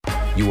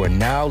You are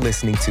now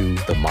listening to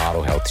The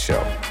Model Health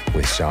Show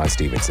with Sean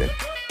Stevenson.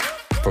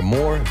 For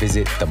more,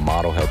 visit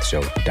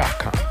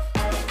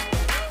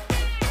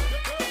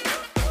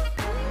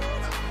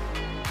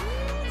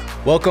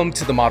themodelhealthshow.com. Welcome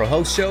to The Model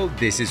Health Show.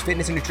 This is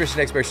fitness and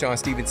nutrition expert Sean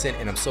Stevenson,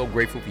 and I'm so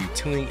grateful for you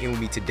tuning in with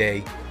me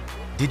today.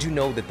 Did you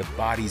know that the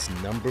body's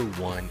number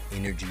one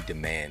energy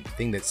demand, the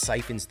thing that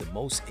siphons the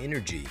most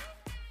energy,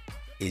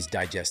 is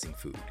digesting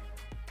food?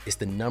 It's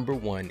the number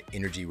one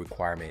energy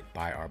requirement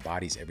by our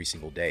bodies every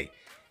single day.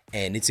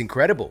 And it's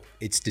incredible.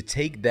 It's to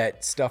take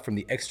that stuff from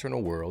the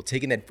external world,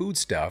 taking that food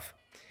stuff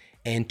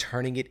and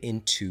turning it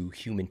into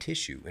human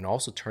tissue, and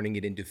also turning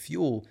it into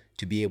fuel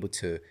to be able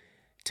to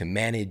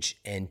manage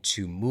and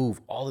to move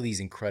all of these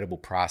incredible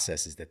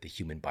processes that the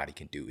human body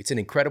can do. It's an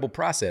incredible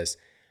process,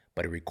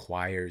 but it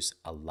requires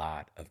a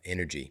lot of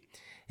energy.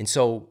 And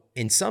so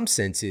in some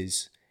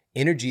senses,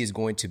 energy is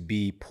going to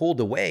be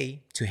pulled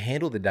away to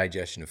handle the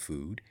digestion of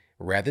food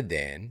rather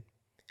than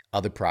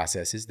other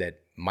processes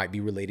that might be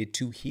related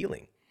to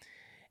healing.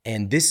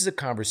 And this is a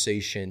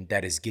conversation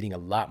that is getting a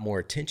lot more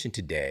attention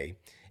today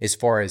as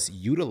far as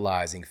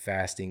utilizing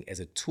fasting as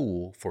a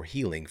tool for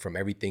healing from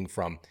everything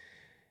from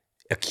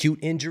acute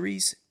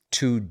injuries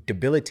to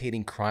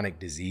debilitating chronic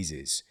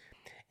diseases.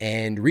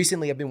 And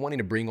recently I've been wanting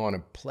to bring on a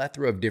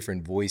plethora of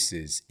different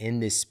voices in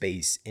this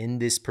space, in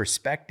this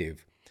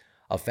perspective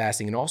of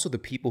fasting, and also the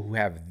people who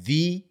have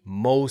the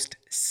most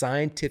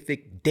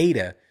scientific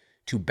data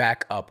to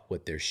back up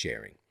what they're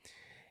sharing.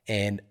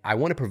 And I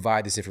want to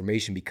provide this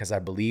information because I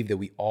believe that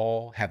we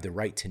all have the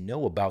right to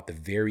know about the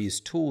various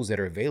tools that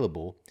are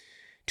available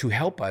to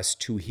help us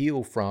to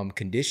heal from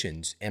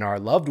conditions and our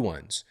loved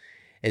ones,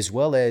 as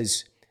well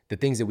as the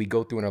things that we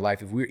go through in our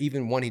life. If we're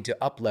even wanting to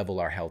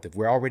up-level our health, if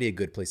we're already a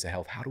good place of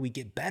health, how do we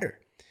get better?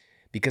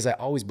 Because I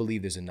always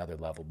believe there's another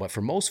level. But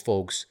for most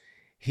folks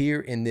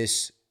here in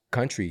this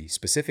country,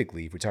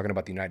 specifically, if we're talking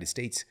about the United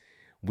States,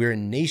 we're a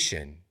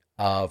nation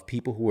of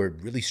people who are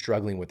really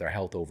struggling with our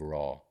health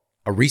overall.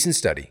 A recent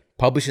study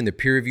published in the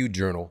peer-reviewed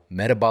journal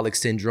Metabolic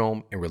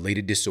Syndrome and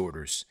Related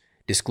Disorders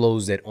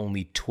disclosed that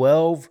only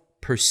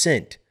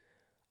 12%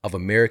 of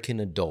American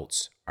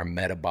adults are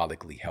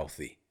metabolically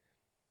healthy.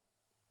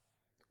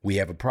 We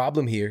have a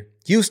problem here.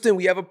 Houston,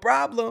 we have a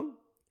problem.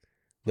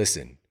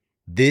 Listen,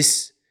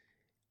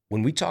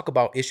 when we talk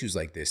about issues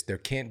like this, there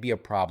can't be a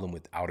problem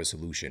without a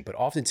solution. But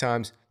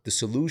oftentimes the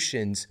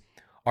solutions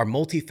are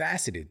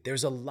multifaceted.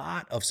 There's a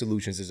lot of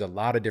solutions. There's a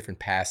lot of different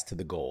paths to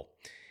the goal.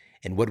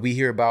 And what we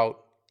hear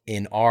about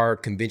in our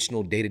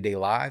conventional day-to-day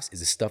lives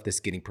is the stuff that's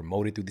getting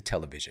promoted through the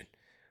television,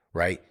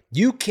 right?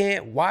 You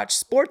can't watch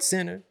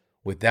SportsCenter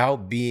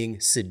without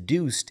being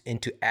seduced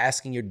into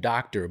asking your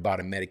doctor about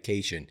a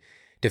medication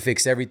to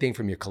fix everything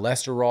from your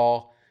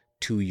cholesterol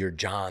to your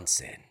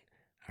Johnson,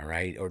 all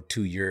right? Or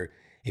to your,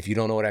 if you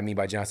don't know what I mean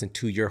by Johnson,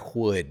 to your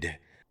hood.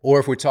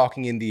 Or if we're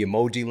talking in the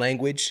emoji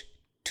language,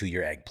 to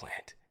your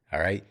eggplant, all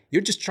right?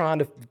 You're just trying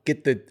to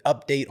get the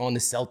update on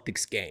the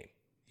Celtics game,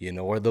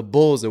 or the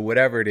Bulls or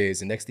whatever it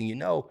is. And next thing you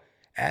know,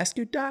 ask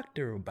your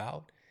doctor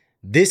about.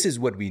 This is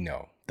what we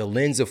know, the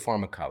lens of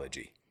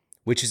pharmacology,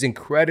 which is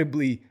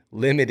incredibly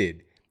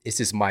limited. It's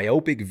this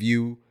myopic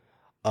view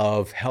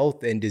of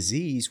health and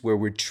disease where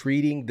we're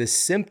treating the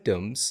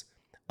symptoms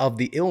of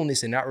the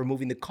illness and not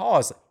removing the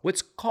cause.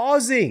 What's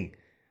causing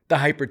the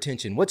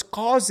hypertension? What's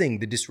causing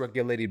the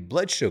dysregulated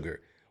blood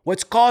sugar?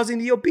 What's causing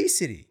the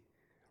obesity?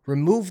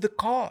 Remove the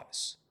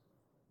cause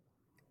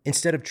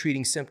instead of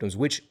treating symptoms,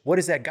 what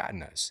has that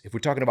gotten us? If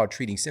we're talking about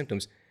treating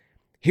symptoms,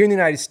 here in the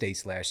United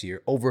States last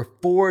year, over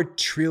 $4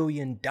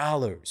 trillion.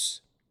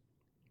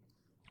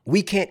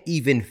 We can't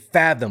even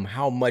fathom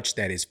how much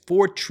that is.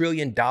 $4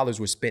 trillion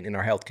were spent in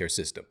our healthcare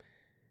system.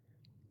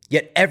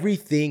 Yet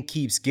everything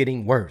keeps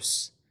getting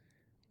worse.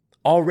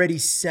 Already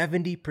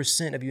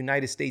 70% of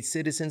United States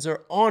citizens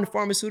are on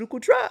pharmaceutical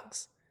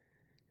drugs.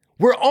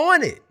 We're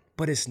on it,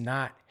 but it's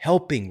not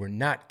helping. We're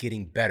not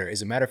getting better.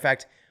 As a matter of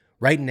fact,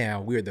 right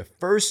now, we are the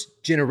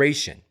first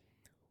generation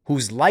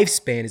whose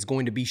lifespan is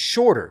going to be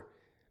shorter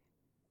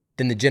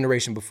than the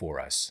generation before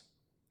us.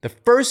 The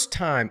first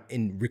time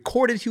in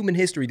recorded human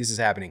history this is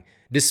happening,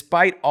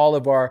 despite all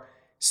of our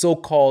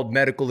so-called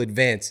medical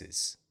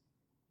advances.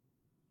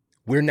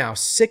 We're now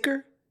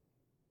sicker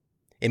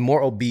and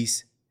more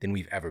obese than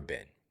we've ever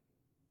been.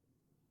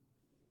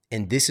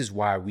 And this is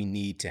why we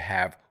need to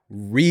have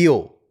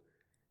real,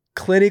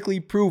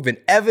 clinically proven,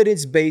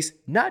 evidence-based,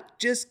 not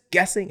just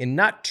guessing and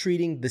not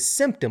treating the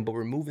symptom, but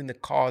removing the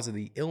cause of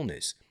the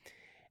illness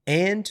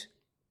and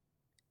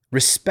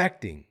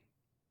respecting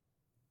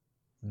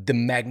the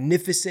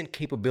magnificent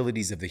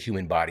capabilities of the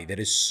human body that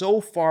is so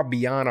far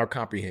beyond our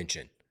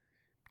comprehension.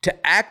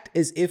 To act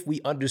as if we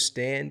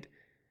understand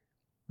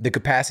the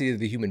capacity of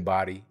the human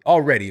body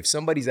already. If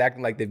somebody's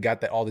acting like they've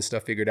got all this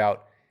stuff figured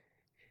out,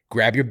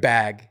 grab your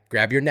bag,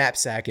 grab your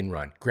knapsack and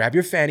run. Grab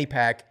your fanny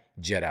pack,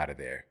 jet out of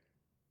there.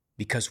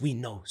 Because we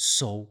know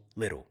so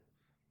little.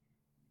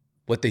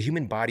 What the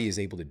human body is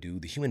able to do,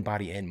 the human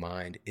body and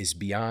mind, is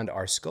beyond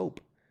our scope.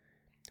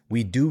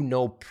 We do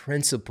know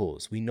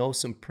principles. We know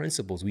some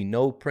principles. We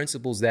know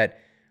principles that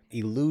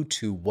allude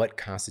to what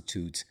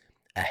constitutes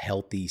a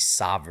healthy,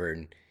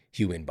 sovereign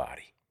human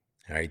body.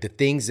 All right, the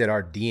things that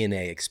our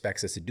DNA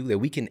expects us to do that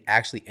we can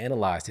actually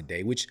analyze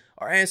today, which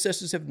our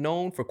ancestors have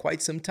known for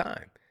quite some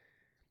time.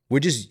 We're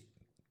just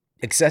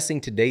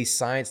accessing today's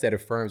science that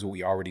affirms what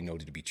we already know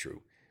to be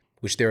true,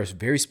 which there are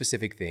very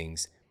specific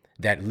things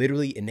that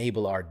literally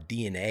enable our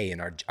DNA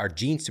and our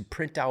genes to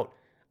print out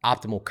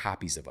optimal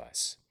copies of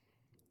us.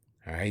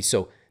 All right,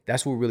 so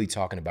that's what we're really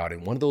talking about.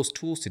 And one of those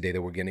tools today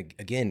that we're going to,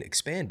 again,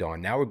 expand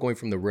on. Now we're going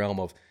from the realm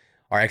of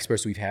our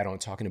experts we've had on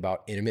talking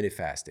about intermittent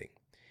fasting,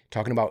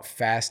 talking about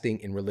fasting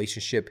in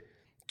relationship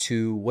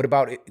to what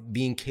about it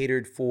being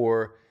catered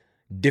for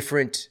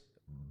different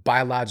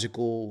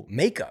biological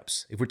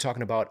makeups. If we're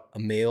talking about a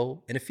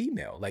male and a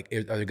female, like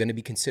are there going to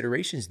be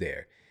considerations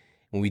there?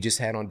 When we just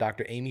had on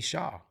Dr. Amy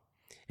Shaw,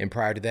 and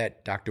prior to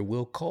that, Dr.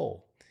 Will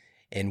Cole.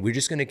 And we're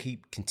just going to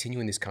keep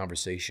continuing this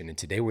conversation. And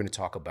today we're going to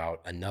talk about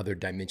another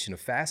dimension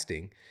of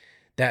fasting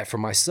that for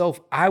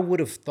myself, I would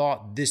have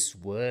thought this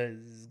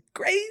was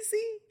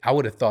crazy. I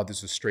would have thought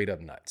this was straight up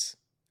nuts.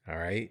 All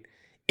right.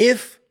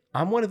 If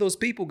I'm one of those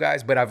people,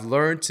 guys, but I've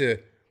learned to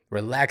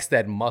relax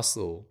that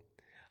muscle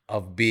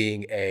of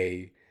being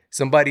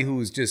somebody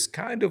who's just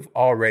kind of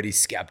already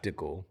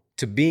skeptical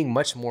to being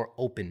much more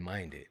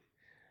open-minded.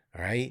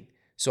 All right.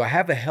 So I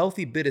have a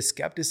healthy bit of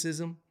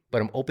skepticism,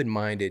 but I'm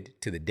open-minded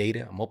to the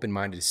data. I'm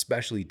open-minded,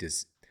 especially to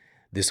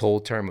this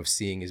whole term of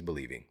seeing is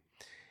believing.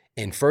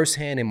 And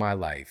firsthand in my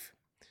life,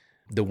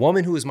 the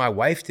woman who is my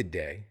wife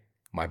today,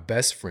 my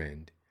best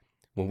friend,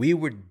 when we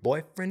were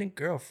boyfriend and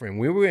girlfriend,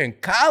 we were in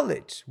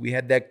college. We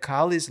had that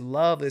college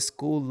love, that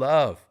school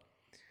love.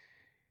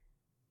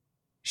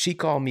 She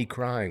called me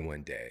crying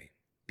one day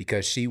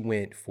because she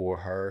went for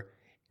her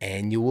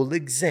annual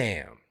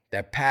exam,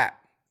 that PAP.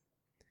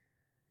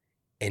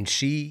 And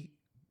she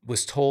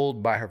was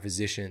told by her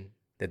physician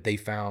that they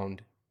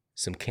found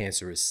some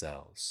cancerous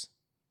cells.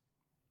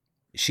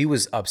 She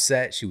was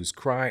upset. She was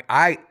crying.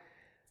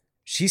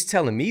 She's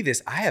telling me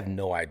this. I have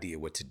no idea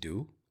what to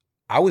do.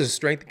 I was a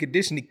strength and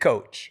conditioning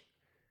coach.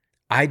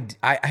 I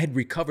had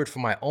recovered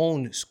from my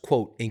own,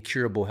 quote,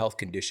 incurable health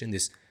condition,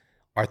 this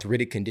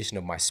arthritic condition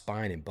of my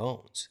spine and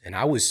bones. And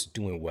I was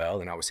doing well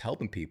and I was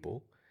helping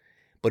people,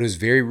 but it was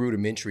very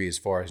rudimentary as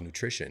far as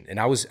nutrition. And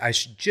I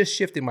just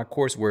shifted my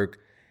coursework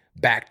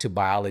back to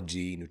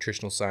biology,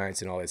 nutritional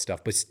science, and all that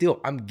stuff. But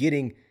still, I'm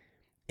getting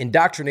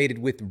indoctrinated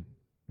with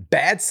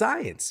bad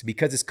science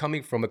because it's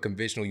coming from a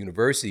conventional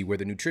university where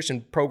the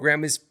nutrition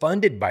program is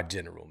funded by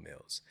General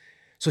Mills.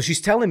 So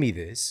she's telling me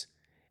this,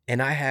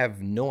 and I have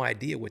no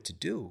idea what to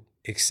do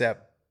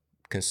except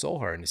console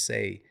her and to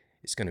say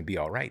it's going to be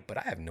all right. But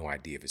I have no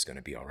idea if it's going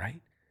to be all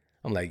right.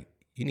 I'm like,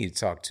 you need to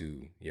talk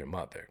to your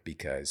mother,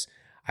 because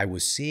I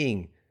was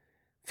seeing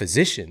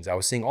physicians. I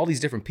was seeing all these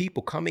different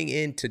people coming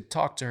in to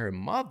talk to her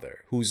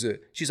mother,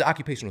 she's an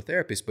occupational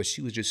therapist, but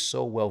she was just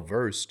so well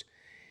versed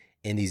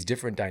in these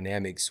different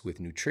dynamics with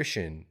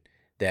nutrition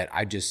that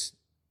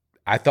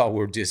I thought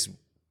were just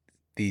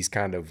these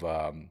kind of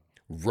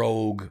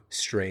rogue,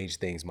 strange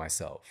things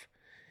myself.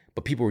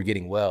 But people were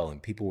getting well,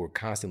 and people were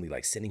constantly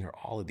like sending her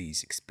all of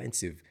these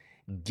expensive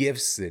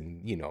gifts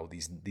and,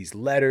 these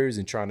letters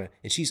and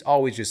and she's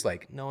always just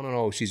like,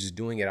 no, she's just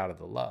doing it out of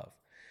the love.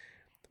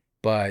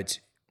 But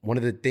one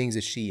of the things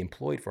that she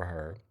employed for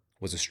her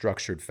was a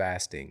structured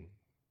fasting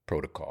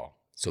protocol.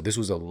 So this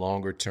was a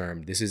longer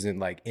term. This isn't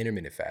like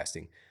intermittent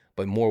fasting,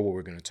 but more what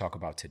we're going to talk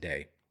about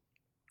today.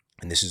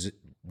 And this is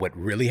what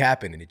really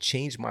happened, and it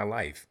changed my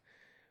life.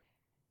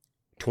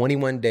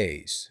 21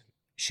 days,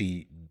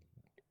 she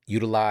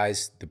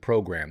utilized the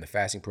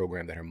fasting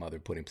program that her mother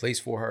put in place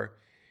for her.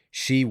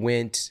 She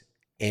went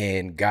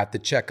and got the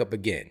checkup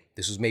again.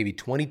 This was maybe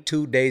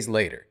 22 days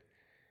later,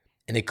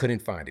 and they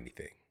couldn't find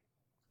anything.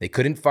 They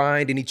couldn't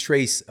find any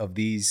trace of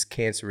these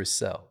cancerous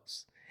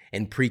cells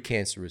and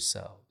precancerous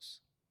cells,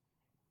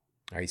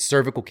 all right,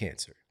 cervical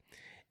cancer.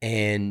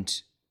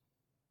 And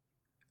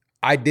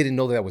I didn't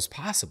know that was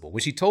possible. When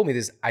she told me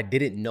this, I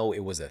didn't know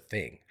it was a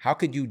thing. How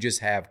could you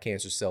just have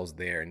cancer cells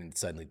there and then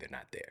suddenly they're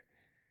not there?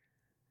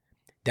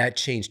 That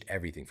changed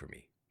everything for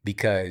me,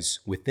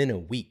 because within a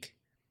week,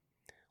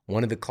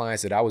 one of the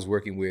clients that I was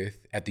working with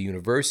at the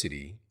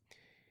university,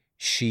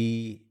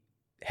 she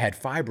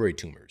had fibroid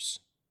tumors.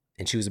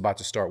 And she was about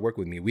to start work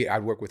with me.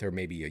 I'd worked with her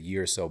maybe a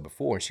year or so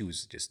before, and she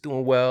was just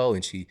doing well.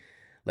 And she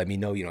let me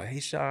know, hey,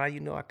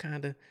 Sean, I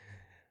kind of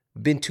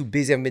been too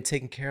busy. I haven't been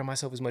taking care of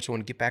myself as much. I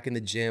want to get back in the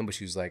gym. But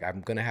she was like,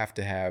 I'm going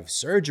to have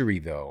surgery,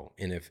 though,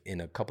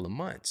 in a couple of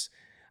months.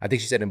 I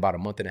think she said in about a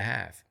month and a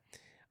half.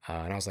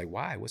 And I was like,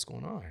 why? What's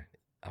going on?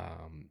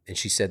 And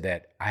she said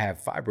that I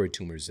have fibroid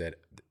tumors that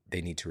they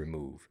need to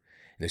remove.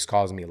 And it's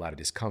causing me a lot of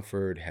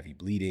discomfort, heavy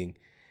bleeding.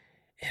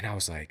 And I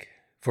was like,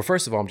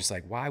 first of all, I'm just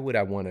like, why would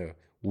I want to?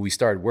 We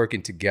started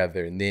working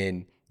together, and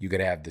then you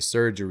could have the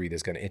surgery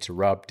that's going to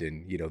interrupt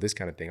and, this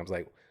kind of thing. I was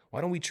like, why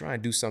don't we try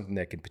and do something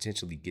that can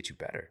potentially get you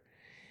better?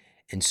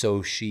 And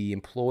so she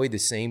employed the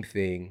same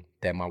thing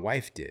that my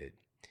wife did.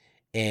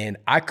 And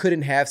I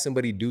couldn't have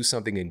somebody do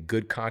something in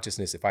good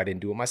consciousness if I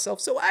didn't do it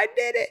myself. So I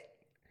did it.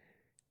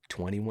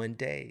 21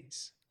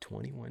 days.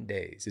 21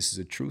 days. This is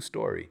a true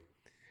story.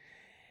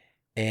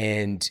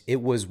 And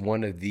it was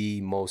one of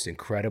the most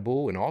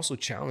incredible and also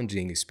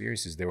challenging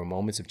experiences. There were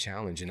moments of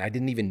challenge, and I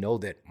didn't even know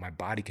that my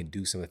body can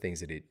do some of the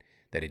things that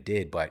it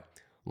did. But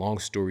long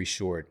story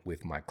short,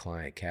 with my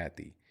client,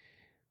 Kathy,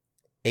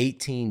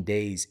 18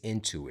 days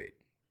into it,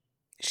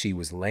 she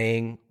was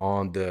laying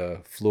on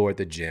the floor at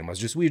the gym.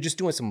 We were just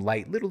doing some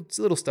light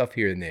little stuff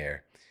here and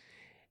there.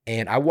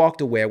 And I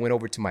walked away. I went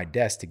over to my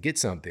desk to get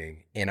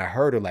something, and I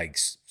heard her like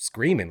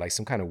screaming, like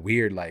some kind of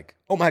weird, like,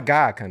 oh my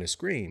God, kind of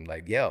scream,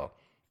 like yell.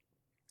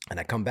 And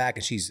I come back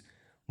and she's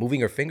moving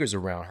her fingers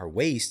around her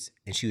waist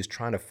and she was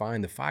trying to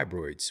find the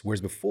fibroids.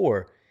 Whereas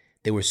before,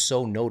 they were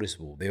so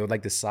noticeable. They were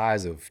like the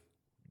size of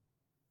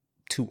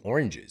 2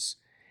 oranges.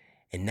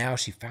 And now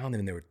she found them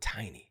and they were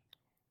tiny.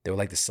 They were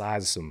like the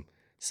size of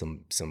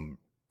some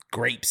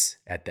grapes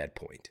at that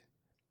point.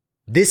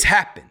 This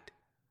happened.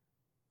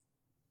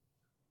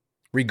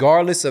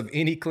 Regardless of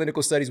any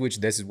clinical studies,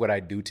 which this is what I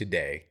do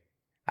today,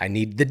 I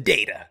need the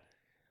data.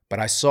 But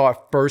I saw it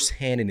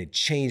firsthand and it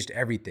changed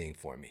everything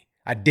for me.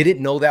 I didn't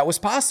know that was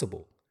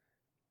possible.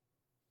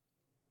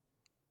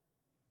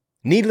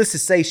 Needless to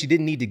say, she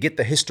didn't need to get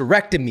the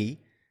hysterectomy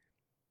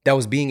that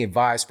was being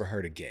advised for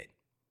her to get,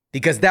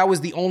 because that was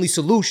the only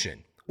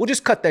solution. We'll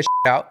just cut that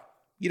shit out.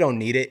 You don't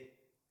need it.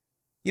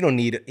 You don't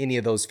need any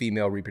of those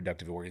female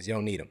reproductive organs. You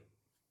don't need them.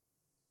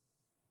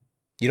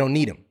 You don't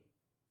need them.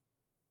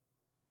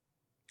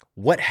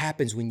 What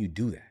happens when you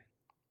do that?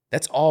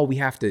 That's all we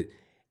have to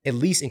at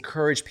least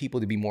encourage people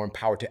to be more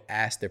empowered to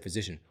ask their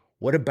physician,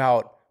 what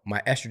about my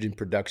estrogen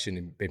production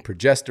and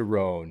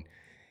progesterone,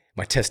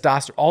 my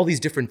testosterone, all these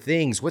different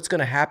things? What's going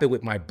to happen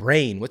with my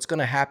brain? What's going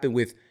to happen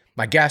with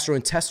my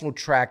gastrointestinal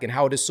tract and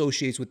how it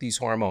associates with these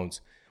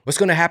hormones? What's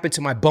going to happen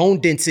to my bone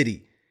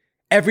density?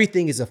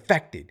 Everything is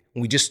affected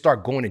when we just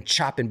start going and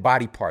chopping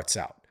body parts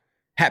out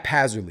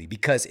haphazardly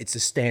because it's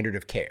a standard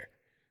of care.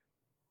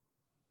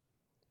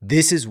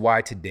 This is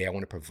why today I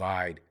want to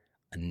provide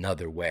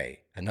another way,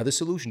 another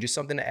solution, just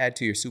something to add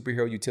to your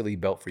superhero utility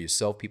belt for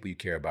yourself, people you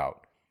care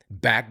about,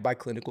 backed by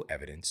clinical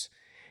evidence,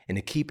 and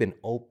to keep an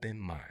open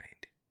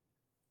mind.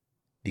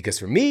 Because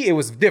for me, it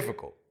was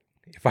difficult.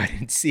 If I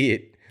didn't see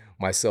it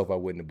myself, I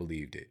wouldn't have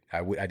believed it.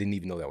 I didn't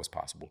even know that was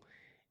possible.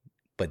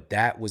 But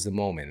that was the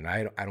moment, and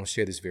I don't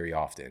share this very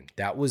often.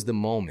 That was the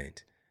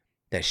moment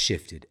that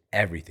shifted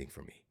everything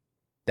for me.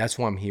 That's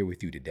why I'm here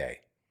with you today.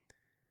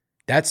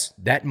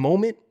 That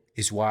moment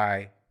is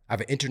why I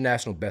have an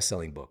international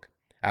best-selling book.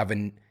 I have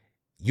a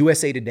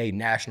USA Today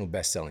national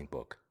best-selling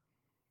book.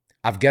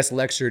 I've guest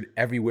lectured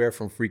everywhere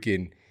from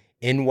freaking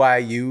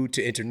NYU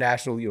to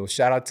international,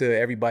 shout out to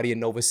everybody in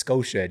Nova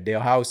Scotia at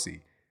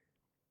Dalhousie.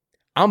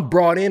 I'm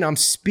brought in, I'm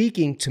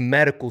speaking to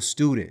medical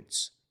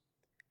students,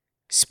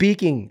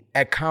 speaking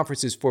at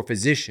conferences for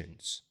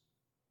physicians.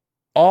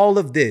 All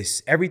of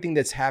this, everything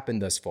that's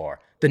happened thus far,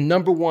 the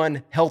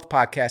 #1 health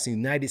podcast in the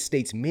United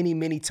States many,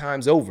 many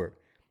times over,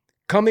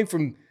 coming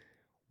from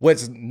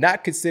what's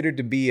not considered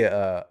to be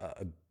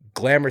a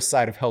glamour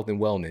side of health and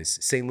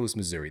wellness, St. Louis,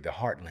 Missouri, the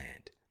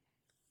heartland.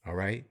 All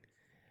right?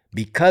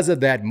 Because of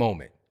that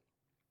moment,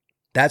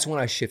 that's when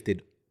I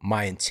shifted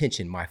my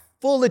intention, my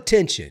full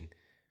attention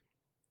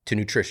to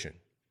nutrition,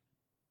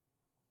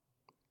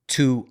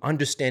 to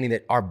understanding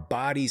that our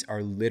bodies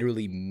are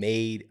literally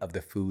made of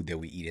the food that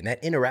we eat. And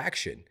that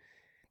interaction,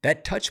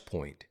 that touch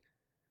point,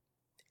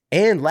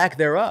 and lack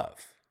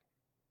thereof,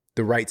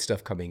 the right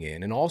stuff coming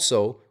in. And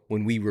also,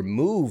 when we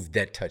remove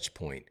that touch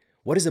point,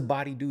 what does the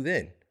body do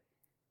then?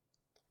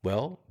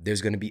 Well,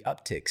 there's going to be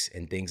upticks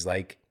in things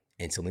like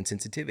insulin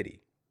sensitivity,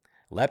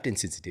 leptin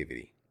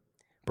sensitivity,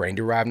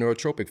 brain-derived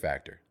neurotropic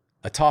factor,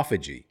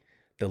 autophagy.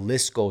 The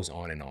list goes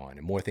on,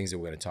 and more things that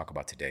we're going to talk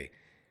about today.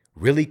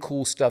 Really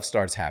cool stuff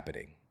starts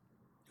happening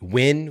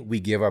when we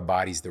give our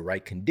bodies the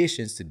right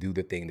conditions to do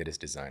the thing that it's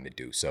designed to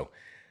do. So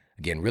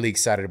again, really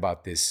excited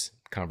about this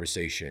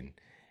conversation,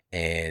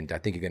 and I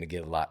think you're going to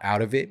get a lot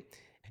out of it.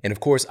 And of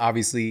course,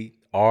 obviously,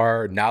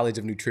 our knowledge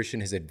of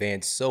nutrition has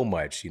advanced so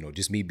much,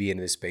 just me being in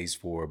this space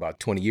for about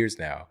 20 years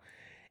now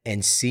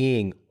and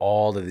seeing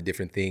all of the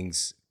different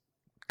things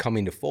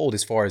coming to fold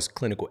as far as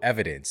clinical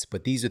evidence.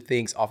 But these are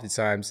things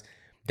oftentimes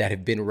that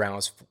have been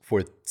around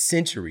for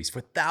centuries,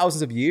 for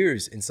thousands of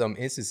years in some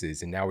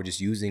instances. And now we're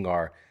just using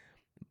our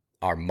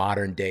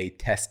modern day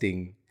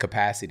testing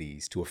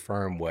capacities to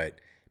affirm what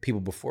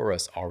people before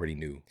us already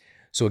knew.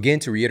 So again,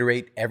 to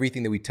reiterate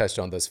everything that we touched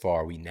on thus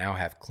far, we now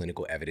have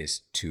clinical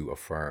evidence to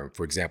affirm.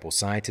 For example,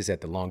 scientists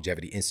at the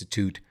Longevity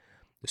Institute,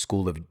 the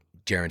School of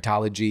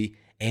Gerontology,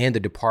 and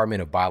the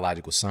Department of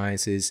Biological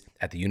Sciences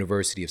at the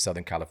University of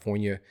Southern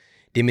California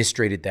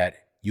demonstrated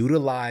that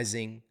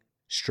utilizing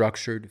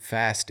structured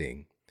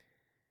fasting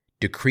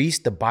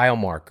decreased the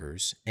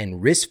biomarkers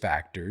and risk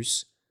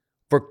factors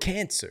for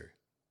cancer,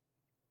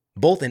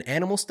 both in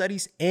animal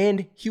studies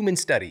and human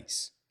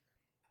studies.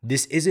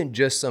 This isn't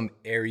just some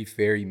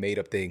airy-fairy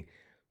made-up thing.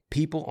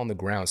 People on the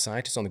ground,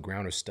 scientists on the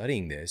ground are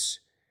studying this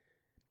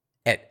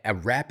at a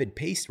rapid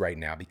pace right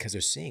now because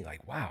they're seeing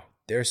like, wow,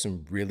 there's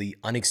some really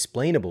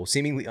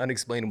seemingly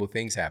unexplainable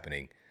things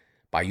happening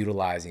by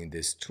utilizing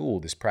this tool,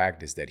 this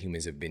practice that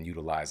humans have been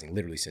utilizing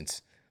literally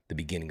since the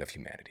beginning of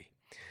humanity.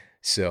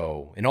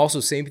 So, and also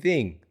same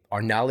thing,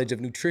 our knowledge of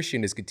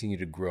nutrition has continued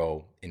to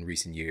grow in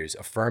recent years,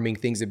 affirming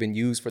things that have been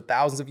used for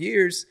thousands of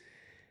years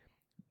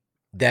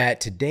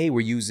that today we're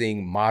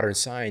using modern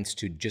science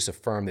to just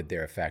affirm that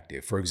they're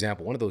effective. For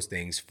example, one of those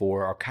things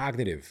for our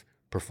cognitive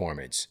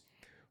performance,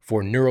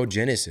 for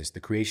neurogenesis, the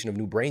creation of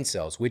new brain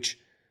cells, which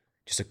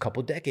just a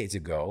couple decades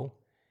ago,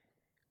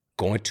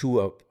 going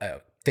to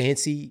a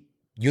fancy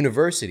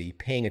university,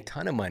 paying a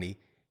ton of money,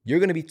 you're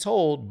going to be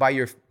told by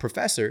your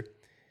professor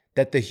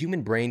that the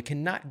human brain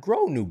cannot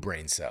grow new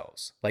brain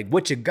cells. Like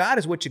what you got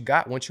is what you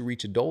got once you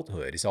reach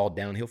adulthood. It's all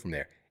downhill from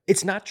there.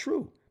 It's not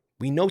true.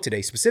 We know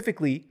today,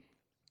 specifically,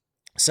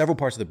 several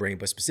parts of the brain,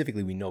 but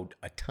specifically we know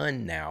a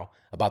ton now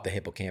about the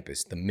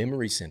hippocampus, the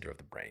memory center of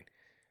the brain,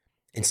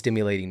 and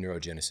stimulating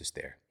neurogenesis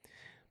there.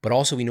 But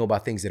also we know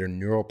about things that are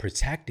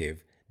neuroprotective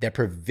that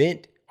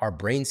prevent our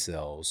brain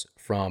cells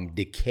from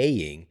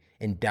decaying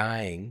and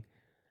dying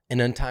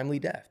an untimely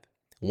death.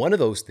 One of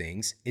those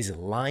things is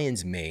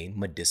lion's mane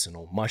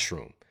medicinal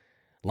mushroom.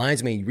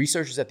 Lion's mane,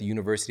 researchers at the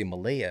University of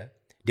Malaya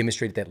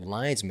demonstrated that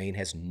lion's mane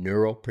has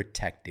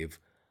neuroprotective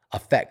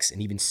effects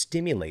and even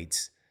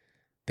stimulates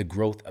the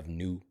growth of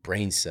new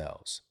brain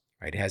cells,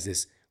 right? It has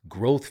this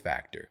growth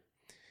factor.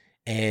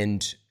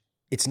 And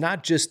it's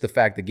not just the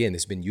fact, again,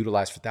 it's been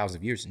utilized for thousands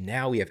of years.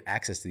 Now we have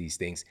access to these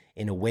things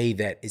in a way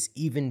that is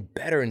even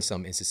better in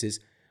some instances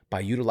by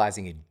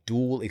utilizing a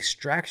dual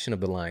extraction of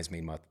the lion's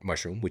mane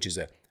mushroom, which is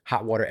a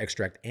hot water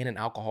extract and an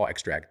alcohol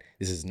extract.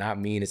 This does not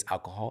mean it's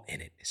alcohol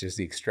in it. It's just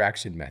the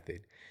extraction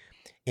method,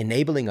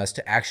 enabling us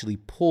to actually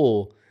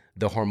pull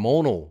the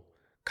hormonal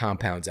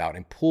compounds out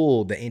and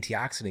pull the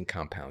antioxidant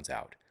compounds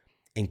out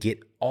and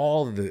get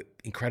all of the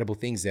incredible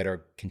things that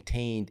are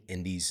contained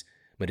in these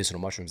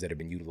medicinal mushrooms that have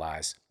been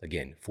utilized,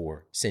 again,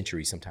 for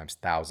centuries, sometimes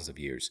thousands of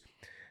years.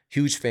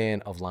 Huge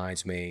fan of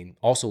lion's mane.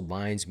 Also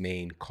lion's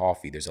mane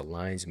coffee. There's a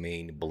lion's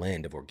mane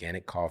blend of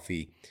organic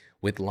coffee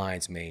with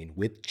lion's mane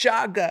with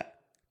chaga,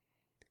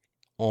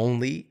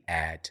 only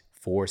at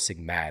Four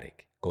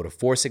Sigmatic. Go to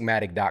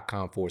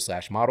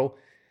foursigmatic.com/model.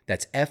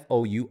 That's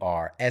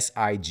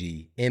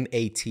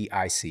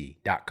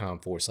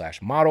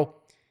foursigmatic.com/model.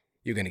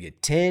 You're going to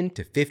get 10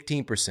 to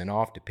 15%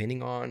 off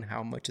depending on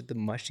how much of the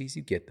mushies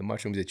you get, the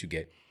mushrooms that you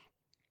get.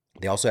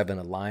 They also have a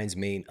lion's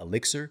mane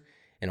elixir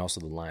and also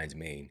the lion's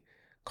mane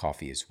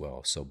coffee as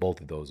well. So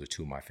both of those are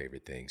two of my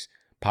favorite things.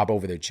 Pop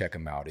over there, check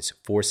them out. It's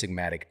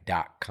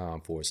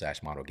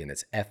foursigmatic.com/model. Again,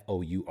 that's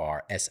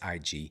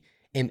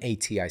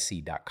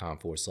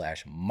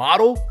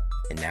foursigmatic.com/model.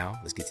 And now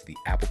let's get to the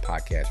Apple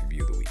Podcast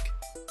Review of the Week.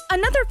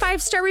 Another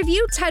 5-star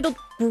review titled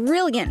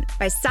Brilliant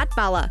by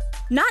Satbala.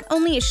 Not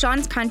only is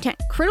Sean's content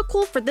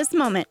critical for this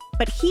moment,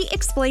 but he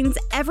explains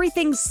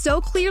everything so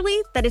clearly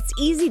that it's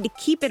easy to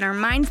keep in our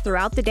minds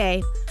throughout the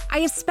day. I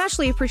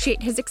especially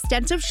appreciate his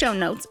extensive show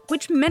notes,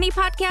 which many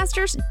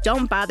podcasters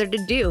don't bother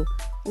to do.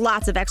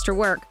 Lots of extra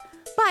work,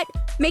 but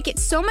make it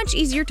so much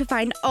easier to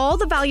find all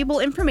the valuable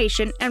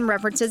information and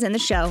references in the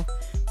show.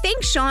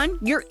 Thanks, Sean.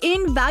 You're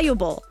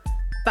invaluable.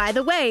 By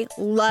the way,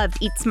 loved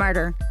Eat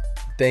Smarter.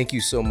 Thank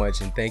you so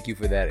much, and thank you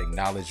for that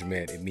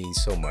acknowledgement. It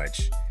means so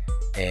much.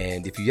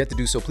 And if you yet to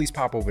do so, please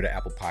pop over to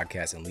Apple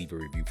Podcasts and leave a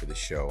review for the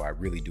show. I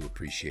really do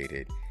appreciate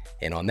it.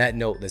 And on that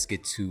note, let's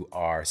get to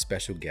our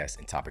special guest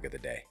and topic of the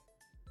day.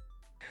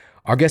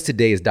 Our guest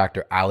today is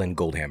Dr. Alan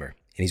Goldhamer, and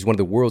he's one of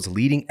the world's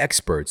leading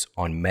experts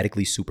on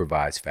medically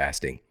supervised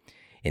fasting.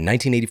 In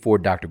 1984,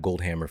 Dr.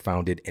 Goldhamer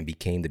founded and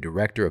became the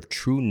director of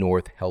True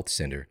North Health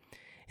Center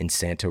in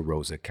Santa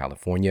Rosa,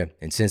 California.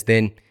 And since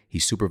then, he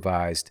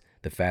supervised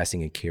the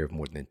fasting and care of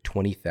more than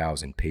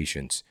 20,000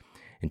 patients.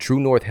 And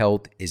True North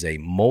Health is a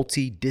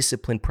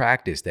multi-discipline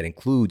practice that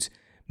includes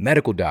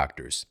medical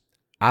doctors,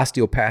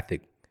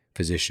 osteopathic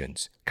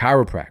physicians,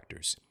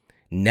 chiropractors,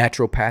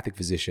 naturopathic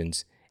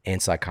physicians,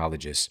 and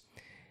psychologists.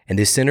 And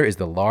this center is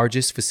the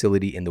largest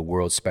facility in the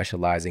world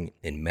specializing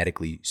in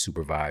medically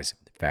supervised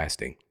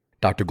fasting.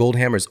 Dr.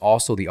 Goldhamer is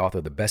also the author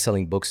of the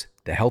best-selling books,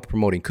 The Health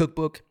Promoting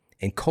Cookbook,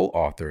 and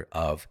co-author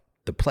of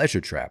The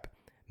Pleasure Trap,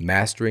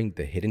 Mastering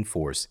the Hidden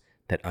Force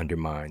that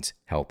Undermines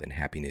Health and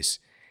Happiness.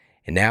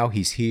 And now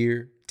he's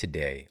here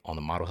today on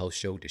the Model Health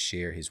Show to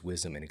share his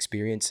wisdom and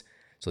experience.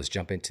 So let's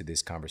jump into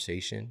this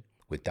conversation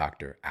with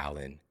Dr.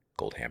 Alan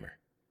Goldhamer.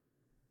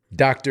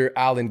 Dr.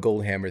 Alan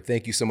Goldhamer,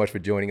 thank you so much for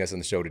joining us on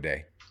the show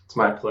today. It's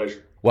my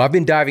pleasure. Well, I've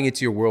been diving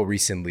into your world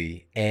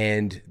recently,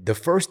 and the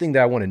first thing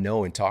that I want to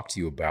know and talk to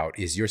you about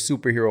is your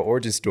superhero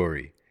origin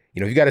story.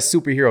 You know, you got a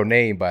superhero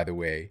name, by the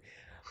way.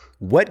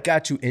 What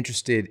got you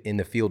interested in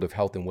the field of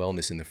health and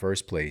wellness in the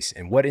first place?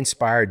 And what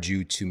inspired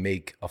you to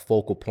make a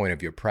focal point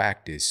of your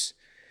practice,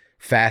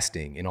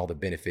 fasting, and all the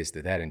benefits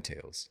that that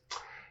entails?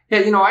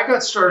 Yeah, I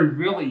got started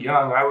really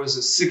young. I was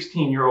a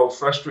 16-year-old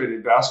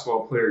frustrated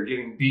basketball player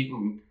getting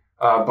beaten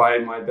by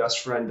my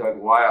best friend,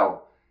 Doug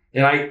Lyle.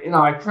 And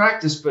I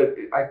practiced, but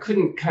I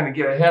couldn't kind of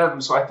get ahead of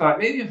him. So I thought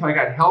maybe if I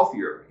got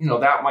healthier,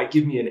 that might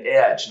give me an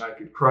edge and I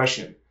could crush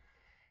him.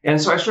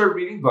 And so I started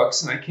reading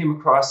books, and I came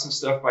across some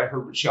stuff by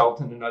Herbert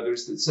Shelton and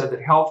others that said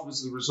that health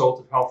was the result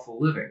of healthful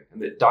living,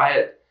 and that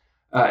diet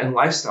and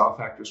lifestyle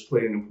factors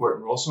played an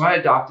important role. So I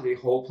adopted a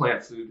whole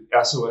plant food,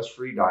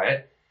 SOS-free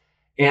diet.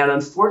 And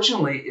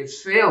unfortunately, it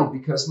failed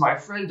because my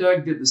friend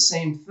Doug did the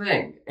same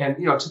thing. And,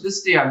 to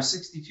this day, I'm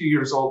 62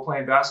 years old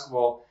playing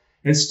basketball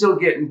and still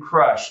getting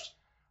crushed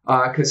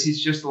because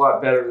he's just a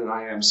lot better than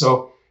I am.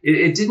 So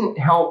it didn't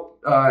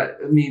help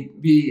me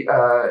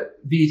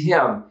beat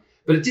him,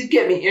 but it did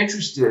get me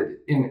interested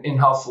in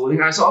healthful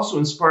living. I was also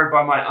inspired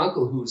by my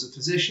uncle, who was a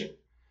physician.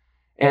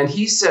 And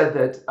he said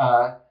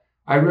that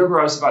I remember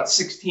I was about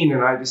 16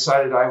 and I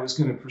decided I was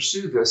going to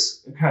pursue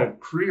this kind of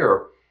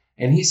career.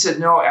 And he said,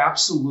 no,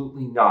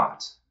 absolutely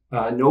not.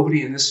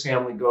 Nobody in this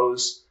family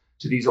goes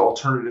to these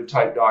alternative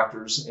type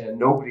doctors, and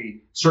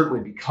nobody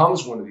certainly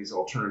becomes one of these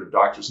alternative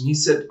doctors. And he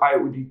said,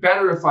 it would be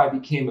better if I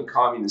became a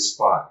communist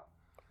spy.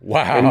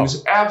 Wow. And he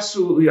was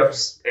absolutely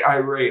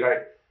irate.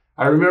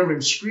 I remember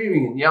him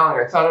screaming and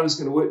yelling. I thought I was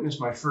going to witness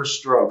my first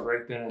stroke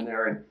right then and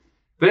there.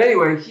 But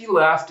anyway, he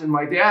left, and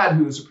my dad,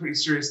 who was a pretty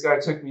serious guy,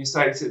 took me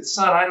aside. He said,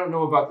 son, I don't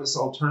know about this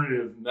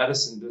alternative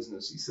medicine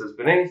business. He says,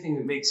 but anything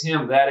that makes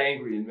him that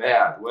angry and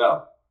mad,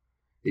 well,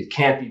 it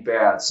can't be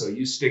bad. So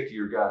you stick to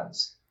your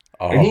guns.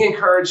 Oh. And he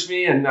encouraged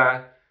me. And,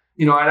 I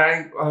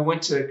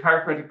went to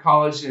chiropractic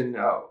college in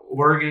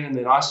Oregon and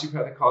then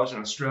osteopathic college in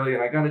Australia.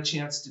 And I got a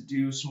chance to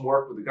do some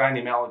work with a guy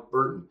named Alec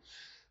Burton,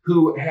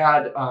 who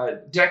had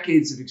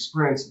decades of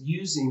experience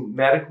using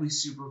medically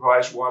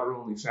supervised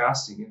water-only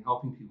fasting and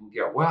helping people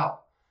get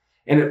well.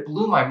 And it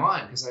blew my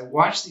mind because I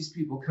watched these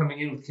people coming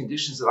in with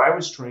conditions that I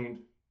was trained,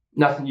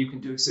 nothing you can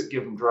do except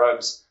give them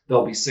drugs.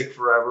 They'll be sick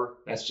forever.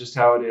 That's just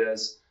how it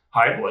is.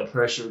 High blood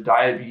pressure,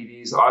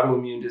 diabetes,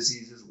 autoimmune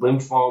diseases,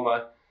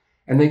 lymphoma,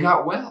 and they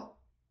got well.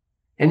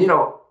 And,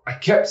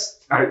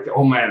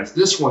 oh man, if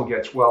this one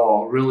gets well,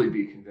 I'll really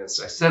be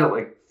convinced. I said it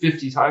like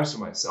 50 times to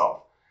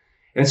myself.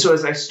 And so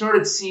as I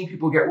started seeing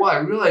people get well, I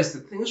realized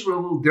that things were a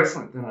little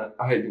different than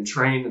I had been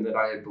trained and that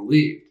I had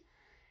believed.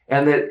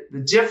 And that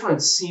the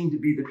difference seemed to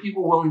be the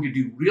people willing to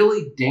do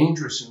really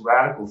dangerous and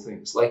radical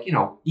things like,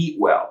 eat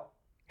well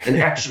and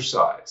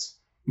exercise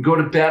and go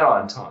to bed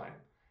on time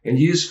and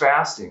use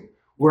fasting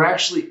were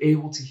actually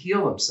able to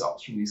heal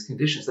themselves from these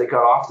conditions. They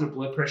got off their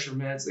blood pressure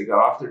meds. They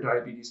got off their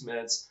diabetes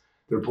meds.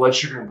 Their blood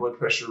sugar and blood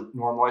pressure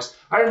normalized.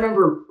 I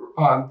remember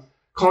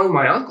calling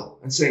my uncle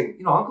and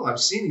saying, Uncle, I'm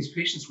seeing these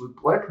patients with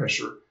blood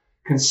pressure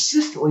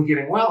consistently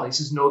getting well. He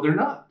says, no, they're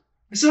not.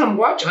 I said,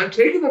 I'm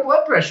taking their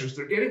blood pressures.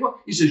 They're getting well.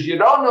 He says, you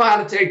don't know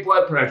how to take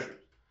blood pressure.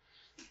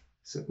 I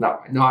said,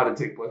 no, I know how to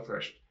take blood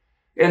pressure.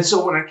 And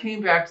so when I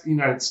came back to the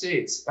United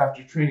States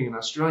after training in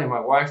Australia, my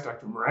wife,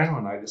 Dr. Moreno,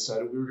 and I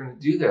decided we were going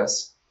to do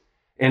this.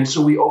 And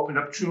so we opened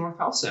up True North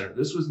Health Center.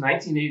 This was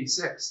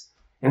 1986.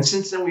 And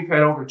since then, we've had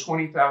over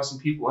 20,000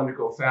 people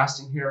undergo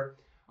fasting here.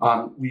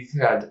 We've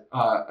had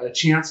a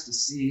chance to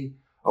see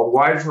a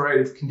wide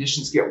variety of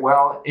conditions get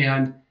well,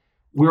 and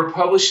we're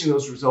publishing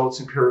those results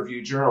in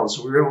peer-reviewed journals.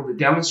 So we're able to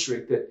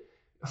demonstrate that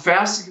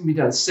fasting can be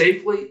done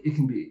safely, it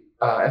can be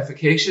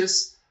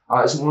efficacious,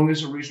 as long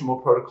as a reasonable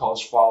protocol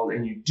is followed,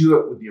 and you do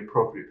it with the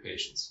appropriate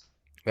patients.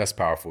 That's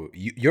powerful.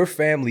 Your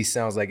family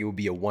sounds like it would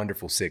be a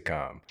wonderful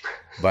sitcom,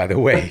 by the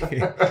way.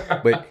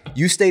 But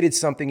you stated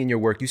something in your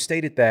work. You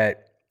stated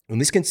that,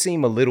 and this can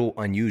seem a little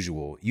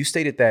unusual, you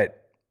stated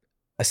that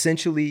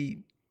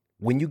essentially,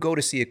 when you go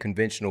to see a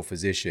conventional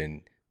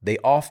physician, they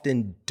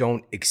often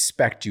don't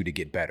expect you to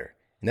get better.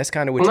 And that's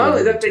kind of what not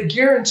only that, they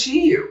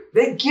guarantee you.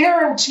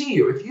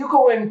 If you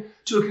go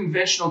into a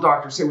conventional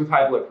doctor, say with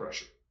high blood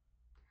pressure,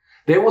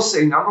 they will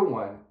say, number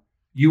one,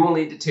 you will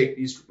need to take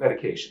these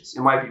medications.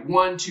 It might be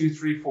 1, 2,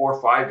 3,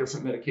 4, 5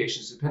 different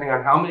medications, depending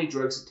on how many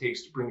drugs it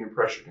takes to bring your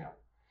pressure down.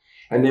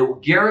 And they will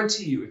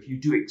guarantee you, if you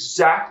do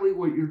exactly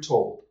what you're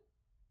told,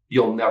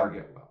 you'll never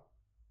get well.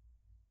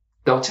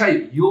 They'll tell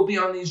you, you'll be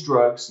on these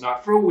drugs,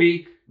 not for a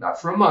week,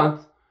 not for a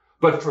month,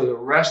 but for the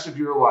rest of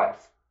your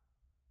life.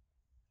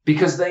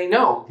 Because they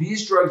know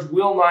these drugs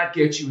will not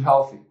get you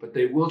healthy, but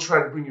they will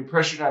try to bring your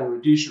pressure down and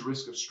reduce your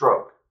risk of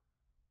stroke.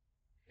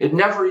 It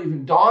never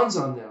even dawns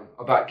on them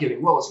about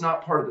getting well. It's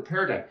not part of the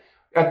paradigm.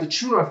 At the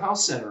True North Health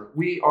Center,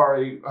 we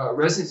are a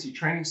residency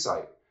training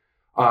site.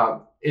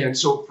 And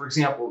so, for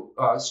example,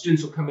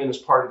 students will come in as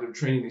part of their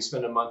training. They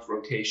spend a month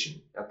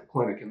rotation at the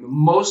clinic. And the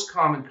most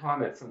common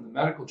comment from the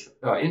medical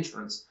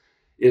interns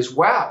is,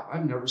 wow,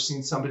 I've never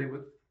seen somebody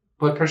with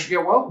blood pressure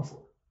get well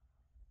before.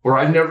 Or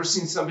I've never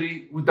seen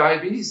somebody with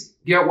diabetes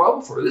get well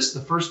before. This is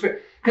the first,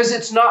 because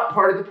it's not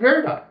part of the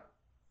paradigm.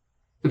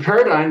 The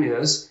paradigm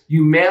is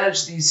you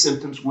manage these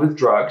symptoms with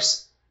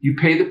drugs. You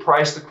pay the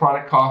price, the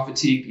chronic cough,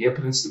 fatigue, the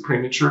impotence, the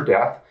premature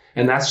death.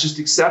 And that's just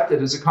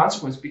accepted as a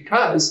consequence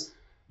because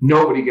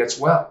nobody gets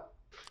well.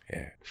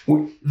 Yeah.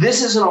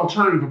 This is an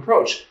alternative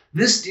approach.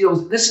 This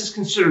is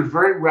considered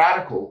very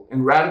radical,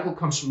 and radical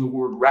comes from the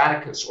word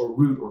radicus, or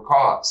root or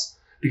cause,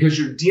 because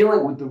you're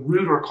dealing with the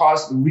root or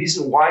cause, the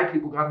reason why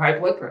people got high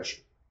blood pressure.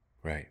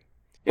 Right.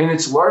 And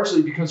it's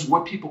largely because of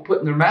what people put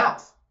in their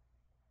mouth.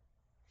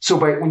 So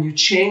when you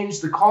change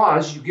the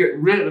cause, you get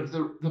rid of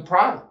the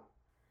problem.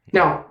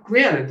 Now,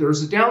 granted,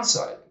 there's a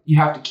downside. You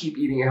have to keep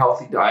eating a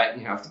healthy diet,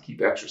 and you have to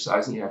keep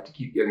exercising, you have to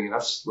keep getting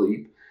enough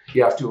sleep,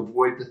 you have to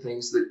avoid the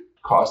things that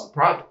cause the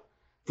problem.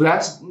 But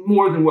that's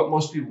more than what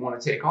most people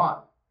want to take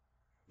on.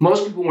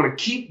 Most people want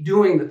to keep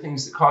doing the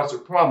things that cause their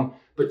problem,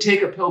 but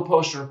take a pill,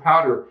 potion, or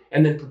powder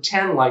and then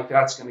pretend like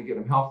that's going to get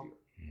them healthier.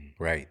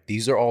 Right.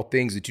 These are all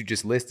things that you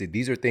just listed.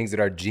 These are things that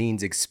our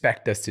genes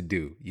expect us to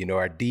do. You know,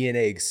 our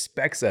DNA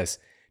expects us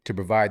to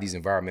provide these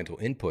environmental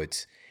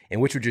inputs. And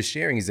what you're just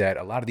sharing is that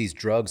a lot of these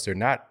drugs, they're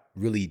not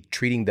really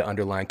treating the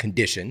underlying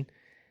condition.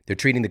 They're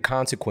treating the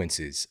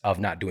consequences of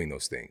not doing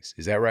those things.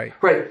 Is that right?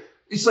 Right.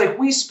 It's like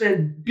we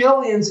spend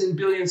billions and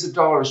billions of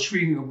dollars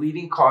treating the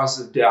leading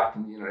causes of death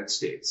in the United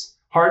States: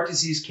 heart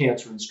disease,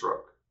 cancer, and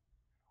stroke.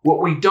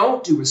 What we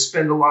don't do is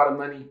spend a lot of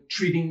money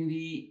treating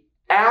the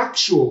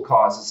actual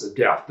causes of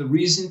death, the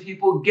reason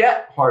people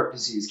get heart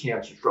disease,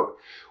 cancer, stroke.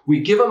 We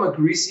give them a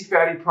greasy,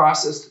 fatty,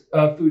 processed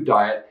food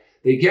diet.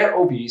 They get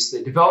obese,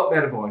 they develop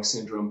metabolic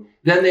syndrome,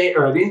 then they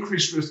are at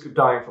increased risk of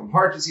dying from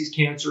heart disease,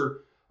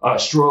 cancer,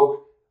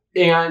 stroke,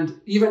 and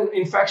even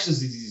infectious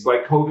diseases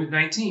like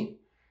COVID-19.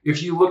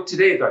 If you look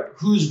today, like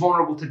who's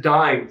vulnerable to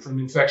dying from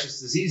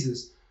infectious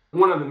diseases,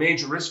 one of the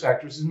major risk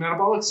factors is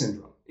metabolic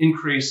syndrome,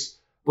 increased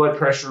blood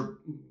pressure,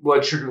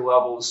 blood sugar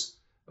levels,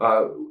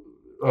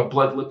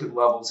 blood lipid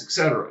levels,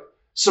 etc.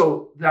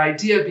 So the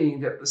idea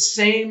being that the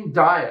same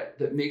diet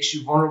that makes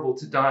you vulnerable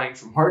to dying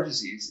from heart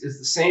disease is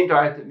the same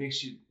diet that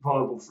makes you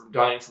vulnerable from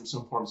dying from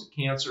some forms of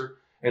cancer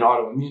and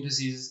autoimmune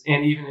diseases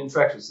and even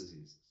infectious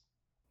diseases.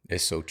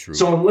 It's so true.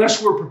 So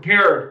unless we're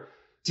prepared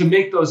to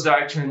make those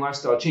dietary and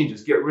lifestyle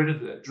changes, get rid of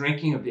the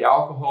drinking of the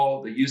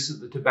alcohol, the use of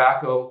the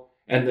tobacco,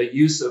 and the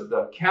use of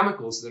the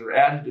chemicals that are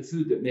added to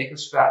food that make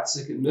us fat,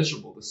 sick, and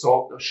miserable, the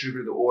salt, the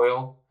sugar, the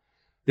oil,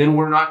 then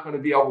we're not going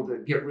to be able to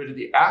get rid of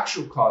the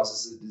actual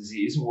causes of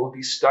disease, and we'll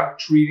be stuck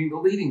treating the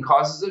leading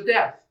causes of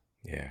death.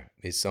 Yeah,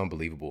 it's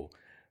unbelievable.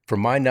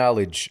 From my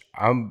knowledge,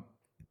 I'm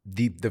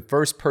the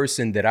first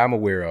person that I'm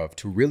aware of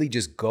to really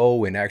just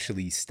go and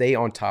actually stay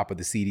on top of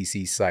the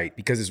CDC site,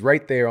 because it's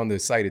right there on the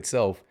site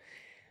itself.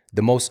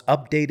 The most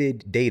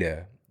updated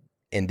data,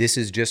 and this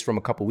is just from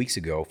a couple weeks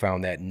ago,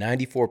 found that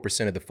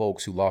 94% of the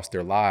folks who lost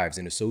their lives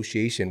in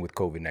association with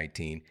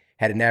COVID-19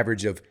 had an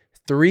average of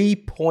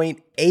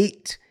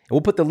 3.8. We'll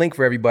put the link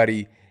for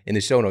everybody in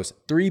the show notes.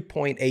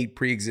 3.8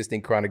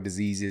 pre-existing chronic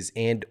diseases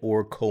and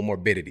or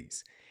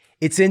comorbidities.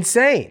 It's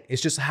insane.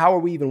 It's just, how are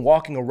we even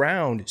walking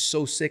around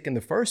so sick in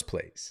the first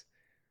place?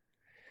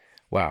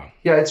 Wow.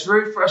 Yeah, it's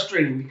very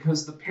frustrating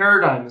because the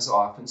paradigm is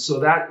off. And so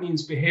that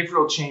means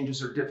behavioral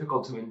changes are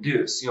difficult to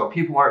induce. You know,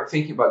 people aren't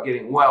thinking about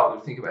getting well.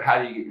 They're thinking about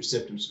how do you get your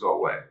symptoms to go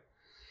away.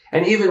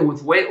 And even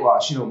with weight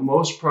loss, you know,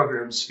 most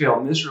programs fail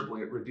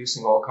miserably at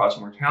reducing all-cause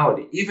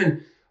mortality.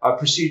 Even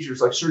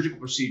procedures like surgical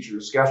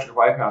procedures, gastric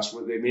bypass,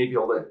 where they may be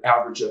able to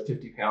average a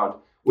 50-pound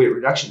weight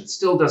reduction, it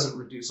still doesn't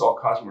reduce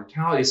all-cause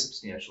mortality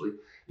substantially,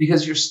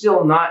 because you're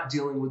still not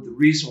dealing with the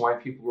reason why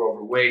people are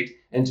overweight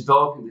and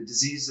developing the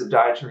diseases of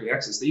dietary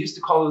excess. They used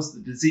to call those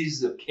the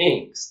diseases of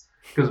kings,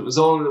 because it was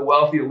only the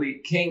wealthy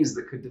elite kings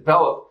that could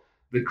develop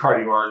the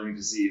cardiovascular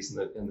disease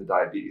and the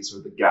diabetes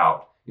or the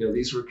gout. You know,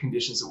 these were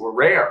conditions that were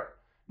rare.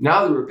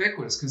 Now they're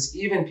ubiquitous, because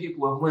even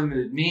people of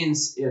limited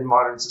means in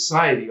modern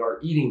society are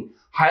eating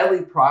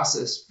highly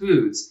processed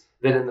foods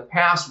that in the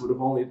past would have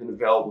only been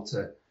available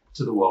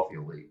to the wealthy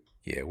elite.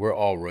 Yeah, we're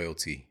all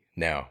royalty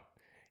now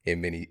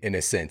in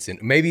a sense,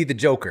 and maybe the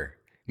joker,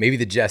 maybe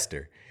the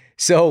jester.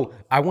 So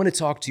I want to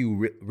talk to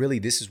you, really,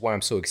 this is why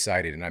I'm so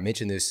excited. And I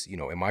mentioned this, you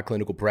know, in my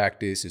clinical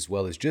practice, as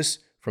well as just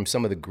from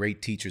some of the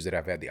great teachers that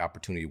I've had the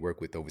opportunity to work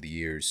with over the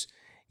years,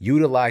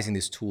 utilizing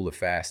this tool of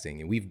fasting.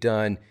 And we've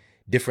done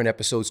different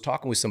episodes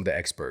talking with some of the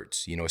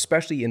experts, you know,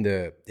 especially in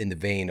the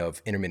vein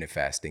of intermittent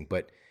fasting.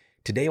 But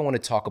today I want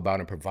to talk about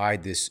and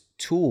provide this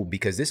tool,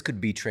 because this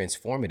could be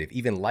transformative,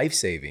 even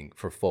life-saving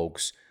for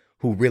folks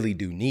who really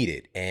do need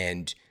it.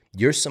 And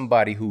you're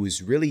somebody who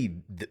is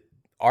really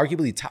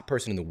arguably the top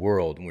person in the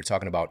world when we're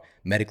talking about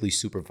medically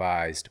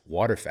supervised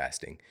water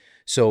fasting.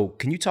 So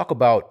can you talk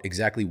about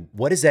exactly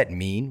what does that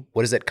mean?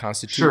 What does that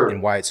constitute? Sure.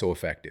 And why it's so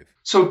effective?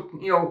 So,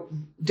 you know,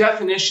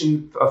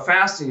 definition of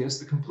fasting is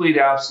the complete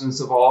abstinence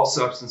of all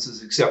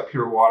substances except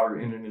pure water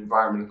in an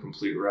environment of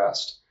complete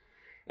rest.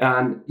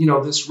 And, you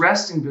know, this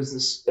resting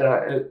business,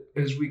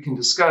 as we can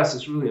discuss,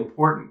 is really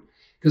important,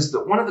 because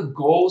one of the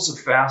goals of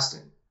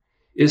fasting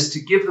is to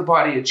give the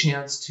body a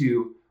chance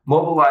to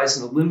mobilize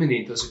and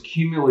eliminate those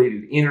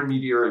accumulated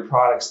intermediary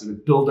products that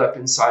have built up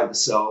inside the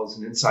cells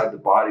and inside the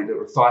body that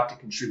are thought to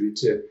contribute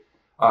to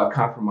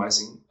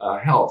compromising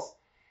health.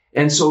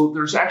 And so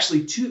there's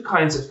actually two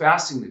kinds of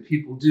fasting that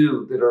people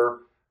do that are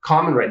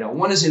common right now.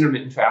 One is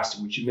intermittent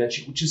fasting, which you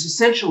mentioned, which is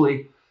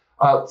essentially,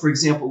 for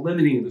example,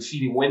 limiting the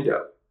feeding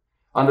window.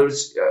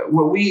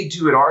 What we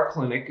do at our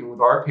clinic and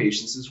with our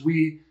patients is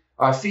we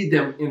feed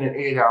them in an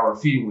 8-hour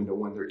feeding window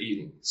when they're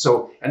eating.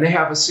 So, and they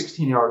have a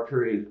 16-hour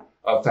period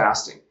of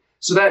fasting.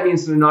 So that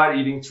means they're not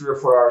eating 3 or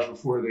 4 hours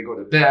before they go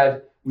to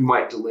bed. We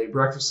might delay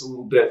breakfast a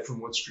little bit from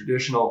what's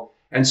traditional.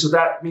 And so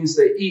that means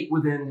they eat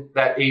within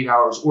that 8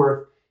 hours.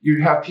 Or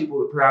you have people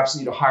that perhaps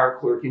need a higher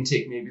caloric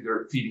intake. Maybe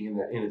they're feeding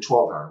in a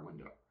 12-hour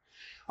window.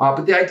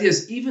 But the idea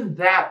is even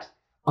that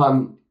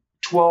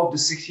 12 to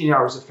 16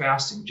 hours of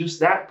fasting, just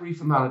that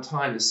brief amount of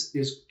time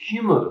is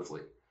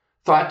cumulatively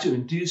thought to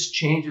induce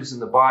changes in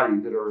the body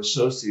that are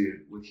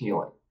associated with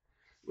healing,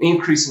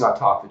 increasing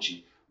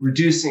autophagy,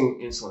 reducing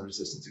insulin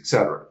resistance,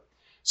 etc.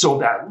 So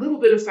that little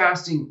bit of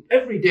fasting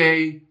every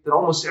day that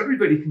almost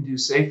everybody can do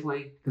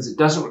safely, because it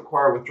doesn't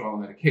require withdrawal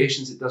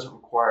medications, it doesn't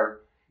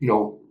require,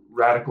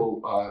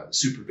 radical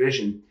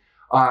supervision,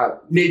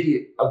 may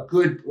be a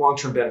good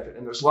long-term benefit.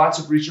 And there's lots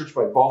of research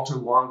by Walter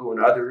Longo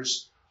and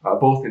others,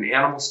 both in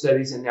animal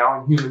studies and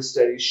now in human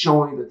studies,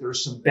 showing that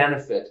there's some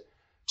benefit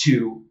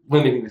to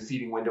limiting the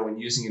feeding window and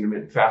using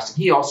intermittent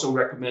fasting. He also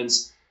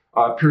recommends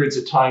periods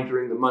of time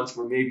during the month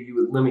where maybe you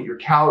would limit your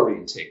calorie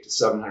intake to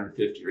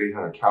 750 or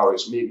 800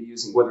 calories, maybe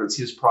using whether it's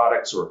his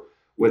products or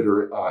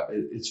whether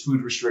it's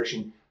food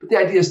restriction. But the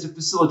idea is to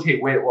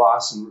facilitate weight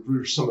loss and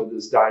reverse some of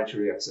those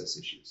dietary excess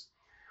issues.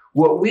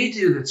 What we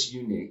do that's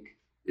unique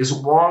is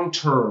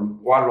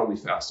long-term water-only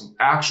fasting,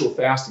 actual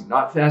fasting,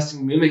 not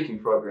fasting mimicking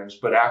programs,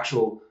 but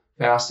actual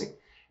fasting.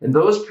 And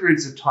those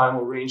periods of time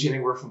will range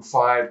anywhere from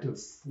 5 to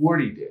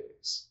 40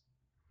 days.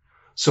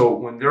 So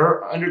when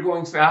they're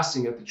undergoing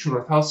fasting at the True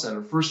North Health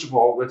Center, first of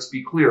all, let's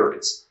be clear,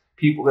 it's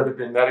people that have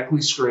been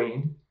medically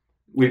screened.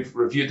 We've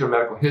reviewed their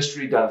medical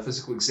history, done a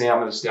physical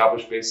exam, and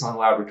established baseline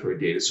laboratory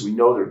data, so we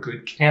know they're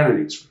good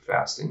candidates for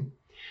fasting.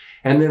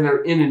 And then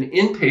they're in an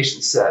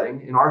inpatient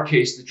setting, in our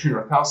case, the True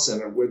North Health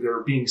Center, where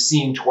they're being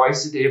seen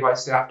twice a day by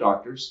staff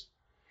doctors,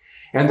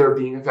 and they're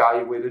being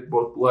evaluated,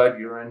 both blood,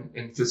 urine,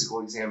 and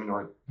physical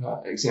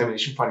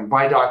examination finding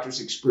by doctors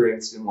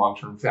experienced in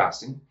long-term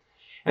fasting.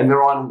 And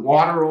they're on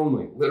water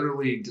only,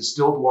 literally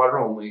distilled water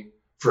only,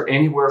 for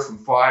anywhere from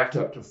 5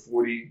 to up to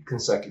 40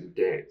 consecutive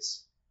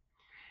days.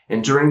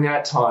 And during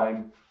that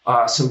time,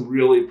 some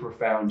really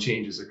profound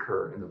changes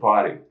occur in the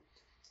body.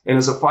 And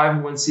as a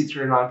 501c3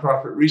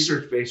 nonprofit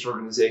research-based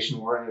organization,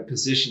 we're in a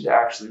position to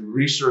actually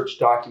research,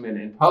 document,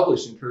 and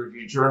publish in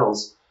peer-reviewed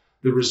journals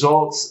the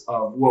results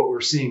of what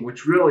we're seeing,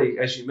 which really,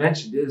 as you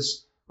mentioned,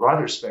 is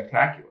rather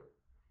spectacular.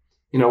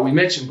 We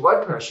mentioned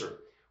blood pressure.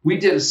 We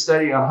did a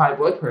study on high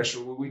blood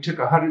pressure where we took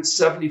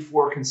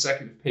 174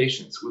 consecutive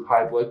patients with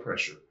high blood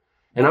pressure.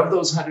 And of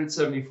those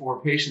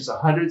 174 patients,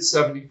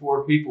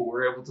 174 people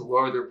were able to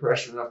lower their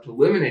pressure enough to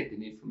eliminate the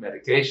need for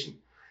medication.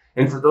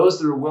 And for those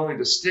that are willing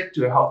to stick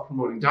to a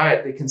health-promoting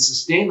diet, they can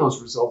sustain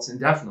those results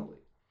indefinitely.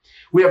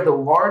 We have the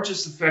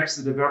largest effects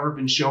that have ever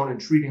been shown in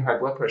treating high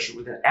blood pressure,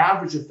 with an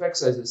average effect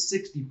size of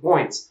 60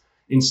 points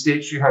in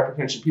stage 3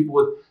 hypertension, people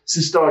with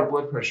systolic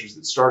blood pressures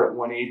that start at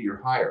 180 or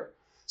higher.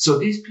 So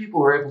these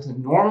people are able to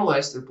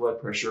normalize their blood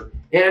pressure,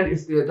 and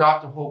if they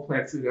adopt a whole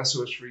plant food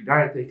SOS-free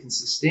diet, they can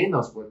sustain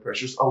those blood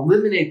pressures,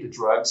 eliminate the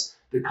drugs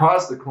that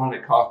cause the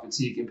chronic cough,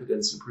 fatigue,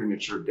 impotence, and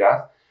premature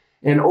death,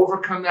 and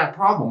overcome that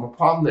problem, a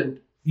problem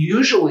that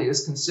usually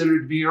is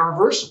considered to be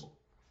irreversible,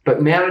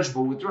 but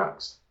manageable with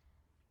drugs.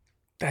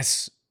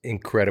 That's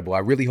incredible. I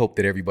really hope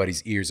that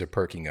everybody's ears are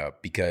perking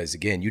up because,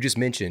 again, you just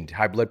mentioned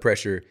high blood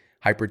pressure,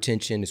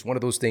 hypertension. It's one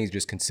of those things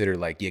just consider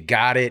like you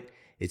got it.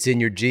 It's in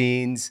your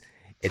genes.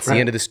 It's right. The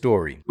end of the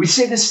story. We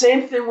say the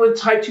same thing with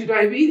type 2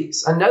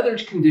 diabetes, another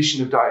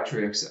condition of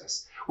dietary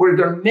excess, where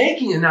they're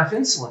making enough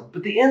insulin,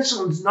 but the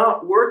insulin's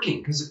not working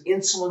because of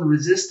insulin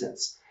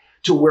resistance,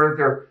 to where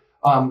they're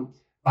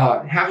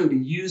having to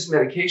use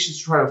medications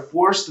to try to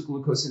force the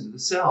glucose into the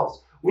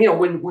cells.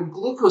 When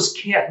glucose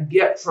can't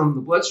get from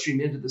the bloodstream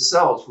into the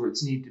cells where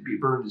it's needed to be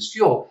burned as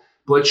fuel,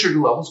 blood sugar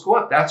levels go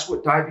up. That's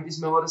what diabetes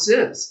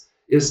mellitus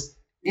is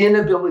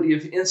inability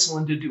of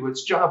insulin to do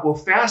its job. Well,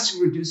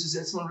 fasting reduces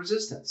insulin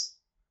resistance.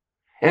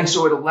 And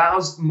so it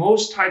allows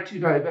most type 2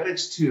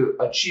 diabetics to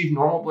achieve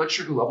normal blood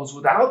sugar levels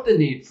without the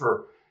need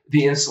for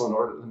the insulin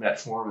or the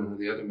metformin or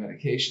the other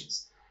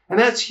medications. And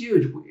that's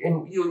huge.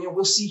 And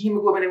we'll see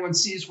hemoglobin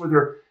A1Cs where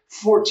they're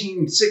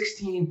 14,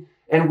 16,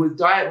 and with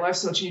diet and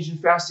lifestyle change and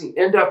fasting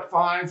end up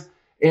 5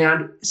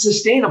 and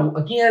sustainable.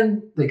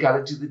 Again, they got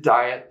to do the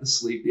diet, the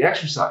sleep, the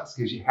exercise,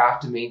 because you have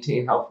to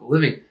maintain healthful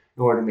living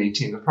in order to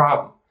maintain the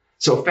problem.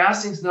 So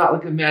fasting is not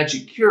like a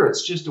magic cure.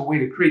 It's just a way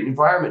to create an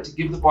environment to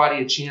give the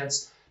body a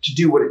chance to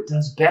do what it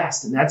does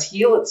best, and that's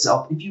heal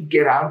itself if you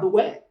get out of the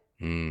way.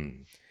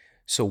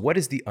 So what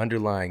is the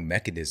underlying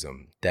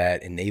mechanism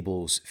that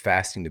enables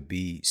fasting to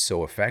be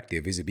so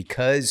effective? Is it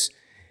because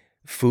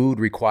food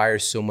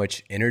requires so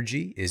much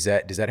energy? Does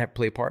that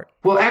play a part?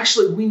 Well,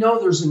 actually, we know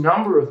there's a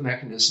number of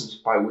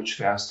mechanisms by which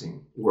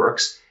fasting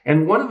works,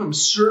 and one of them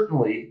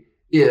certainly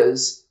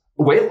is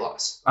weight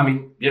loss. I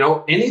mean,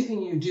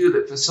 anything you do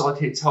that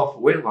facilitates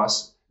healthful weight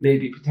loss may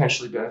be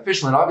potentially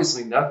beneficial. And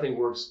obviously nothing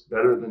works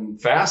better than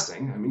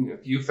fasting. I mean,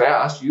 if you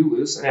fast, you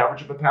lose an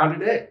average of a pound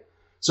a day.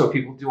 So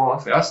people do on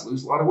fast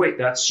lose a lot of weight.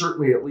 That's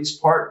certainly at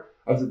least part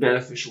of the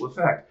beneficial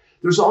effect.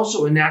 There's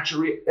also a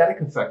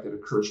natriuretic effect that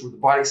occurs where the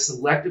body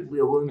selectively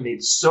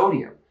eliminates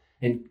sodium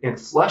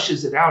and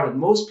flushes it out. And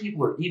most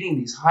people are eating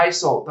these high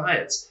salt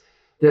diets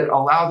that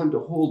allow them to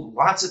hold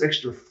lots of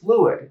extra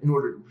fluid in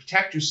order to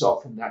protect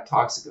yourself from that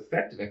toxic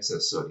effect of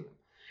excess sodium.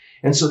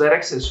 And so that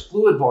excess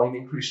fluid volume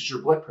increases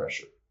your blood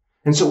pressure.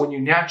 And so when you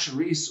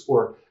natriuresis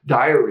or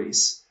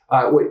diurese,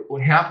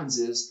 what happens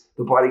is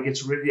the body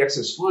gets rid of the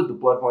excess fluid, the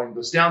blood volume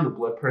goes down, the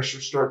blood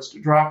pressure starts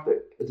to drop,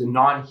 the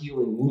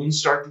non-healing wounds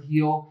start to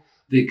heal,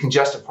 the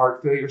congestive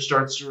heart failure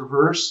starts to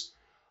reverse.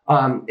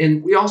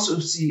 And we also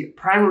see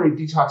primary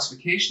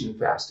detoxification in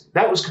fasting.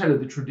 That was kind of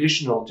the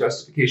traditional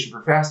justification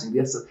for fasting.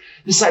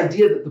 This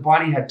idea that the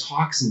body had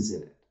toxins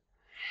in it.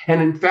 And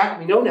in fact,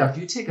 we know now, if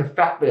you take a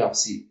fat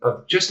biopsy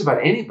of just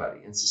about anybody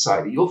in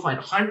society, you'll find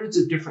hundreds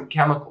of different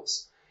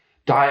chemicals,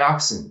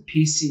 dioxin,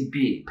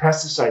 PCB,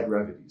 pesticide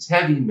residues,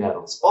 heavy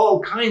metals,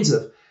 all kinds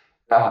of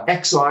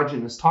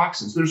exogenous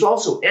toxins. There's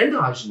also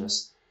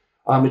endogenous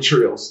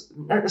materials,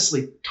 not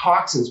necessarily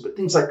toxins, but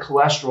things like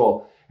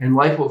cholesterol and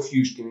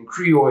lipofusion and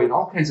creoid and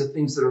all kinds of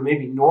things that are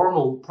maybe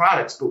normal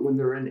products, but when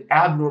they're in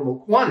abnormal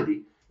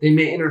quantity, they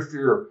may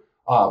interfere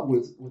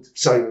with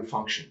cellular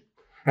function.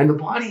 And the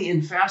body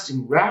in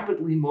fasting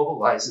rapidly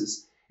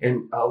mobilizes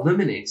and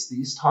eliminates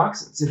these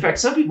toxins. In fact,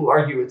 some people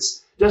argue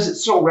does it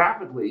so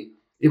rapidly,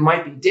 it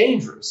might be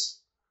dangerous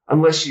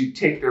unless you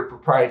take their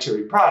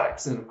proprietary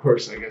products. And of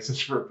course, I guess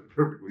it's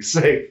perfectly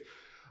safe.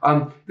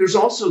 There's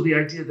also the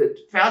idea that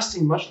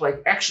fasting, much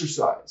like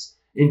exercise,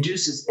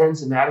 induces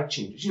enzymatic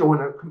changes.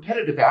 When a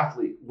competitive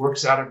athlete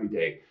works out every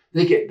day,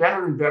 they get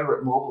better and better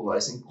at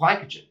mobilizing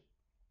glycogen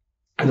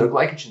and their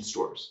glycogen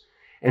stores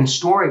and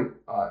storing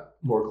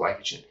more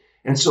glycogen.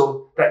 And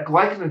so that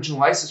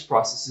glycogenolysis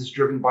process is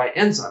driven by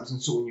enzymes.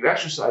 And so when you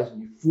exercise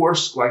and you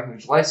force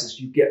glycogenolysis,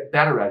 you get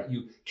better at it.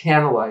 You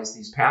canalize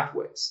these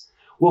pathways.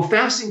 Well,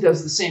 fasting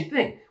does the same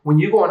thing. When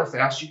you go on a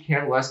fast, you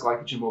canalize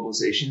glycogen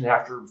mobilization. And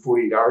after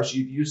 48 hours,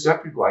 you've used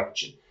up your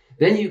glycogen.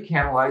 Then you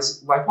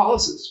canalize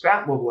lipolysis,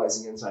 fat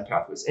mobilizing enzyme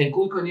pathways, and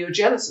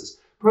gluconeogenesis,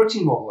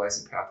 protein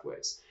mobilizing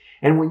pathways.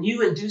 And when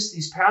you induce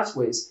these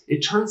pathways, it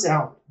turns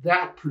out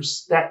that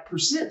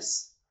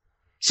persists.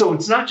 So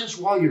it's not just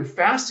while you're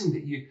fasting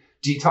that you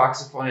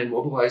detoxify and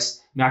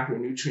mobilize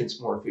macronutrients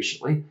more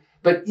efficiently,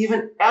 but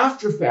even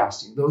after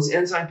fasting, those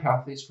enzyme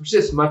pathways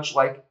persist, much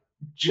like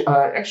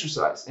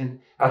exercise and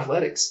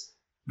athletics,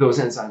 those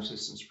enzyme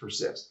systems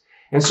persist.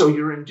 And so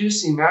you're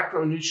inducing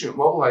macronutrient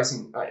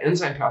mobilizing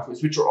enzyme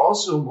pathways, which are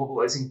also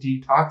mobilizing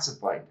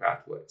detoxifying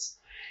pathways.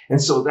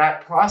 And so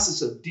that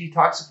process of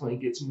detoxifying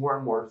gets more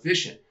and more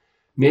efficient,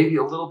 maybe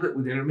a little bit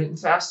with intermittent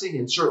fasting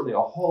and certainly a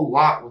whole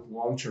lot with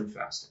long-term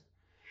fasting.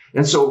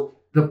 And so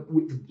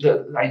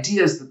the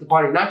idea is that the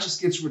body not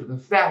just gets rid of the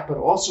fat, but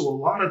also a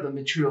lot of the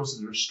materials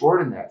that are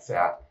stored in that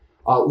fat,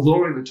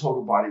 lowering the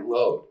total body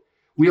load.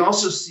 We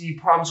also see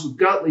problems with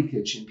gut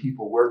leakage in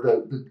people where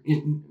the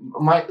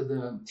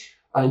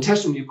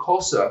intestinal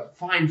mucosa,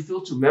 fine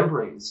filter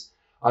membranes,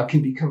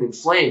 can become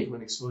inflamed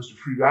when exposed to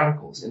free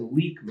radicals and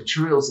leak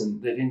materials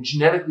that in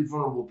genetically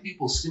vulnerable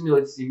people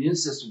stimulates the immune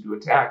system to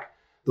attack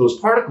those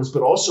particles,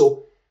 but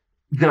also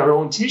their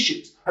own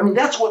tissues. I mean,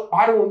 that's what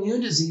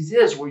autoimmune disease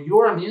is, where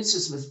your immune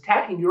system is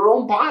attacking your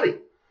own body.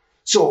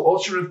 So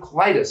ulcerative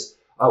colitis,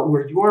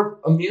 where your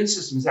immune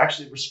system is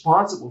actually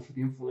responsible for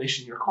the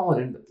inflammation in your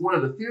colon. And one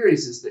of the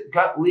theories is that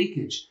gut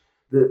leakage,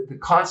 the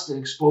constant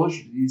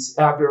exposure to these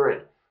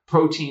aberrant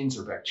proteins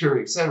or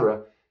bacteria, et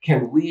cetera,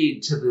 can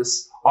lead to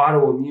this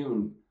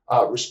autoimmune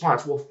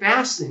response. Well,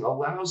 fasting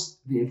allows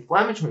the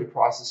inflammatory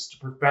process to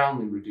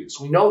profoundly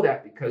reduce. We know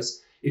that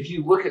because if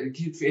you look at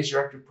acute phase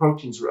reactive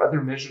proteins or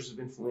other measures of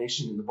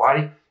inflammation in the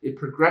body, it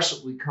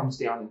progressively comes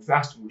down in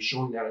fasting. We're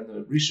showing that in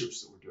the research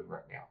that we're doing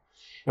right now.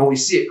 And we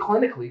see it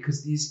clinically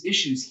because these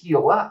issues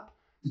heal up.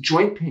 The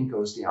joint pain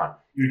goes down.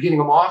 You're getting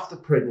them off the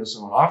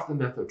prednisone, off the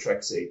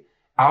methotrexate,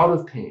 out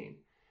of pain.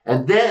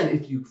 And then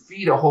if you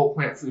feed a whole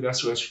plant food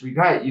SOS-free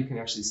diet, you can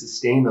actually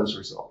sustain those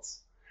results.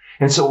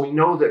 And so we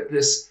know that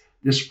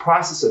this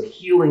process of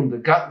healing the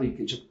gut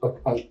leakage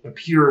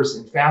appears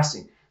in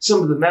fasting.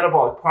 Some of the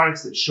metabolic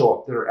products that show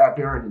up that are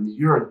aberrant in the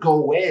urine go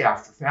away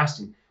after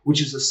fasting,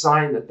 which is a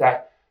sign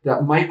that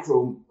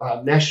micro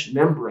mesh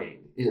membrane,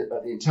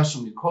 the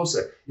intestinal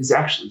mucosa, is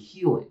actually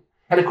healing.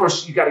 And of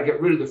course, you got to get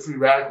rid of the free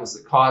radicals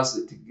that cause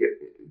it to get.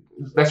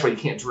 That's why you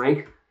can't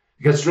drink,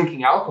 because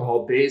drinking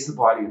alcohol bathes the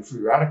body in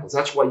free radicals.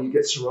 That's why you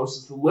get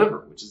cirrhosis of the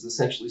liver, which is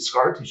essentially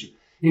scar tissue,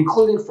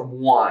 including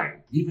from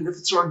wine, even if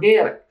it's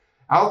organic.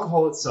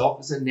 Alcohol itself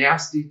is a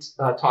nasty,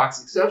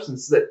 toxic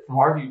substance that, from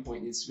our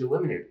viewpoint, needs to be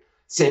eliminated.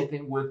 Same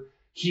thing with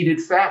heated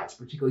fats,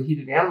 particularly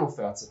heated animal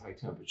fats at high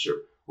temperature.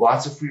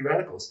 Lots of free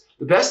radicals.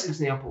 The best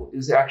example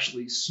is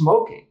actually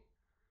smoking.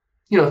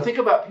 Think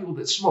about people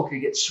that smoke. They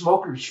get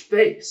smoker's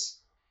face.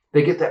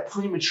 They get that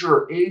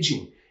premature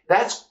aging.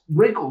 That's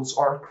wrinkles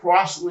are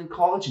cross-linked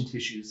collagen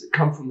tissues that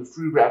come from the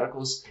free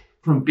radicals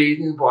from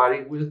bathing the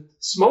body with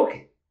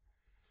smoking.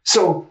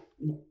 So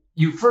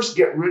you first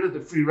get rid of the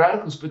free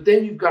radicals, but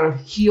then you've got to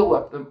heal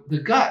up the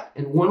gut.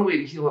 And one way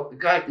to heal up the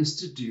gut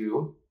is to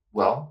do,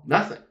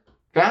 nothing.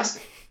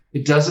 Fasting.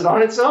 It does it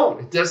on its own.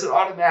 It does it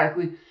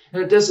automatically.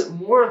 And it does it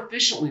more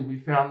efficiently, we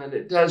found, than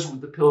it does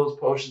with the pills,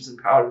 potions,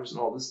 and powders and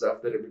all the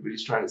stuff that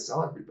everybody's trying to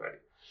sell everybody.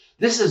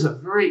 This is a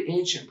very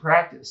ancient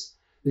practice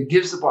that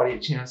gives the body a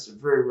chance to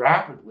very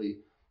rapidly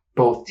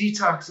both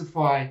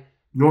detoxify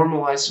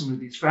normalize some of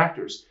these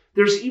factors.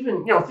 There's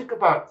even, think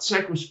about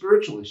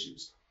psycho-spiritual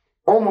issues.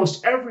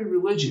 Almost every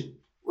religion,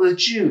 the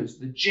Jews,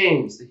 the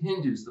Jains, the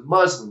Hindus, the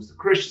Muslims, the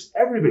Christians,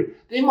 everybody,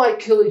 they might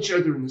kill each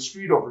other in the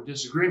street over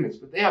disagreements,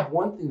 but they have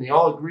one thing they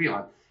all agree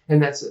on,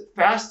 and that's that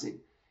fasting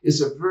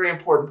is a very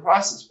important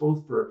process,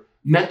 both for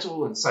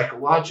mental and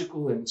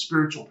psychological and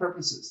spiritual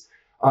purposes.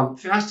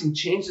 Fasting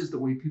changes the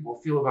way people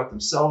feel about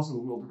themselves and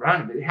the world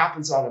around them. It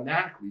happens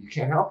automatically. You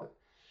can't help it.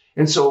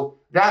 And so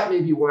that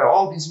may be why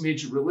all these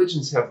major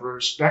religions have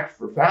respect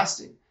for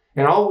fasting.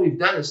 And all we've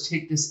done is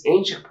take this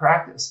ancient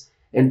practice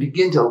and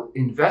begin to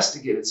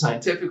investigate it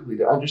scientifically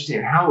to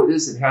understand how it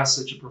is it has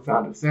such a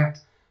profound effect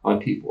on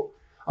people.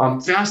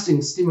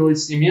 Fasting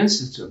stimulates the immune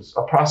systems,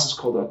 a process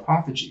called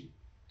autophagy.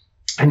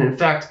 And in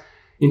fact,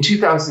 in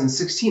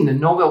 2016, the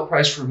Nobel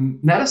Prize for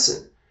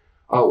Medicine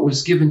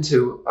was given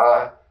to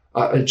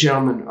a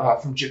gentleman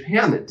from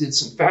Japan that did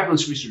some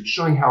fabulous research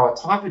showing how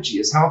autophagy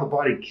is how the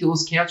body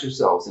kills cancer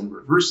cells and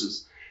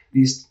reverses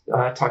these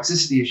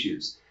toxicity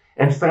issues.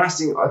 And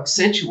fasting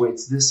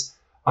accentuates this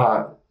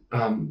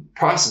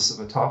process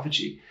of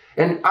autophagy.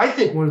 And I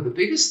think one of the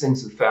biggest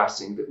things with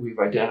fasting that we've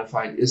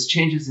identified is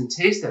changes in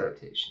taste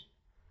adaptation.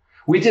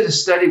 We did a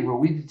study where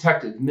we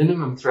detected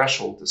minimum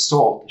threshold to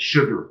salt, to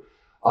sugar,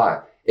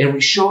 and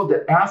we showed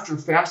that after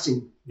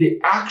fasting, the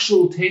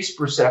actual taste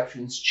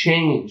perceptions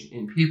change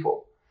in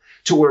people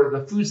to where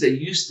the foods they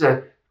used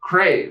to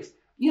crave,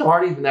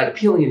 aren't even that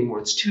appealing anymore.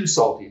 It's too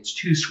salty, it's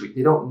too sweet.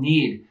 They don't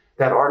need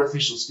that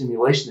artificial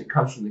stimulation that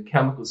comes from the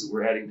chemicals that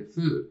we're adding to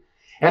food.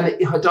 And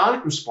the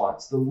hedonic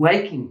response, the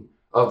liking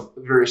of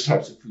various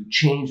types of food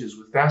changes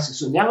with fasting.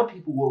 So now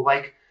people will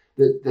like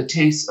the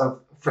taste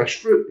of fresh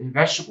fruit and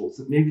vegetables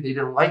that maybe they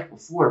didn't like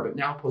before, but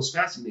now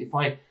post-fasting they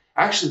find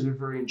actually they're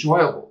very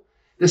enjoyable.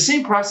 The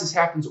same process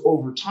happens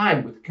over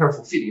time with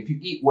careful feeding. If you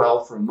eat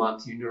well for a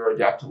month, you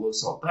neuroadapt to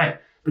low-salt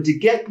diet. But to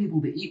get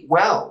people to eat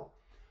well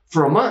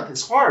for a month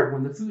is hard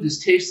when the food is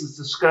tasteless,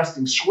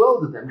 disgusting,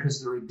 swill to them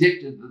because they're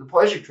addicted to the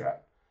pleasure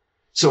trap.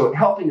 So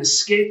helping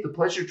escape the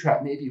pleasure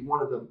trap may be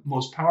one of the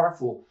most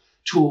powerful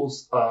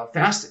tools,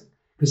 fasting,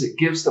 because it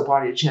gives the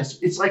body a chance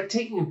to. It's like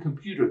taking a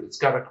computer that's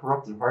got a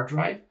corrupted hard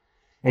drive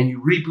and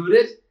you reboot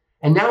it,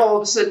 and now all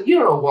of a sudden, you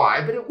don't know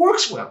why, but it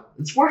works well.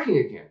 It's working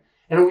again.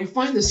 And we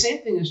find the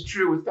same thing is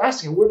true with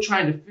fasting, and we're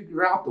trying to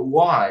figure out the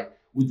why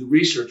with the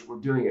research we're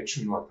doing at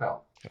True North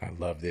Health. I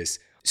love this.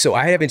 So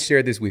I haven't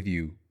shared this with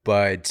you,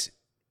 but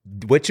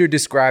what you're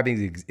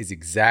describing is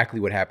exactly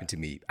what happened to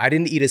me. I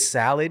didn't eat a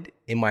salad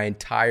in my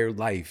entire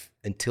life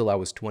until I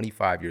was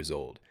 25 years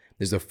old.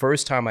 This is the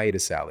first time I ate a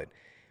salad.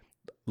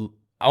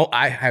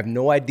 I have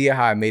no idea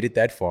how I made it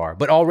that far,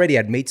 but already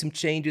I'd made some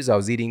changes. I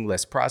was eating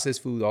less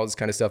processed food, all this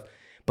kind of stuff.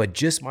 But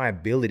just my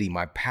ability,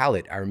 my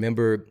palate, I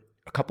remember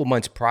a couple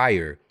months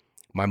prior,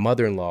 my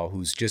mother-in-law,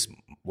 who's just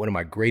one of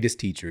my greatest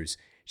teachers,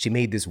 she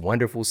made this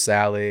wonderful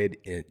salad.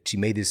 And she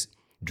made this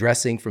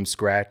dressing from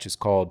scratch. It's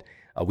called,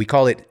 we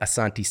call it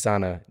Asante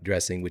Sana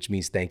dressing, which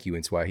means thank you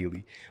in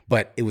Swahili.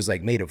 But it was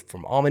like made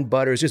from almond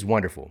butter. It's just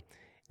wonderful.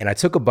 And I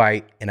took a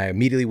bite and I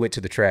immediately went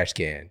to the trash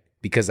can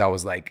because I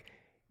was like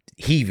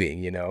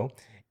heaving,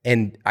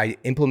 and I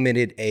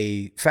implemented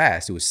a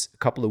fast. It was a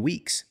couple of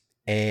weeks.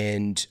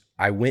 And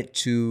I went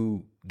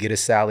to get a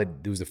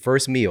salad. It was the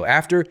first meal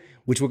after,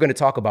 which we're going to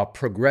talk about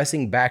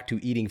progressing back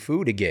to eating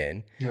food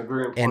again. Yeah,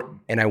 very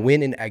important. And I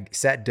went and I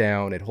sat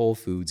down at Whole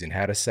Foods and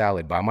had a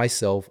salad by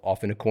myself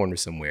off in a corner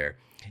somewhere.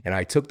 And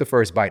I took the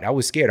first bite. I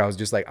was scared. I was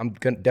just like, I'm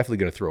definitely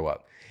going to throw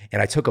up.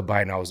 And I took a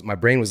bite and my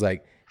brain was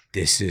like,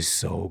 this is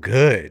so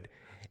good.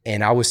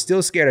 And I was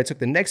still scared. I took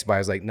the next bite. I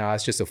was like, nah,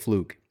 it's just a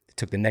fluke. I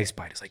took the next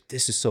bite. It's like,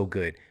 this is so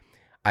good.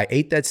 I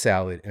ate that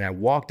salad and I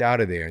walked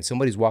out of there and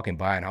somebody's walking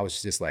by and I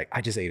was just like,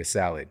 I just ate a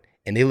salad.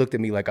 And they looked at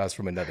me like I was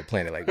from another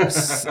planet, like,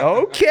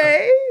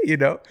 okay,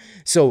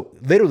 So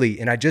literally,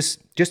 and I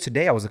just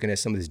today I was looking at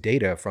some of this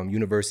data from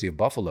University of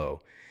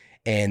Buffalo,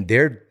 and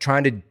they're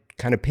trying to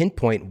kind of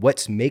pinpoint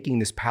what's making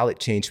this palate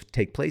change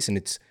take place. And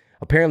it's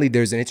apparently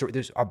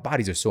our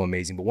bodies are so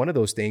amazing, but one of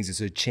those things is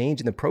a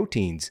change in the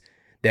proteins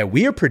that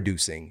we are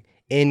producing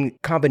in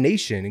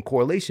combination, in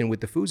correlation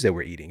with the foods that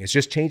we're eating. It's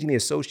just changing the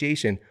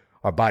association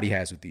our body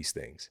has with these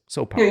things.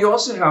 So powerful. Yeah, you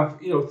also have,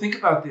 think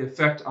about the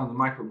effect on the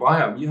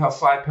microbiome. You have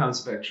 5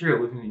 pounds of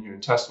bacteria living in your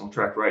intestinal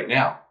tract right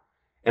now.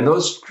 And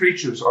those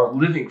creatures are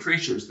living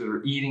creatures that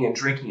are eating and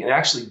drinking and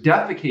actually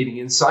defecating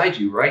inside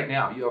you right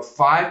now. You have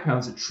 5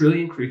 pounds, a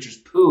trillion creatures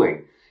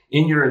pooing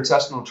in your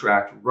intestinal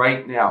tract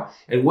right now.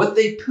 And what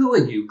they poo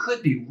in you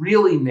could be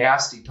really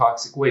nasty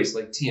toxic waste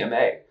like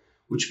TMA,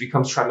 which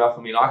becomes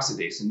trimethylamine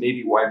oxidase, and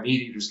maybe why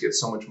meat eaters get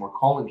so much more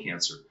colon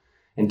cancer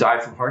and die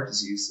from heart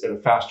disease at a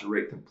faster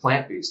rate than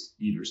plant-based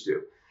eaters do,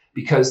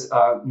 because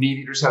meat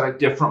eaters have a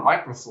different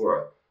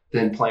microflora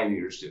than plant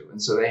eaters do,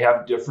 and so they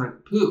have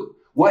different poo.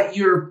 What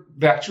your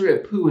bacteria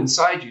poo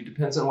inside you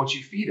depends on what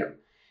you feed them.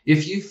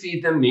 If you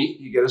feed them meat,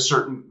 you get a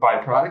certain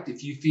byproduct.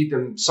 If you feed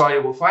them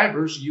soluble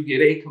fibers, you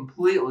get a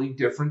completely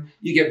different,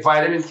 you get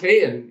vitamin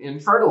K in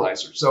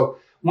fertilizer. So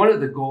one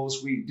of the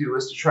goals we do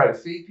is to try to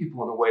feed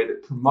people in a way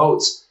that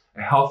promotes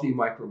a healthy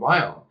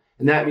microbiome.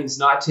 And that means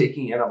not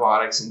taking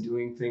antibiotics and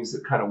doing things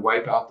that kind of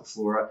wipe out the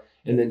flora,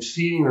 and then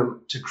feeding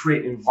them to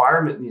create an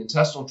environment in the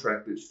intestinal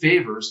tract that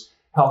favors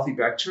healthy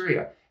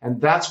bacteria.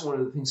 And that's one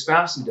of the things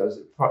fasting does.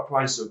 It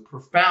provides a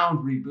profound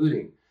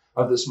rebooting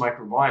of this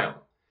microbiome.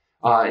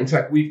 In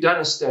fact, we've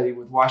done a study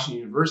with Washington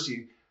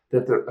University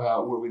that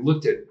where we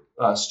looked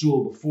at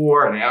stool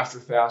before and after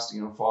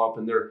fasting and follow-up,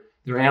 and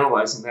they're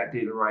analyzing that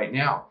data right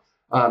now.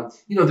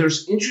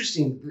 There's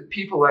interesting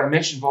people. I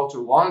mentioned Walter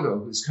Longo,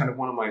 who's kind of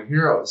one of my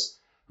heroes,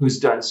 who's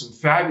done some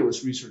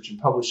fabulous research and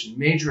published in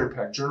major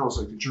impact journals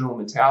like the Journal of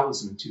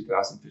Metabolism in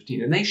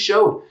 2015. And they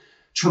showed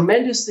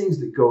tremendous things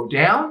that go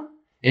down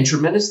and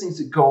tremendous things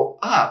that go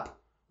up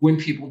when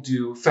people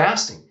do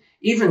fasting,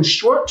 even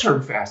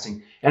short-term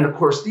fasting. And of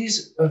course,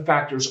 these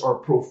factors are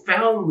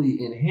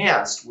profoundly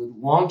enhanced with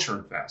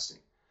long-term fasting.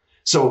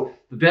 So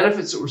the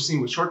benefits that we're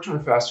seeing with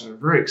short-term fasting are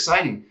very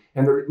exciting,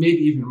 and they're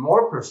maybe even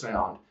more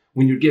profound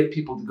when you get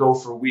people to go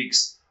for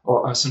weeks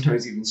or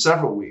sometimes even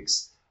several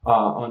weeks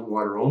on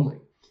water only.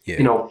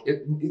 Yeah.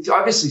 It's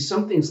obviously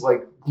some things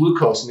like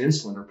glucose and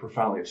insulin are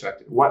profoundly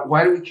affected.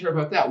 Why do we care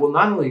about that? Well,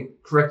 not only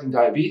correcting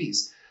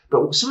diabetes,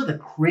 but some of the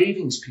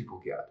cravings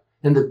people get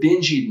and the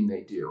binge eating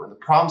they do and the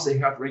problems they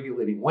have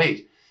regulating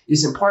weight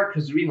is in part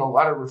because they're eating a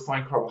lot of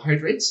refined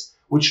carbohydrates,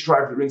 which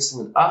drive their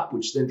insulin up,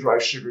 which then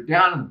drives sugar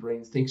down, and the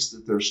brain thinks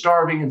that they're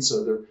starving, and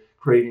so they're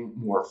creating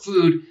more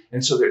food.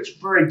 And so it's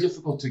very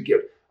difficult to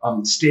get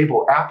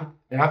stable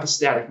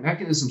apostatic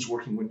mechanisms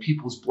working when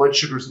people's blood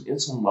sugars and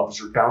insulin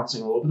levels are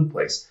bouncing all over the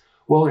place.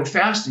 Well, in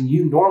fasting,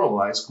 you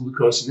normalize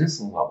glucose and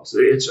insulin levels.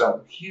 It's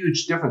a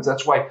huge difference.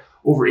 That's why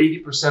over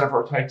 80% of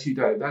our type 2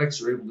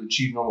 diabetics are able to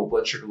achieve normal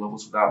blood sugar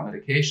levels without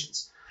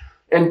medications.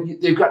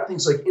 And they've got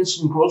things like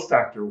insulin growth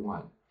factor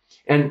 1.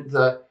 And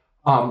the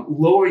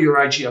lower your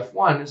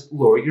IGF-1 is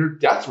lower your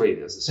death rate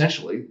is,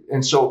 essentially.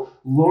 And so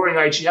lowering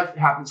IGF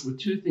happens with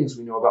two things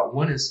we know about.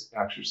 One is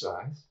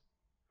exercise,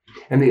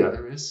 and the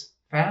other is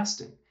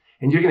fasting.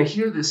 And you're going to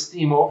hear this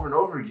theme over and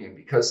over again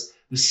because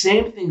the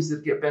same things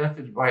that get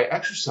benefited by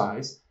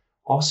exercise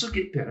also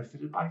get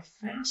benefited by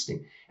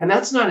fasting. And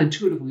that's not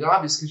intuitively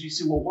obvious because you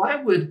say, well, why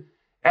would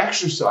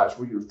exercise,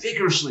 where you're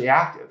vigorously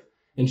active,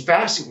 and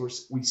fasting, where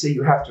we say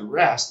you have to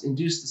rest,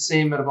 induce the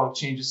same metabolic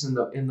changes in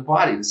the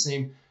body, the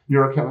same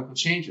neurochemical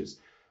changes?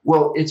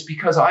 Well, it's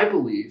because I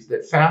believe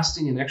that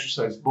fasting and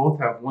exercise both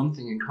have one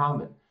thing in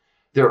common.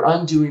 They're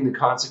undoing the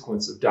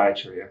consequence of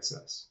dietary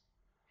excess.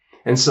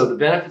 And so the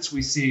benefits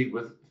we see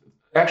with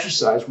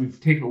exercise, we've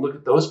taken a look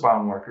at those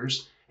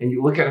biomarkers, and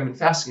you look at them in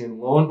fasting, and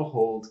lo and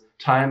behold,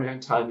 time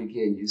and time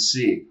again, you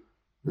see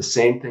the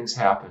same things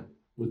happen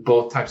with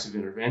both types of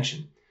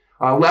intervention.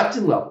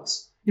 Leptin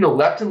levels.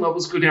 Leptin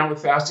levels go down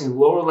with fasting, and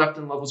lower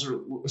leptin levels are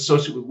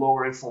associated with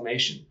lower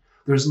inflammation.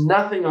 There's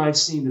nothing I've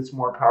seen that's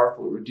more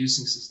powerful at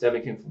reducing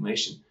systemic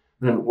inflammation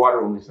than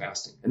water-only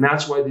fasting. And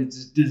that's why the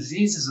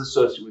diseases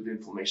associated with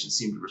inflammation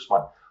seem to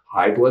respond.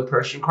 High blood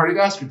pressure and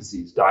cardiovascular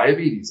disease,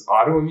 diabetes,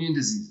 autoimmune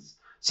diseases,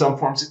 some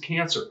forms of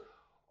cancer,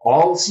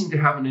 all seem to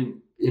have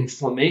an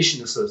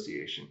inflammation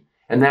association.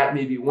 And that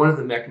may be one of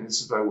the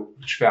mechanisms by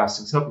which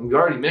fasting is helping. We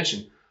already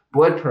mentioned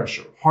blood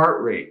pressure,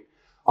 heart rate,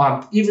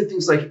 even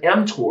things like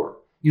mTOR.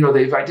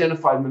 They've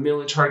identified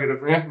mammalian target of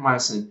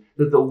rapamycin,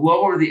 that the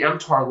lower the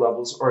mTOR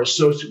levels are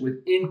associated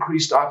with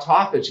increased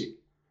autophagy.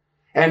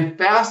 And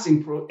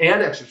fasting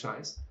and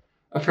exercise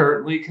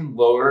apparently can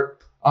lower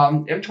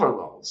mTOR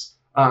levels.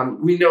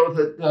 We know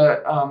that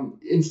the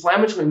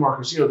inflammatory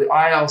markers, the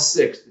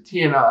IL-6, the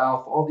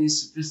TNF-alpha, all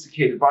these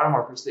sophisticated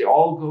biomarkers, they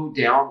all go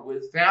down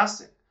with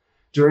fasting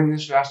during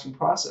this fasting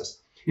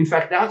process. In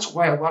fact, that's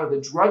why a lot of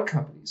the drug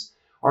companies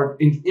are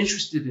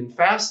interested in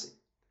fasting.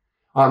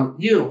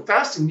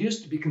 Fasting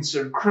used to be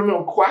considered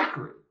criminal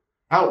quackery,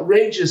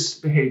 outrageous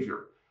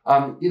behavior.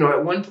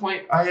 At one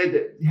point, I had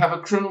to have a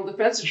criminal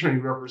defense attorney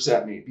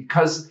represent me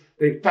because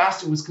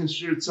fasting was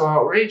considered so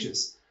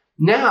outrageous.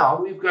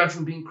 Now we've gone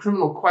from being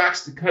criminal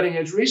quacks to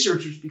cutting-edge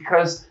researchers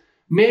because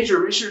major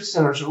research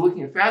centers are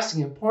looking at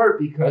fasting in part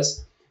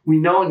because we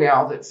know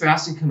now that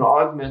fasting can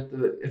augment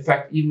the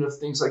effect even of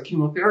things like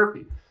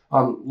chemotherapy.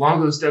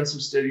 Longo's done some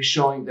studies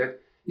showing that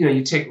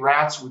you take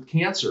rats with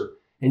cancer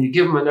and you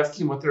give them enough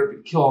chemotherapy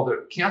to kill all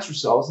their cancer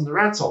cells and the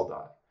rats all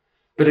die.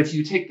 But if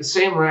you take the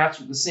same rats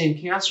with the same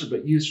cancer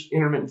but use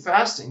intermittent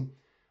fasting,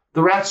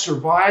 the rats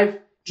survive,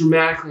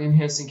 dramatically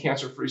enhancing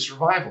cancer-free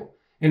survival.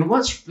 And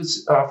once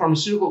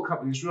pharmaceutical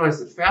companies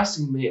realized that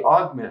fasting may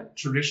augment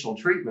traditional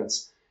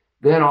treatments,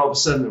 then all of a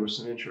sudden there was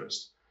some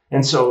interest.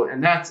 And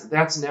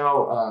that's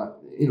now,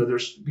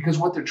 because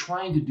what they're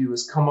trying to do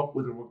is come up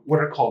with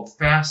what are called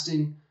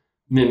fasting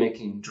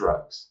mimicking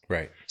drugs.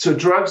 Right. So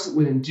drugs that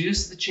would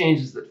induce the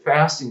changes that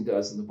fasting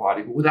does in the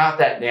body, but without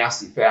that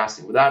nasty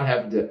fasting, without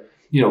having to,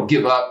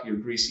 give up your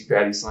greasy,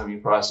 fatty, slimy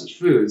processed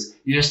foods.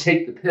 You just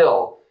take the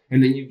pill,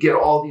 and then you get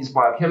all these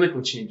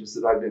biochemical changes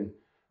that I've been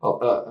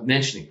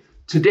mentioning.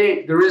 To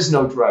date, there is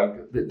no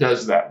drug that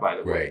does that, by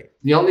the way. Right.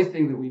 The only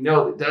thing that we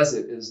know that does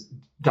it is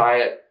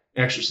diet,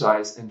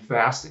 exercise, and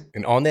fasting.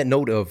 And on that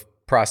note of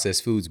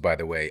processed foods, by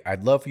the way,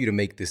 I'd love for you to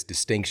make this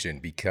distinction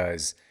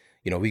because,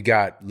 We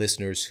got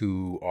listeners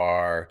who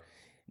are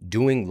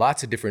doing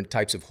lots of different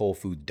types of whole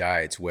food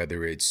diets,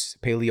 whether it's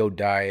paleo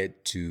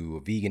diet to a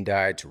vegan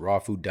diet to raw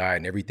food diet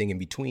and everything in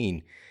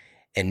between,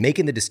 and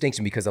making the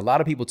distinction, because a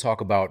lot of people talk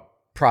about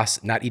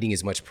not eating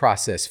as much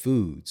processed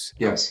foods,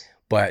 Yes,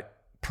 but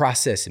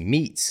processed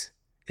meats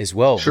as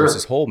well sure.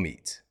 versus whole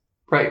meats.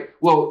 Right.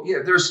 Well, yeah,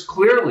 there's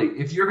clearly,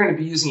 if you're going to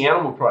be using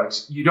animal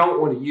products, you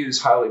don't want to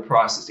use highly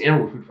processed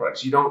animal food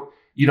products. You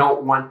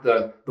don't want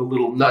the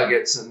little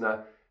nuggets and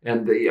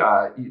you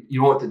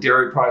don't want the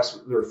dairy products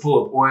that are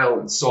full of oil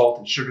and salt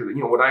and sugar,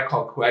 what I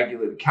call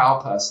coagulated cow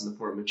pus in the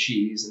form of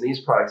cheese. And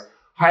these products,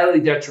 highly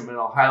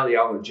detrimental, highly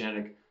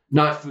allergenic,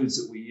 not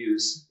foods that we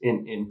use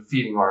in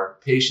feeding our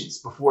patients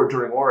before,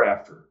 during, or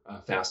after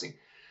fasting.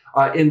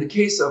 In the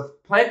case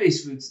of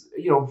plant-based foods,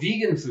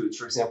 vegan foods,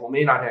 for example,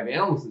 may not have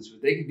animal foods,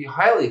 but they can be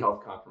highly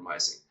health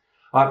compromising,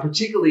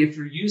 particularly if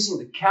you're using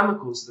the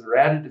chemicals that are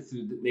added to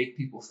food that make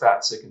people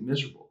fat, sick, and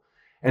miserable.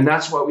 And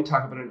that's why we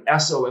talk about an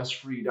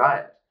SOS-free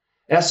diet.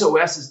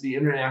 SOS is the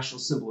international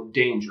symbol of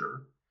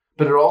danger,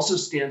 but it also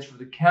stands for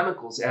the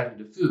chemicals added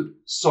to food: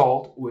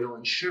 salt, oil,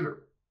 and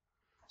sugar.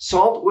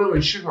 Salt, oil,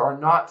 and sugar are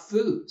not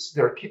foods.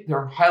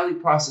 They're highly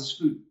processed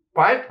food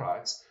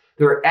byproducts.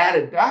 They're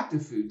added back to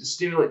food to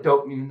stimulate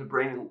dopamine in the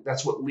brain, and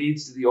that's what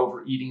leads to the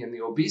overeating and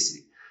the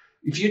obesity.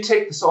 If you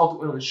take the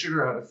salt, oil, and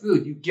sugar out of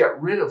food, you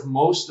get rid of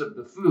most of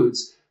the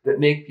foods that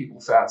make people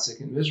fat,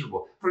 sick, and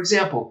miserable. For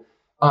example,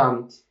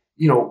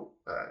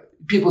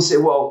 people say,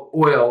 well,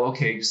 oil,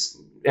 okay,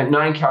 at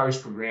 9 calories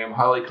per gram,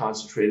 highly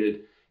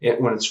concentrated.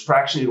 When it's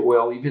fractionated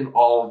oil, even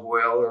olive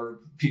oil or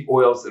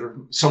oils that are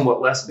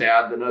somewhat less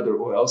bad than other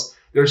oils,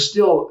 they're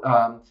still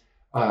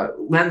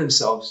lend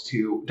themselves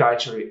to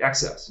dietary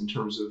excess in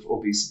terms of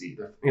obesity.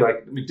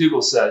 Like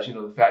McDougall says,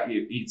 the fat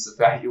you eat's the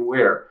fat you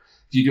wear.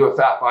 If you do a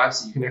fat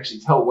biopsy, you can actually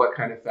tell what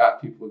kind of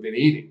fat people have been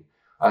eating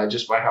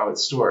just by how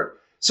it's stored.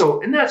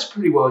 So, and that's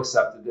pretty well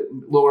accepted that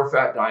lower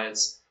fat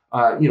diets,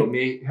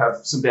 may have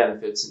some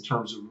benefits in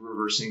terms of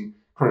reversing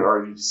coronary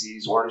artery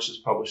disease. Ornish has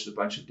published a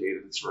bunch of data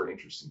that's very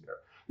interesting there.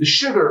 The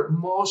sugar,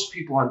 most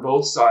people on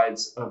both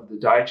sides of the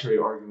dietary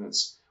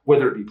arguments,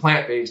 whether it be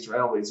plant-based or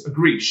animal-based,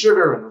 agree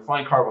sugar and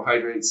refined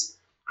carbohydrates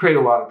create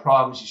a lot of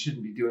problems. You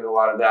shouldn't be doing a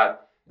lot of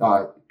that.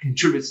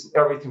 Contributes to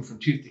everything from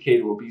tooth decay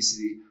to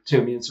obesity to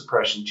immune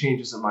suppression,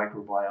 changes in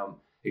microbiome,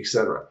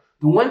 etc.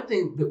 The one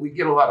thing that we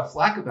get a lot of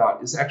flack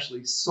about is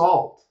actually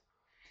salt,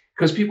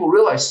 because people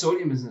realize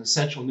sodium is an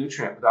essential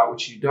nutrient without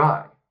which you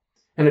die.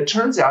 And it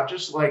turns out,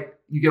 just like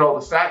you get all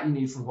the fat you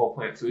need from whole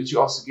plant foods, you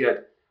also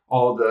get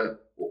all the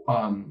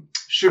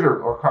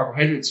sugar or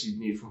carbohydrates you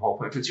need from whole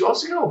plant foods. You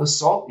also get all the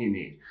salt you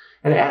need.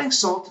 And adding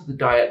salt to the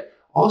diet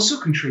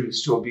also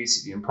contributes to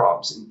obesity and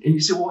problems. And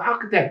you say, well, how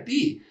could that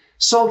be?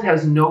 Salt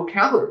has no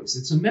calories.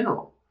 It's a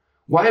mineral.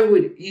 Why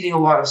would eating a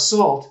lot of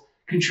salt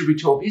contribute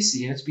to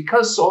obesity? And it's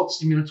because salt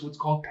stimulates what's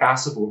called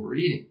passive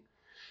overeating.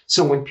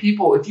 So if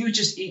you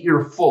just eat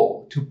your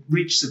full to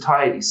reach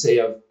satiety, say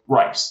of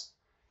rice,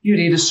 you'd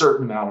eat a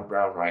certain amount of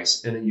brown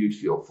rice and then you'd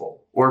feel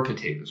full, or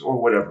potatoes, or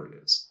whatever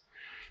it is.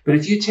 But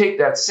if you take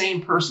that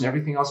same person,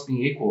 everything else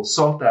being equal,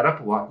 salt that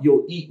up a lot,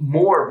 you'll eat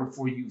more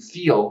before you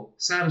feel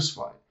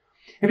satisfied.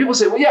 And people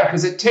say, well, yeah,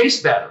 because it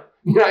tastes better.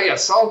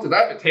 Salt it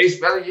up, it tastes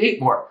better, you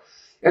eat more.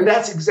 And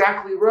that's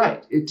exactly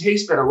right. It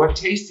tastes better. What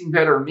tasting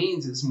better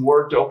means is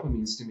more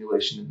dopamine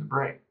stimulation in the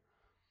brain.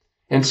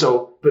 And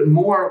so, but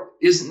more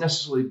isn't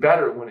necessarily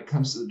better when it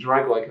comes to the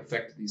drug-like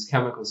effect of these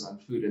chemicals on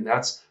food. And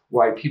that's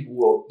why people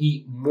will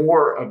eat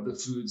more of the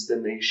foods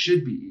than they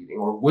should be eating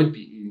or would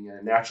be eating in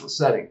a natural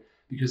setting,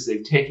 because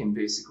they've taken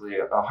basically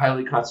a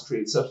highly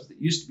concentrated substance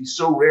that used to be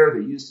so rare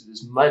they used it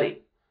as money.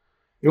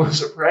 It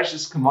was a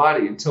precious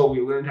commodity until we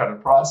learned how to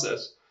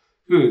process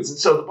foods. And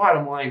so the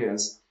bottom line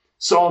is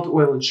salt,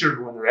 oil, and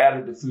sugar, when they're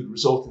added to food,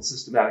 result in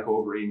systematic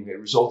overeating. They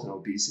result in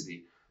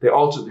obesity. They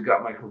alter the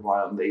gut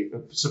microbiome. They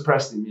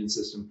suppress the immune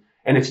system.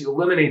 And if you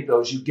eliminate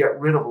those, you get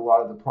rid of a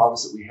lot of the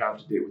problems that we have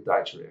today with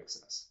dietary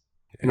excess.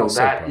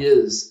 That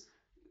is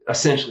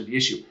essentially the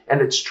issue.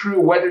 And it's true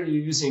whether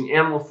you're using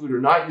animal food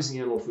or not using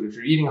animal food. If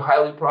you're eating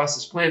highly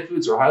processed plant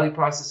foods or highly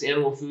processed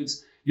animal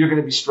foods, you're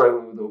going to be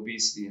struggling with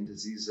obesity and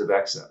diseases of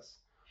excess.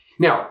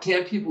 Now,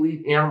 can people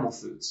eat animal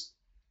foods?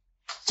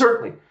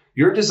 Certainly.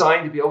 You're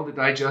designed to be able to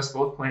digest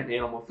both plant and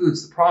animal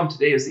foods. The problem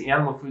today is the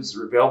animal foods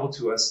that are available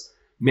to us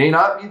may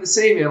not be the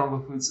same animal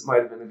foods that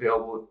might have been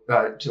available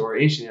to our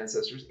ancient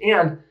ancestors,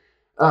 and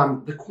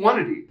the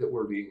quantity that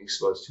we're being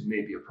exposed to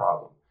may be a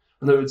problem.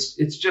 In other words,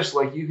 it's just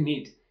like you can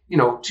eat,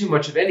 too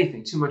much of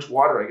anything, too much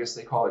water. I guess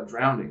they call it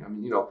drowning.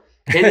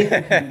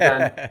 Anything can be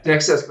done to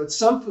excess, but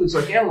some foods,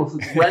 like animal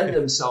foods, lend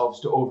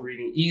themselves to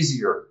overeating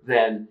easier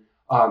than,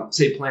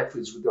 say, plant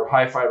foods with their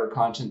high fiber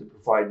content that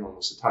provide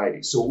normal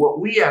satiety. So what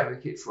we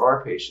advocate for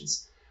our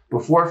patients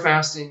before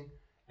fasting,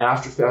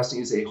 after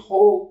fasting, is a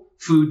whole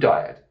food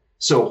diet.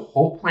 So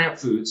whole plant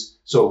foods,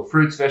 so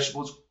fruits,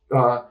 vegetables,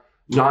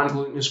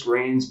 non-glutinous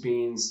grains,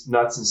 beans,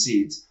 nuts, and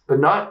seeds, but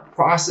not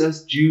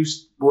processed,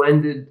 juiced,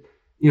 blended,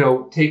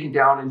 taken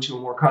down into a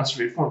more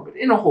concentrated form, but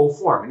in a whole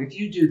form. And if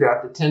you do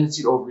that, the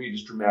tendency to overeat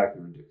is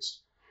dramatically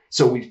reduced.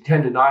 So we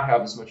tend to not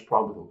have as much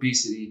problem with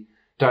obesity,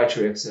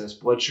 dietary excess,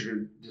 blood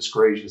sugar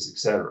dyscrasias,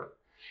 etc.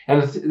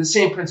 And the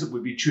same principle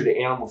would be true to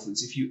animal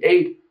foods. If you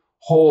ate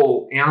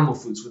whole animal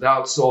foods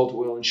without salt,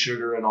 oil, and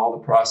sugar and all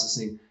the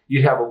processing,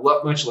 you'd have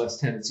much less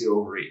tendency to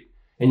overeat,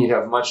 and you'd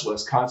have much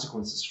less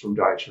consequences from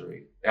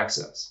dietary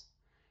excess.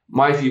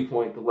 My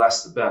viewpoint, the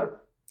less the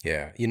better.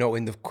 Yeah.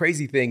 And the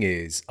crazy thing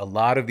is a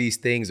lot of these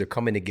things are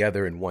coming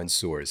together in one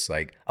source.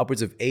 Like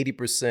upwards of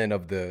 80%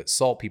 of the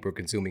salt people are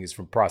consuming is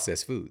from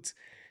processed foods.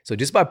 So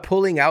just by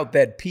pulling out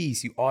that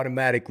piece, you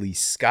automatically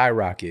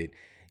skyrocket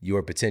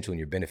your potential and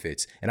your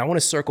benefits. And I want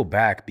to circle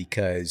back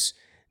because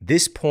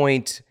this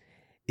point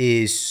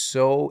is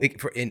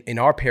in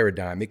our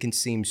paradigm, it can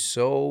seem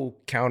so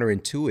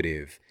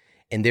counterintuitive,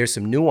 and there's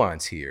some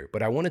nuance here.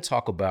 But I want to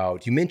talk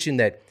about, you mentioned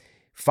that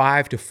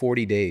 5 to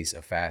 40 days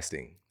of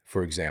fasting,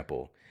 for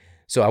example.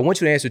 So I want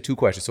you to answer 2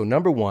 questions. So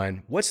number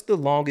 1, what's the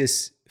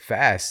longest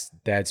fast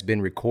that's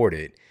been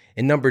recorded?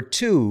 And number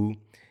 2,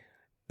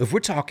 if we're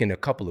talking a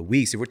couple of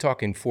weeks, if we're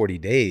talking 40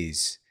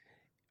 days,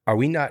 are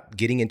we not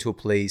getting into a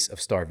place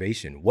of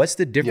starvation? What's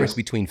the difference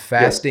between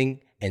fasting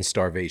and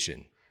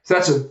starvation? So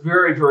that's a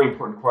very, very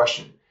important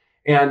question.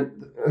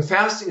 And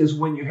fasting is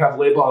when you have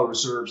labile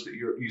reserves that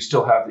you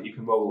still have that you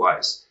can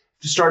mobilize.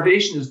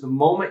 Starvation is the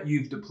moment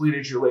you've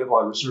depleted your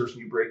labile reserves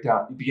and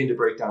you begin to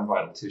break down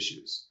vital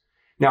tissues.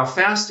 Now,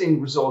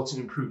 fasting results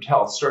in improved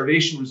health.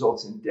 Starvation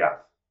results in death.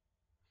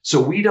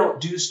 So we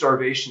don't do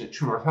starvation at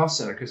True North Health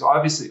Center because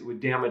obviously it would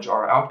damage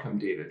our outcome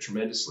data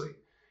tremendously.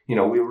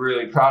 We're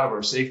really proud of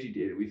our safety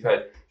data. We've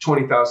had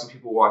 20,000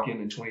 people walk in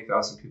and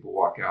 20,000 people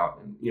walk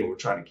out, and we're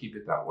trying to keep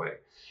it that way.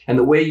 And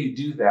the way you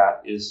do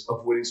that is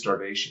avoiding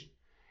starvation.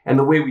 And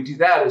the way we do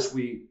that is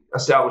we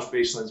establish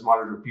baselines,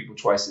 monitor people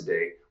twice a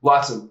day.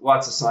 Lots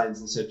of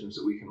signs and symptoms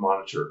that we can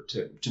monitor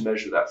to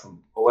measure that,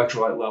 from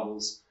electrolyte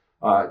levels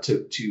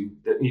to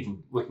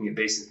even looking at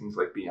basic things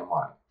like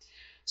BMI.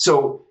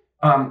 So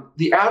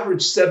the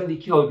average 70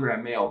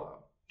 kilogram male,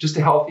 though, just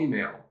a healthy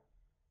male,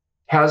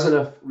 has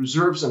enough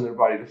reserves in their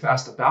body to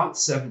fast about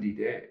 70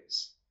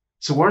 days.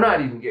 So we're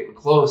not even getting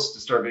close to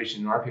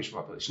starvation in our patient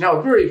population. Now,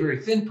 a very, very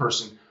thin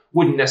person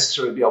wouldn't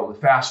necessarily be able to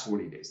fast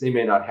 40 days. They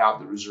may not have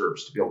the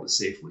reserves to be able to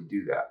safely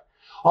do that.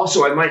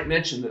 Also, I might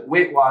mention that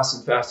weight loss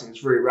in fasting is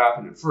very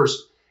rapid at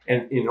first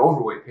and in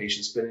overweight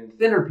patients, but in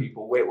thinner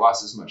people, weight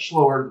loss is much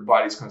slower. The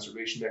body's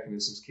conservation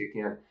mechanisms kick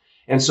in.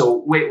 And so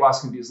weight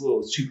loss can be as little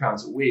as 2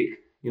 pounds a week,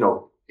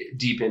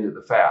 deep into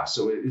the fast.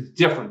 So it's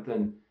different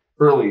than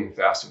early in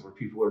fasting where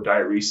people are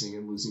diuresing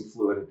and losing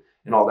fluid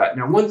and all that.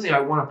 Now, one thing I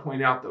want to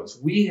point out, though, is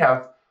we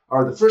are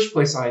the first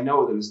place I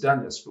know that has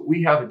done this, but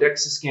we have a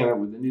DEXA scanner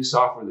with the new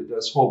software that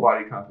does whole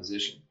body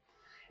composition.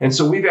 And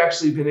so we've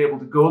actually been able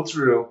to go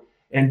through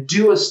and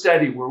do a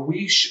study where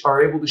we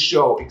are able to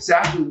show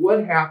exactly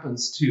what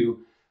happens to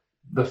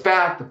the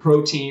fat, the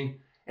protein,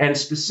 and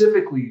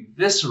specifically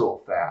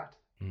visceral fat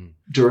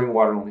during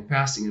water-only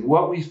fasting. And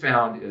what we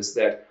found is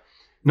that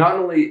not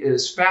only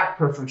is fat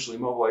preferentially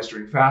mobilized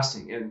during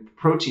fasting and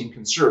protein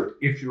conserved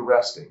if you're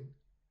resting,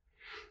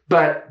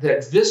 but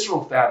that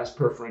visceral fat is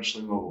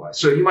preferentially mobilized.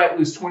 So you might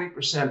lose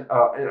 20%,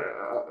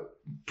 a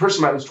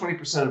person might lose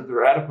 20% of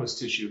their adipose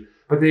tissue,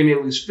 but they may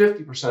lose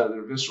 50% of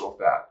their visceral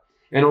fat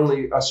and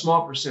only a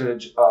small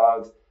percentage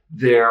of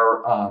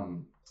their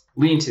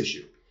lean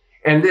tissue.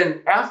 And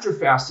then after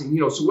fasting,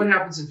 so what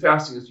happens in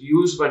fasting is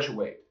you lose a bunch of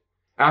weight.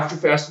 After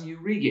fasting, you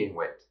regain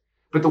weight.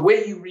 But the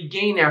way you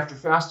regain after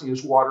fasting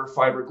is water,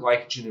 fiber,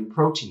 glycogen, and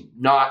protein,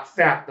 not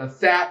fat. The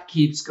fat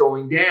keeps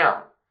going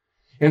down.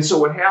 And so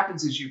what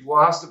happens is you've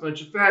lost a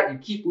bunch of fat, you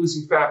keep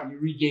losing fat, but you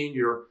regain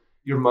your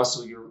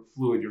muscle, your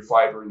fluid, your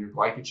fiber, and your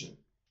glycogen.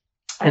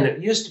 And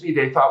it used to be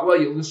they thought, well,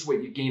 you lose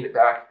weight, you gain it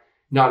back,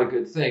 not a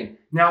good thing.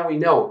 Now we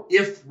know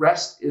if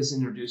rest is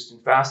introduced in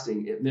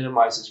fasting, it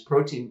minimizes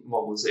protein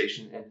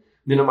mobilization and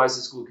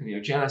minimizes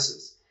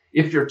gluconeogenesis.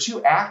 If you're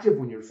too active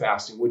when you're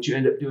fasting, what you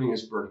end up doing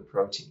is burning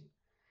protein.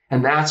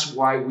 And that's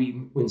why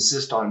we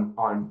insist on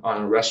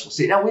a restful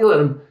state. Now, we let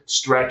them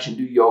stretch and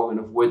do yoga and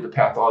avoid the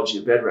pathology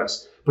of bed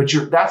rest. But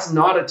that's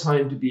not a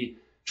time to be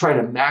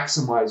trying to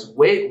maximize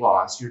weight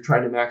loss. You're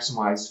trying to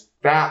maximize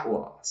fat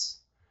loss.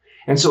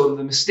 And so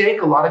the mistake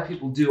a lot of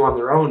people do on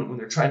their own when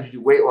they're trying to do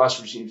weight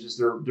loss regimes is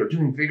they're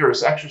doing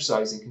vigorous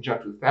exercise in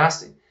conjunction with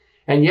fasting.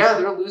 And yeah,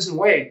 they're losing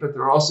weight, but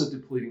they're also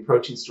depleting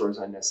protein stores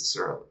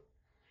unnecessarily.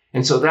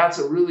 And so that's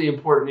a really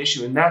important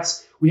issue. And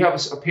we have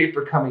a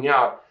paper coming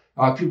out.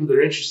 People that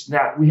are interested in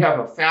that, we have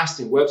a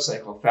fasting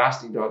website called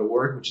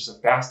fasting.org, which is a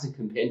fasting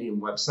compendium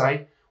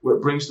website where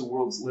it brings the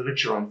world's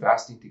literature on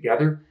fasting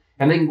together.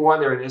 And they can go on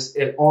there, and as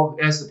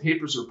the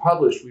papers are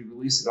published, we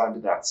release it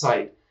onto that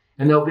site.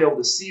 And they'll be able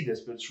to see this,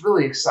 but it's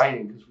really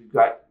exciting because we've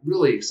got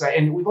really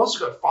exciting, and we've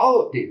also got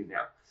follow-up data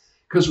now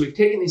because we've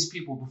taken these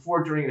people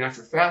before, during, and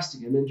after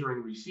fasting, and then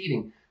during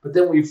refeeding, but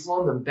then we've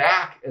flown them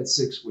back at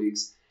 6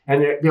 weeks,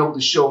 and they're able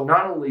to show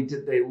not only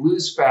did they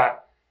lose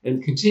fat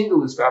and continue to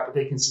lose fat, but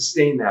they can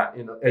sustain that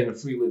in a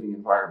free living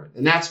environment.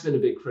 And that's been a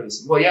big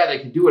criticism. Well, yeah, they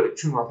can do it at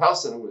True North Health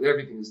Center where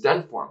everything is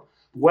done for them.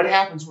 But what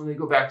happens when they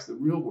go back to the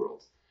real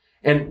world?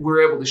 And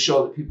we're able to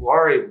show that people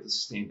are able to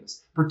sustain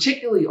this,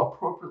 particularly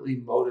appropriately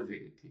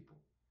motivated people.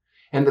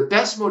 And the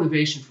best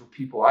motivation for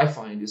people, I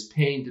find, is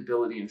pain,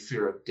 debility, and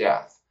fear of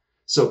death.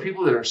 So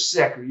people that are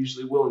sick are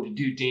usually willing to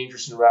do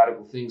dangerous and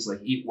radical things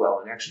like eat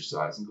well and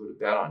exercise and go to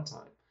bed on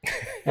time.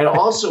 And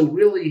also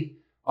really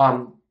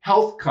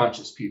health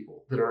conscious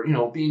people that are,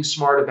 being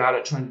smart about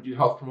it, trying to do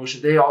health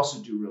promotion, they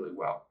also do really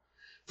well.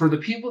 For the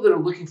people that are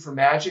looking for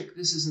magic,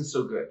 this isn't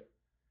so good.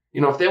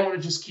 If they want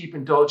to just keep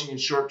indulging in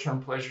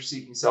short-term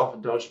pleasure-seeking,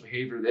 self-indulgent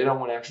behavior, they don't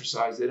want to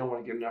exercise, they don't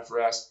want to get enough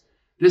rest,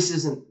 this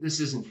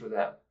isn't for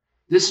them.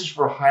 This is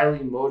for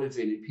highly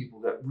motivated people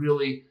that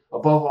really,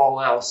 above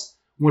all else,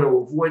 want to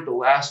avoid the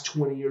last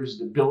 20 years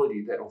of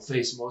debility that will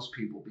face most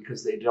people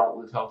because they don't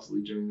live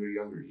healthily during their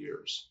younger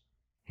years.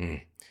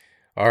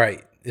 All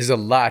right. There's a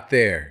lot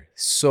there.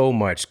 So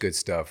much good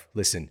stuff.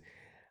 Listen,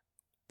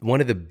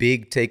 one of the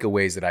big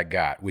takeaways that I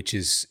got, which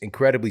is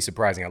incredibly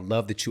surprising, I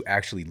love that you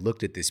actually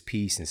looked at this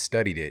piece and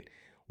studied it.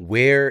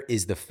 Where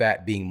is the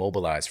fat being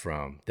mobilized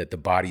from that the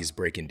body is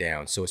breaking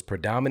down? So it's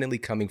predominantly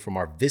coming from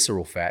our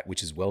visceral fat,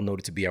 which is well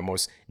noted to be our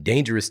most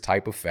dangerous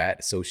type of fat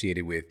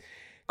associated with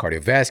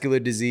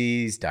cardiovascular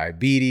disease,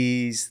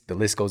 diabetes, the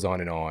list goes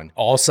on and on,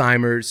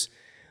 Alzheimer's,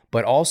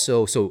 but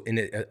also, so in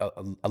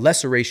a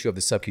lesser ratio of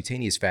the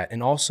subcutaneous fat,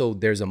 and also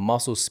there's a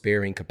muscle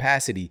sparing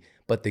capacity.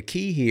 But the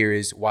key here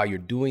is while you're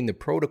doing the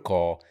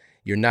protocol,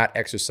 you're not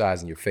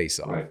exercising your face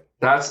off. Right.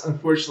 That's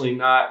unfortunately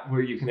not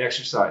where you can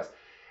exercise.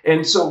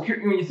 And so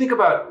when you think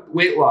about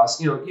weight loss,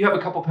 you have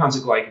a couple pounds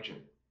of glycogen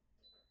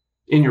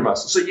in your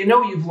muscle. So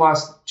you've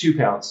lost 2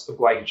 pounds of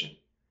glycogen,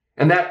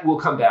 and that will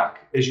come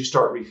back as you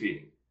start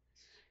refeeding.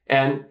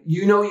 And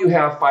you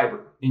have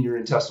fiber in your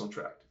intestinal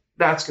tract.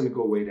 That's going to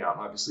go way down,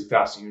 obviously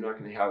fasting. You're not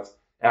going to have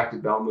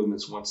active bowel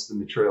movements once the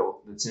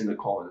material that's in the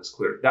colon is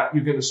cleared. That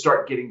you're going to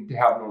start getting to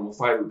have normal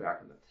fiber back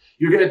in them.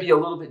 You're going to be a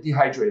little bit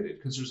dehydrated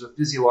because there's a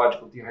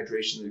physiological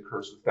dehydration that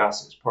occurs with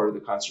fasting as part of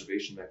the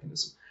conservation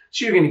mechanism.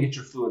 So you're going to get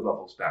your fluid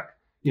levels back,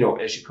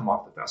 as you come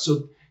off the fast.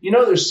 So,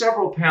 there's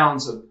several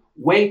pounds of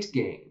weight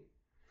gain.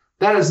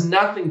 That has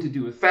nothing to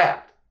do with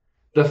fat.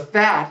 The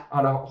fat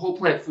on a whole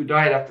plant food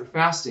diet after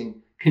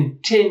fasting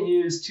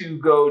continues to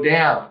go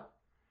down.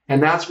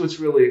 And that's what's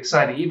really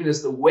exciting. Even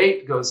as the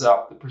weight goes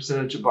up, the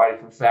percentage of body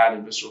from fat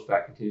and visceral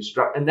fat continues to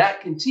drop. And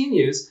that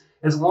continues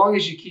as long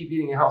as you keep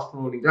eating a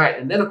health-promoting diet.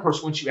 And then, of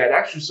course, once you add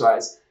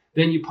exercise,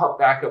 then you pump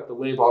back up the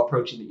labile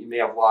protein that you may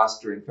have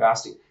lost during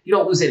fasting. You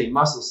don't lose any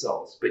muscle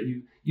cells, but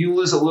you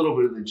lose a little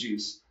bit of the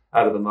juice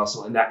out of the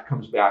muscle, and that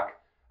comes back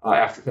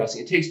after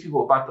fasting. It takes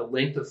people about the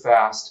length of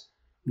fast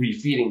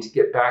refeeding to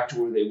get back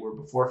to where they were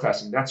before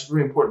fasting. That's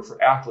very important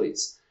for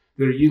athletes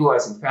that are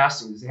utilizing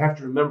fasting, because they have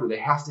to remember they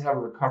have to have a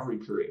recovery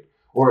period,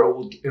 or it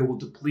will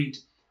deplete,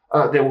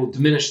 they will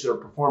diminish their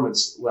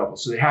performance level.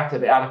 So they have to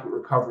have adequate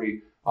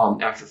recovery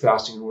after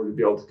fasting in order to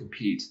be able to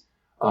compete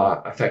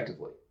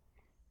effectively.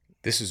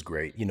 This is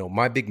great.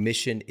 My big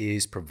mission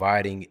is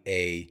providing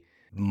a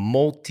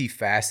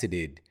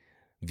multifaceted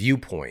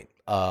viewpoint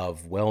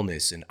of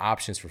wellness and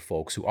options for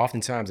folks who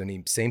oftentimes,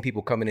 same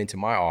people coming into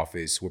my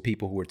office were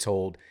people who were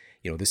told,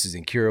 this is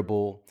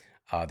incurable.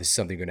 This is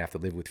something you're going to have to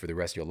live with for the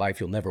rest of your life.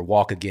 You'll never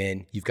walk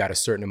again. You've got a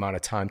certain amount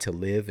of time to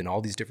live, and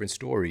all these different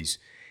stories.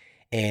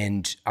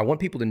 And I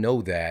want people to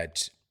know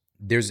that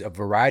there's a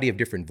variety of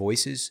different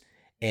voices,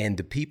 and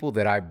the people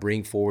that I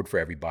bring forward for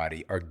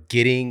everybody are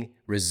getting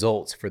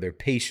results for their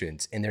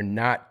patients, and they're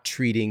not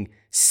treating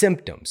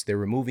symptoms. They're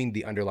removing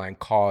the underlying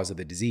cause of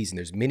the disease. And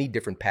there's many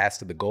different paths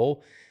to the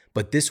goal,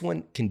 but this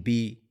one can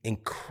be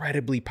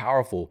incredibly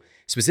powerful.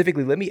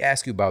 Specifically, let me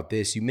ask you about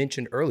this. You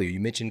mentioned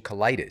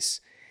colitis.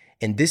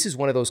 And this is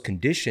one of those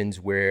conditions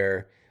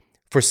where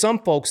for some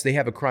folks, they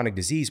have a chronic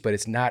disease, but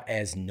it's not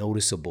as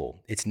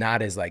noticeable. It's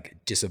not as like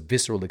just a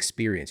visceral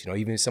experience.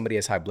 Even if somebody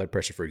has high blood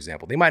pressure, for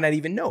example, they might not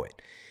even know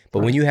it.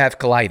 But when you have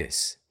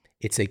colitis,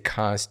 it's a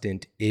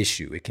constant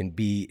issue. It can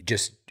be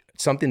just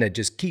something that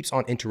just keeps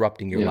on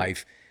interrupting your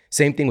life.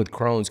 Same thing with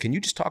Crohn's. Can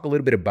you just talk a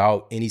little bit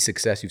about any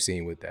success you've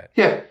seen with that?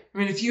 Yeah.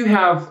 If you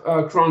have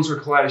Crohn's or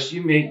colitis,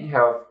 you may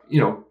have,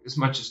 as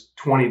much as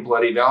 20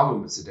 bloody bowel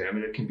movements a day.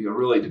 It can be a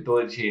really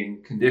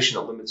debilitating condition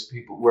that limits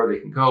people where they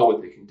can go,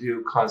 what they can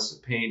do,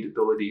 constant pain,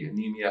 debility,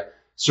 anemia,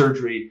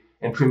 surgery,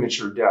 and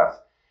premature death.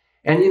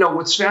 And,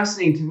 what's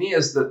fascinating to me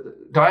is that the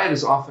diet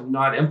is often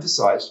not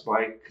emphasized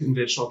by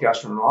conventional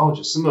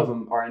gastroenterologists. Some of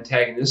them are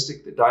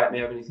antagonistic that diet may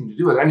have anything to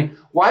do with it.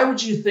 Why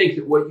would you think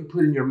that what you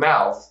put in your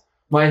mouth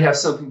might have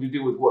something to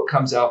do with what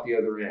comes out the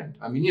other end?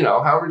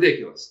 How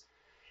ridiculous.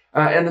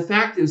 And the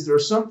fact is, there are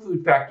some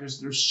food factors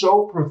that are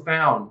so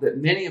profound that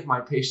many of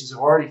my patients have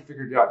already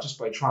figured it out just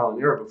by trial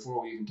and error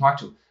before we even talk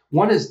to them.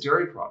 One is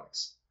dairy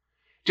products.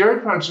 Dairy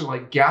products are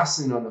like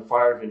gasoline on the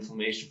fire of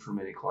inflammation for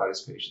many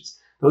colitis patients.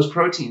 Those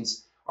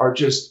proteins are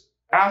just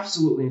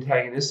absolutely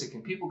antagonistic,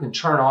 and people can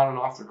turn on and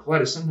off their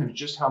colitis, sometimes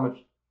just how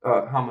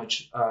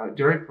much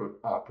dairy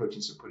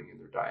proteins they're putting in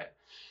their diet.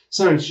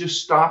 Sometimes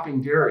just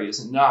stopping dairy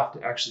is enough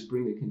to actually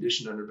bring the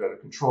condition under better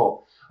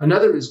control.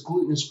 Another is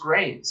glutinous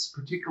grains,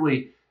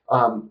 particularly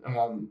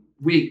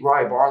wheat,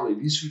 rye, barley,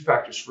 these food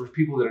factors, for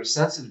people that are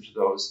sensitive to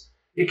those,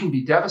 it can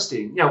be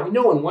devastating. Now, we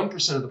know in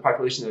 1% of the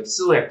population that have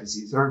celiac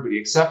disease, everybody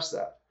accepts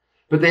that.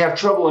 But they have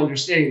trouble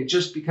understanding that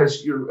just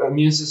because your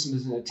immune system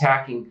isn't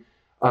attacking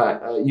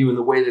you in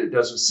the way that it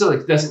does with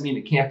celiac doesn't mean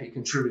it can't be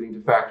contributing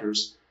to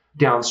factors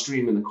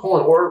downstream in the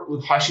colon, or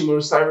with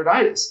Hashimoto's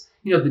thyroiditis.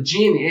 The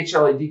gene, the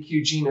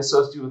HLA-DQ gene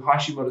associated with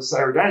Hashimoto's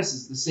thyroiditis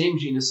is the same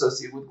gene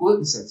associated with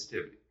gluten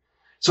sensitivity.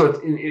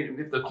 So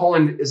if the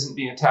colon isn't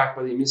being attacked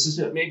by the immune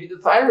system, it may be the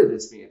thyroid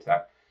that's being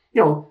attacked.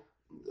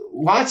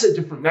 Lots of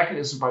different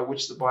mechanisms by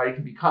which the body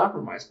can be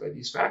compromised by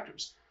these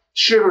factors.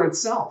 Sugar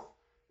itself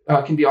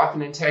can be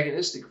often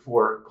antagonistic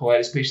for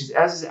colitis patients,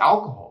 as is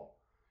alcohol.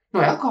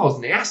 Alcohol is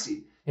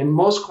nasty, and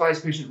most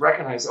colitis patients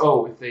recognize,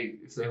 if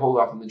they hold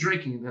off on the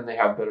drinking, then they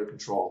have better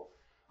control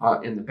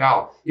in the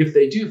bowel. If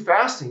they do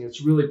fasting,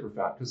 it's really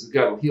profound because the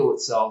gut will heal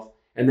itself,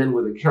 and then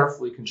with a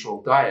carefully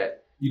controlled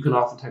diet, you can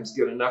oftentimes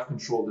get enough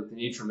control that the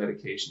need for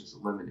medication is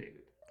eliminated.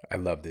 I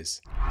love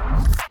this.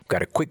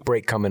 Got a quick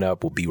break coming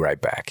up. We'll be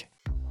right back.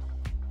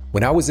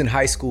 When I was in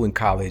high school and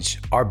college,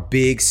 our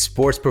big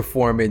sports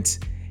performance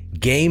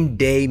game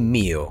day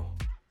meal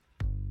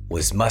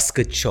was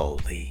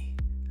muscatoli.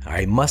 All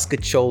right,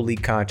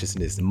 muscatoli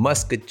consciousness,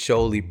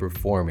 muscatoli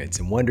performance,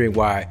 and wondering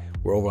why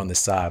we're over on the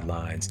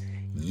sidelines,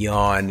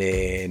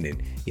 yawning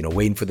and,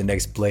 waiting for the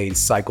next play to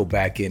cycle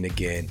back in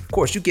again. Of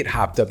course, you get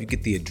hopped up, you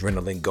get the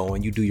adrenaline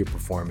going, you do your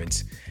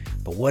performance.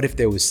 But what if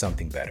there was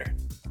something better?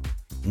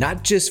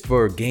 Not just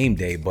for game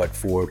day, but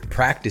for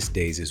practice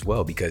days as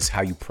well, because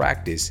how you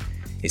practice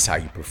is how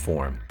you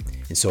perform.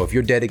 And so if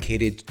you're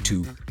dedicated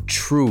to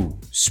true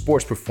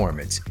sports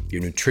performance,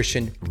 your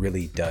nutrition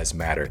really does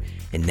matter.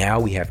 And now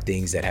we have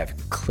things that have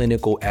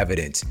clinical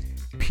evidence,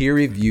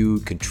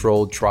 peer-reviewed,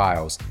 controlled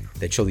trials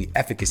that show the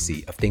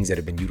efficacy of things that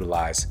have been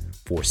utilized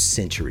for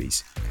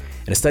centuries.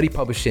 And a study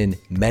published in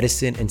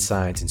Medicine and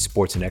Science in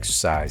Sports and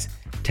Exercise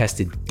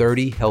tested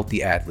 30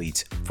 healthy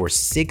athletes for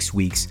 6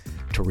 weeks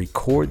to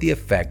record the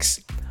effects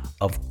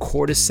of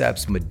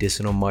cordyceps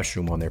medicinal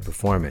mushroom on their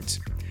performance.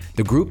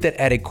 The group that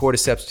added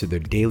cordyceps to their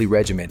daily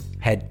regimen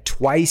had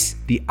twice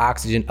the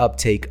oxygen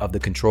uptake of the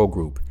control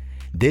group.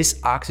 This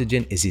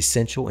oxygen is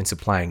essential in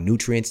supplying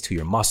nutrients to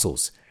your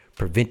muscles,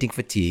 preventing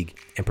fatigue,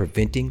 and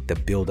preventing the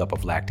buildup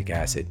of lactic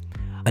acid.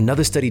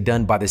 Another study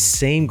done by the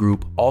same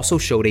group also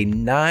showed a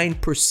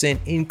 9%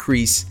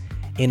 increase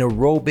in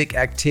aerobic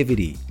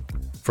activity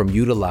from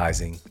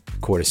utilizing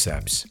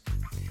cordyceps.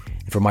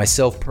 And for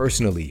myself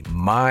personally,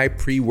 my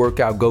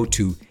pre-workout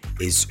go-to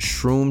is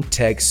Shroom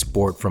Tech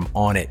Sport from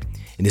Onnit.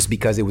 And this is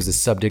because it was the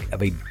subject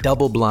of a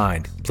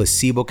double-blind,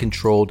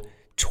 placebo-controlled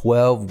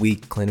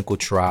 12-week clinical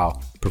trial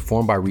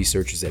performed by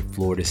researchers at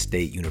Florida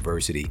State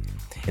University.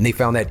 And they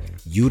found that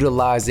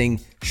utilizing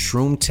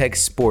Shroom Tech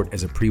Sport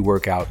as a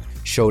pre-workout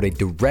showed a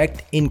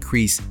direct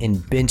increase in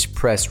bench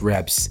press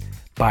reps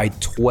by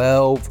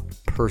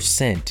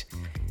 12%.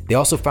 They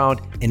also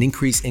found an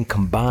increase in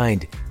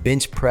combined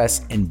bench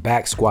press and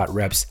back squat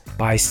reps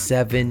by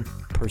 7%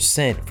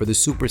 for the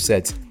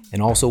supersets,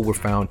 and also were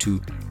found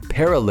to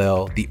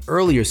parallel the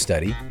earlier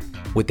study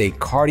with a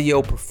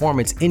cardio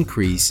performance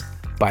increase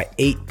by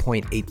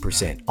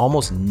 8.8%,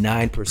 almost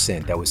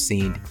 9% that was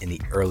seen in the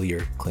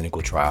earlier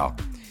clinical trial.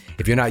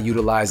 If you're not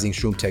utilizing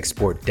Shroom Tech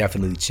Sport,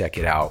 definitely check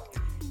it out.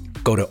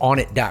 Go to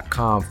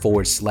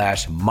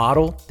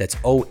onnit.com/model. That's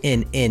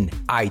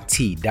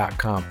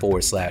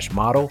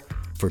ONNIT.com/model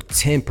for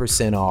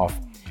 10% off.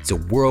 It's a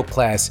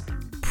world-class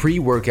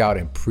pre-workout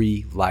and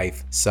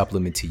pre-life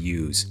supplement to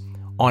use.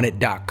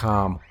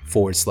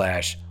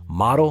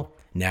 onnit.com/model.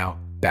 Now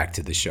back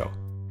to the show.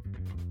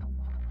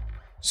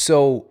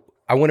 So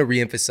I want to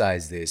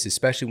reemphasize this,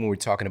 especially when we're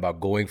talking about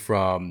going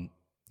from,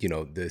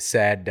 the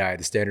SAD diet,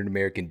 the standard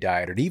American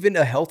diet, or even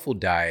a healthful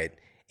diet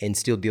and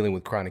still dealing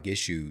with chronic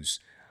issues.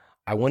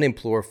 I want to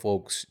implore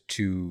folks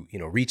to,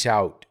 reach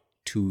out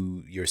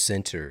to your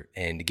center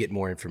and to get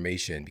more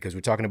information, because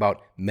we're talking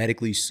about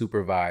medically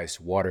supervised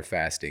water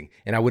fasting.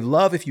 And I would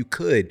love if you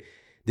could,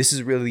 this is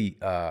a really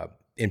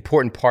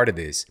important part of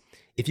this,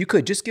 if you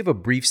could just give a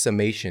brief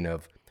summation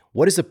of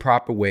what is the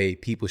proper way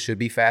people should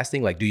be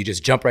fasting? Like, do you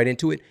just jump right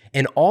into it?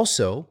 And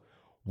also,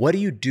 what do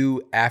you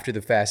do after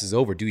the fast is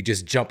over? Do you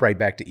just jump right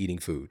back to eating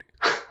food?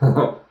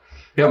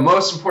 Yeah,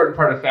 most important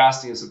part of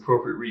fasting is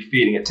appropriate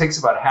refeeding. It takes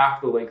about half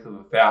the length of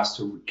a fast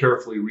to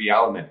carefully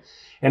realiment.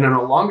 And in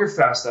a longer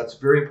fast, that's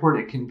very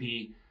important. It can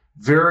be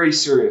very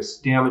serious,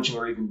 damaging,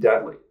 or even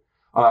deadly.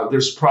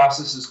 There's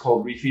processes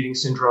called refeeding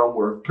syndrome,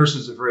 where a person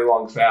has a very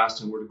long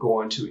fast and were to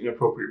go into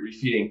inappropriate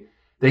refeeding,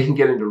 they can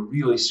get into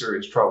really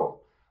serious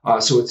trouble.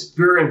 So it's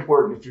very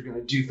important if you're going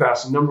to do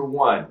fasting. Number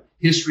one,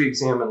 history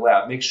exam and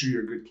lab. Make sure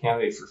you're a good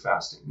candidate for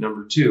fasting.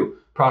 Number two,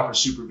 proper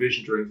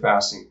supervision during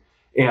fasting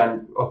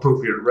and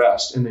appropriate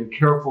rest, and then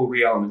careful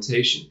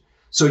realimentation.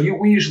 So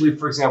we usually,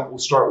 for example, will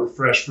start with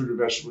fresh fruit or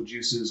vegetable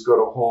juices, go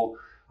to whole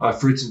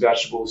fruits and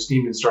vegetables,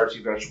 steamed and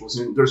starchy vegetables.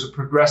 And there's a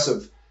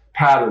progressive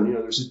pattern.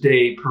 There's a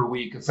day per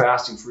week of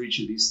fasting for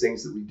each of these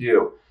things that we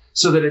do.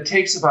 So that it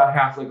takes about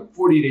half, like a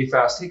 40-day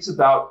fast takes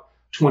about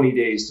 20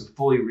 days to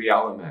fully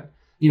realiment.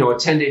 a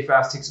 10-day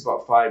fast takes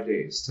about 5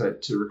 days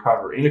to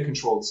recover in a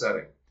controlled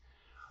setting.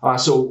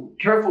 So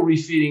careful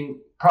refeeding,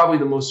 probably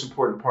the most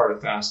important part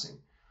of fasting.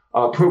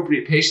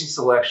 Appropriate patient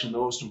selection, the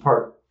most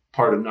important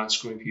part of not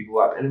screwing people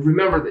up. And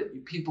remember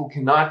that people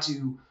cannot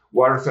do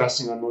water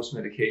fasting on most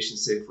medications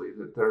safely,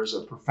 that there's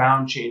a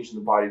profound change in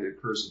the body that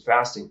occurs in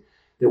fasting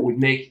that would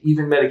make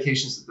even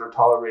medications that they're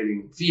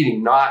tolerating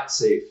feeding not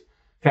safe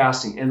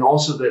fasting. And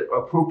also that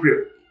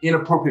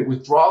inappropriate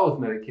withdrawal of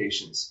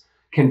medications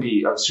can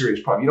be a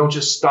serious problem. You don't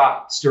just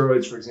stop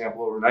steroids, for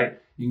example, overnight.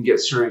 You can get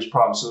serious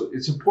problems. So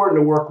it's important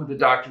to work with a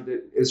doctor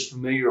that is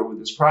familiar with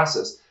this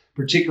process,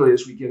 particularly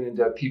as we get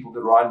into people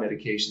that are on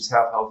medications,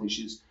 have health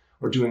issues,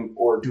 or doing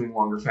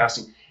longer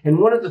fasting. And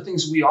one of the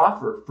things we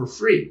offer for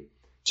free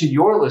to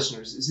your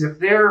listeners is if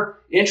they're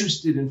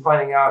interested in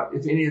finding out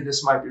if any of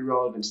this might be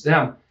relevant to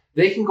them,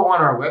 they can go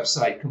on our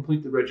website,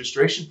 complete the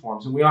registration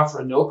forms, and we offer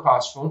a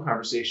no-cost phone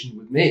conversation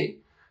with me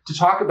to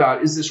talk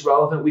about, is this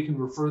relevant? We can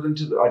refer them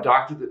to a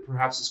doctor that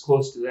perhaps is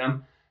close to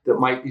them that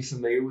might be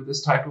familiar with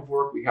this type of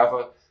work. We have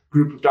a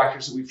group of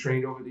doctors that we've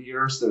trained over the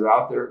years that are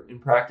out there in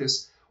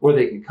practice, or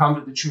they can come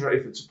to the True North,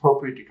 if it's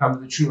appropriate, to come to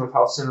the True North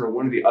Health Center or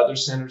one of the other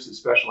centers that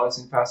specialize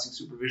in fasting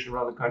supervision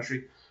around the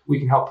country. We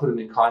can help put them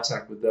in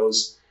contact with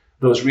those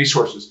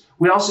resources.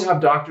 We also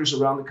have doctors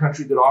around the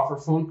country that offer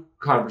phone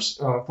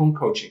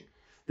coaching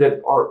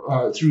that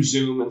are through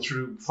Zoom and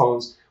through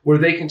phones, where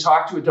they can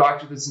talk to a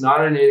doctor that's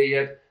not an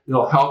idiot.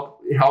 They'll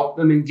help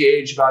them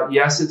engage about,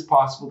 yes, it's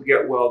possible to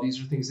get well.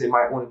 These are things they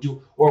might want to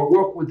do, or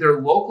work with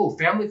their local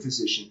family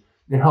physician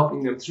in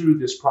helping them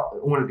through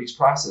one of these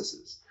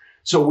processes.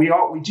 So we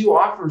do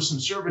offer some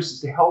services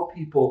to help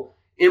people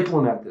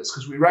implement this,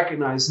 because we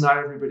recognize not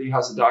everybody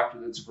has a doctor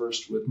that's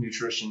versed with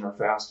nutrition or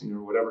fasting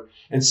or whatever.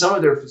 And some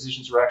of their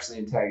physicians are actually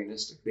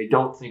antagonistic. They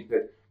don't think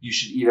that you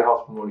should eat a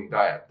health promoting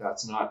diet.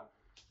 That's not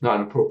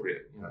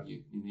appropriate.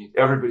 You need,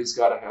 everybody's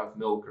got to have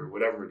milk or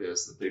whatever it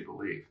is that they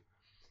believe.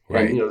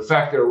 Right. And the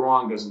fact they're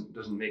wrong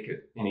doesn't make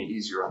it any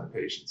easier on the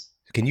patients.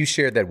 Can you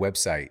share that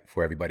website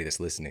for everybody that's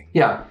listening?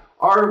 Yeah.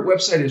 Our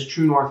website is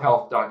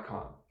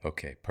truenorthhealth.com.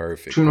 Okay,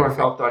 perfect.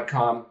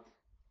 truenorthhealth.com.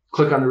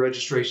 Click on the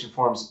registration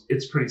forms.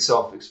 It's pretty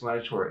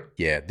self-explanatory.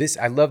 Yeah,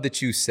 I love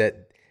that you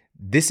said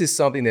this is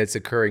something that's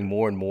occurring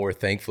more and more,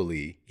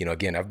 thankfully.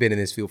 Again, I've been in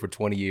this field for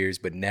 20 years,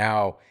 but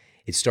now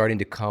it's starting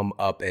to come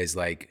up as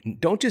like,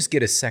 don't just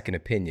get a second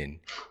opinion.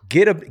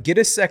 Get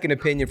a second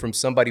opinion from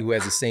somebody who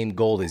has the same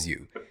goal as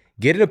you.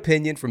 Get an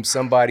opinion from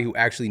somebody who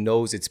actually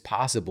knows it's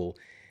possible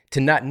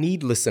to not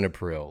need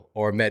lisinopril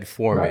or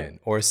metformin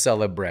or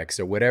Celebrex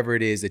or whatever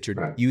it is that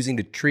you're using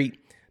to treat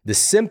the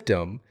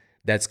symptom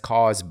that's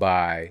caused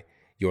by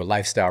your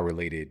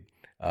lifestyle-related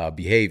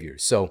behavior.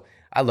 So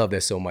I love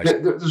that so much.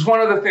 There's one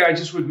other thing I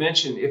just would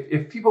mention.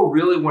 If people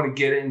really want to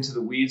get into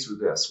the weeds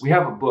with this, we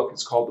have a book.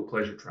 It's called The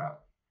Pleasure Trap.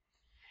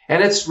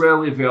 And it's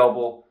readily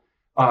available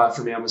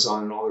from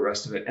Amazon and all the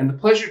rest of it. And The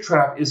Pleasure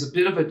Trap is a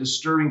bit of a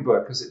disturbing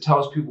book because it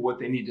tells people what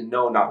they need to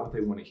know, not what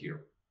they want to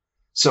hear.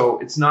 So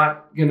it's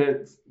not going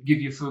to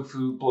give you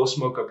foo-foo, blow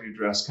smoke up your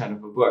dress kind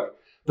of a book.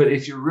 But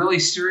if you're really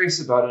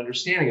serious about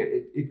understanding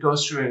it, it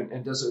goes through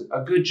and does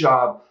a good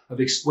job of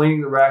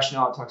explaining the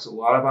rationale. It talks a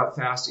lot about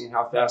fasting and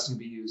how fasting can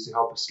be used to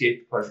help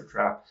escape the pleasure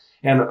trap,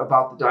 and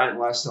about the diet and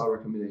lifestyle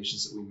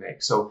recommendations that we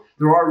make. So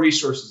there are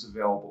resources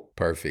available.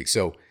 Perfect.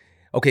 So,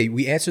 okay,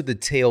 we answered the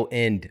tail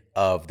end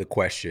of the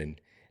question.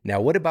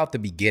 Now, what about the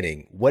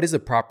beginning? What is the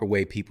proper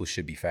way people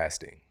should be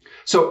fasting?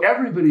 So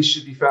everybody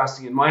should be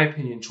fasting, in my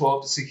opinion,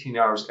 12 to 16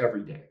 hours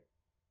every day.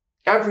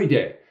 Every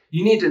day.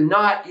 You need to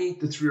not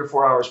eat the 3 or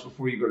 4 hours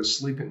before you go to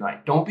sleep at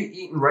night. Don't be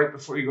eating right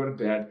before you go to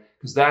bed,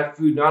 because that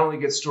food not only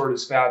gets stored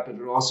as fat, but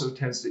it also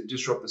tends to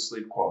disrupt the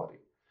sleep quality.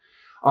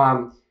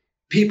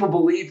 People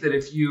believe that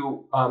if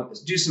you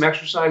do some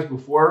exercise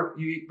before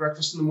you eat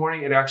breakfast in the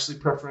morning, it actually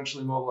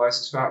preferentially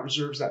mobilizes fat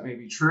reserves. That may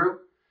be true.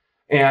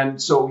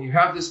 And so you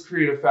have this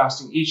period of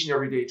fasting each and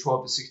every day,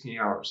 12 to 16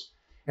 hours.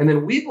 And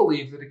then we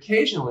believe that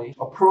occasionally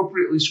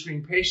appropriately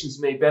screened patients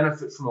may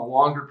benefit from a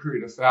longer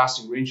period of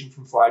fasting, ranging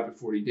from 5 to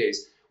 40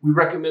 days. We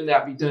recommend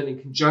that be done in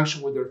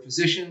conjunction with their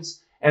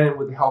physicians and then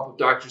with the help of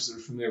doctors that are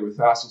familiar with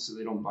fasting so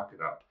they don't muck it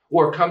up.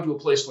 Or come to a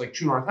place like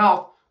True North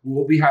Health, where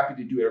we'll be happy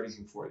to do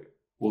everything for you.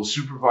 We'll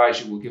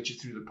supervise you. We'll get you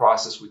through the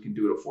process. We can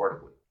do it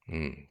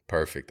affordably.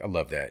 Perfect. I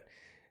love that.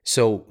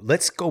 So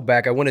let's go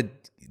back.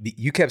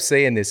 You kept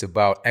saying this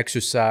about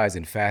exercise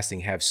and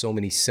fasting have so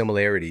many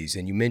similarities.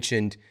 And you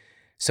mentioned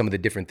some of the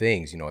different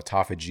things,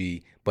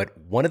 autophagy. But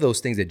one of those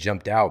things that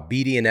jumped out,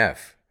 BDNF,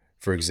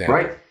 for example.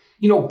 Right.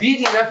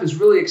 BDNF is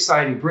really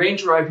exciting,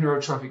 brain-derived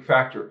neurotrophic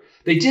factor.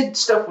 They did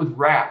stuff with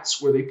rats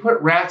where they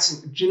put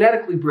rats in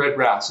genetically bred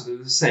rats, so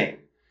they're the same.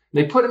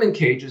 They put them in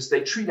cages.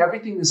 They treat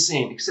everything the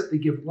same, except they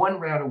give one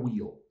rat a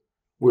wheel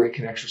where it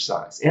can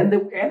exercise. And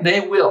they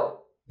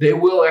will. They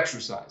will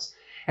exercise.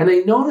 And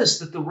they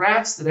noticed that the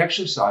rats that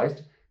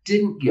exercised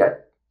didn't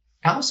get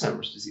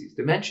Alzheimer's disease,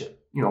 dementia,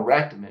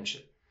 rat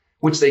dementia,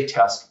 which they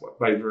test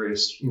by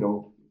various,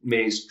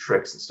 maze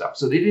tricks and stuff.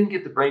 So they didn't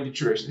get the brain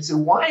deterioration. They said,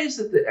 why is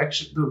it that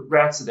the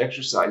rats that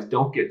exercise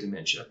don't get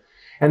dementia?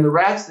 And the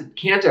rats that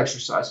can't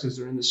exercise because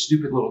they're in this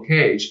stupid little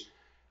cage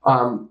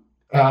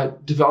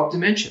develop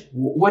dementia.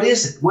 What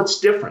is it? What's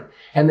different?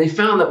 And they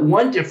found that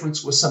one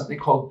difference was something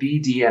called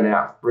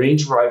BDNF,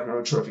 brain-derived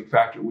neurotrophic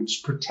factor,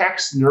 which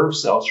protects nerve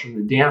cells from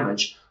the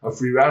damage of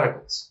free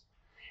radicals.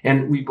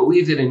 And we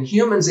believe that in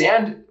humans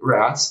and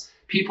rats,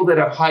 people that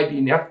have high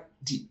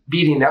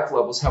BDNF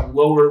levels have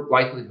lower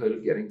likelihood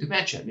of getting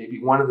dementia. Maybe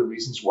one of the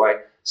reasons why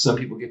some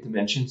people get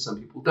dementia and some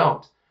people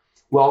don't.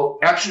 Well,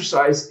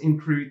 exercise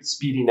increases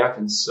BDNF,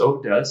 and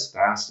so does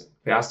fasting.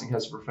 Fasting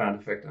has a profound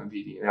effect on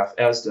BDNF,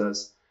 as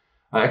does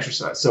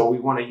exercise. So we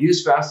want to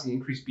use fasting to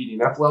increase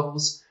BDNF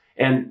levels,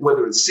 and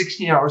whether it's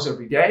 16 hours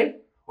every day,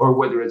 or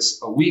whether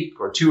it's a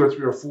week or 2 or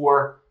 3 or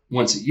 4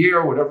 once a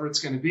year, whatever it's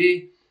going to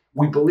be,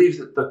 we believe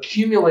that the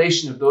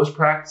accumulation of those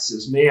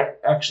practices may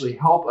actually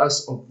help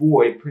us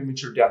avoid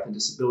premature death and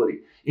disability,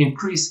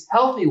 increase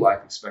healthy life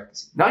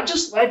expectancy, not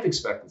just life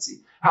expectancy,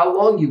 how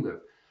long you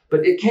live,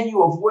 but can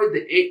you avoid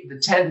the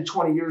 10 to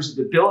 20 years of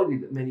debility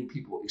that many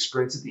people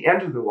experience at the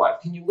end of their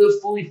life? Can you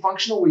live fully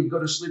functional where you go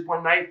to sleep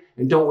one night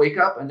and don't wake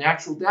up, a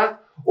natural death?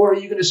 Or are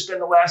you going to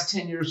spend the last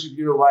 10 years of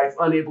your life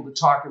unable to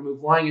talk or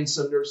move, lying in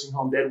some nursing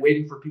home bed,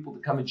 waiting for people to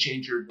come and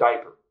change your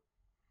diaper?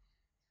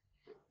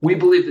 We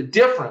believe the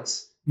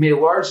difference may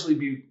largely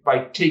be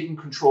by taking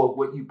control of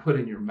what you put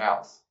in your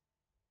mouth.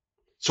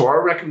 So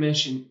our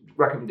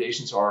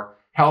recommendations are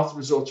health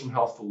results from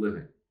healthful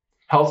living.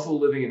 Healthful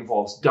living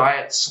involves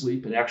diet,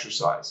 sleep, and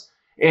exercise,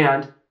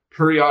 and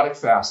periodic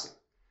fasting,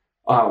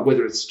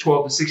 whether it's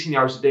 12 to 16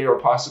 hours a day or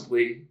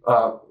possibly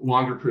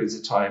longer periods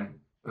of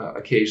time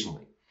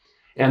occasionally.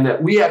 And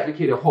that we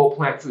advocate a whole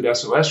plant food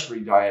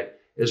SOS-free diet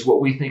is what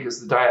we think is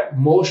the diet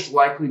most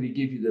likely to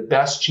give you the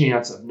best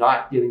chance of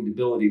not getting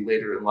debility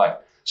later in life,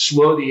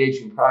 slow the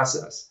aging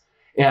process,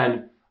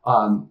 and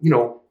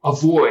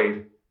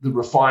avoid the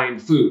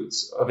refined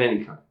foods of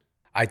any kind.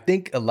 I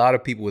think a lot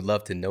of people would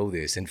love to know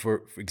this. And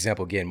for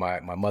example, again, my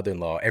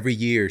mother-in-law, every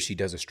year she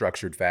does a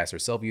structured fast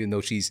herself, even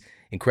though she's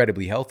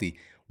incredibly healthy.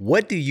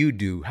 What do you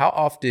do? How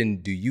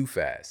often do you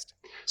fast?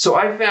 So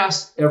I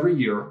fast every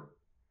year.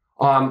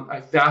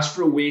 I fast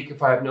for a week.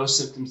 If I have no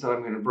symptoms, then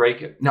I'm going to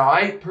break it. Now,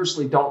 I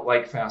personally don't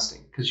like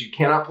fasting because you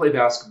cannot play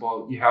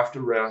basketball. You have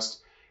to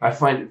rest. I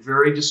find it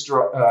very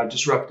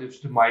disruptive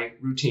to my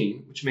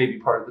routine, which may be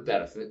part of the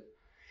benefit.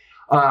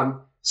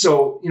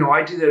 So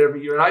I do that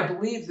every year. And I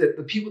believe that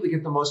the people that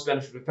get the most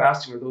benefit of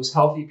fasting are those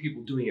healthy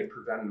people doing it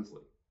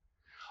preventatively.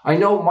 I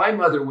know my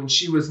mother, when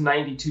she was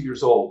 92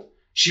 years old,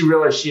 she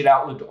realized she had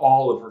outlived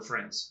all of her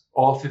friends.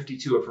 All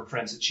 52 of her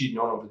friends that she'd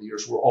known over the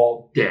years were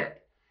all dead.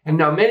 And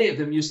now many of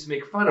them used to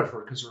make fun of her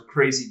because of her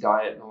crazy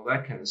diet and all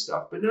that kind of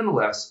stuff. But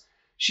nonetheless,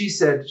 she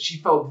said she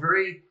felt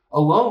very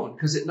alone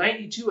because at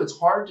 92, it's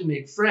hard to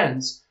make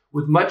friends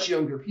with much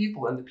younger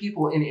people. And the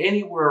people in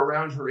anywhere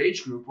around her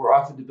age group were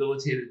often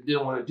debilitated and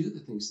didn't want to do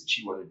the things that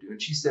she wanted to do.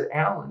 And she said,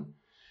 Alan,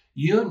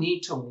 you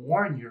need to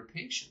warn your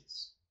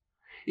patients.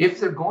 If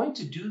they're going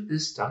to do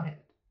this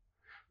diet,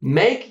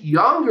 make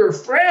younger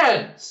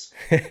friends.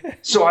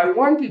 So I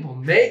warn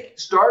people,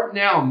 start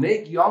now,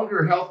 make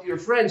younger, healthier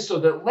friends so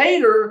that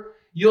later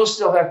you'll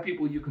still have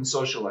people you can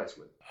socialize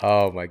with.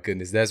 Oh my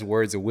goodness. That's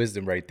words of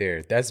wisdom right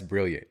there. That's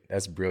brilliant.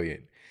 That's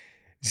brilliant.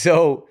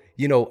 So,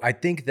 I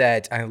think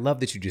that I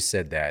love that you just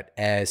said that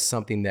as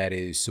something that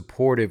is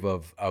supportive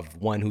of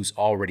one who's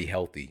already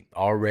healthy,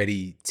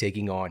 already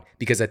taking on,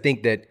 because I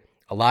think that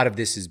a lot of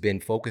this has been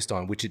focused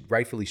on, which it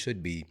rightfully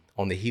should be,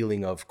 on the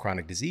healing of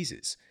chronic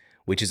diseases,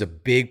 which is a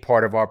big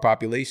part of our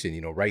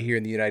population. Right here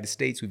in the United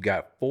States, we've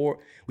got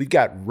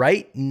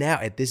right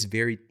now at this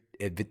very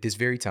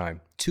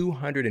time,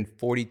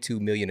 242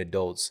 million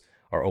adults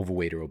are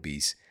overweight or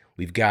obese.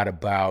 We've got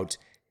about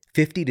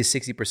 50 to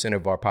 60%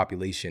 of our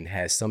population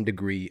has some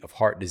degree of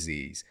heart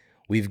disease.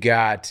 We've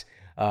got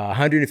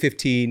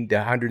 115 to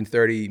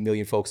 130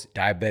 million folks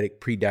diabetic,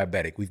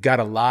 pre-diabetic. We've got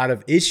a lot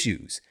of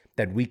issues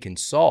that we can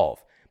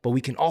solve, but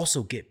we can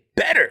also get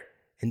better.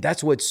 And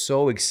that's what's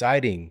so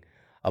exciting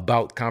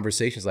about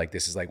conversations like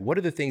this, is like, what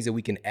are the things that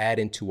we can add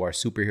into our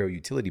superhero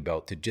utility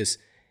belt to just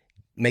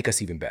make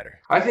us even better?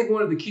 I think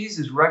one of the keys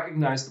is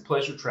recognize the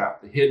pleasure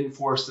trap, the hidden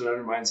force that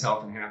undermines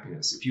health and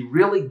happiness. If you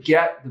really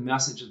get the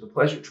message of the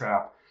pleasure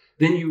trap,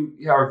 then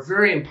you are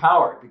very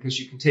empowered because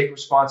you can take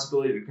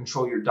responsibility to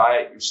control your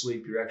diet, your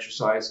sleep, your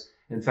exercise,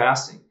 and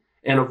fasting,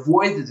 and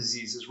avoid the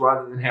diseases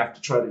rather than have to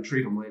try to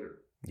treat them later.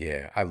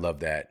 Yeah, I love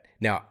that.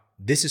 Now,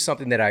 this is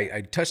something that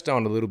I touched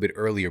on a little bit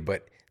earlier,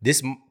 but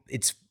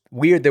it's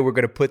weird that we're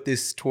going to put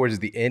this towards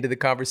the end of the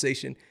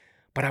conversation,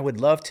 but I would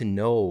love to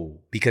know,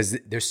 because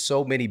there's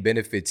so many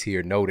benefits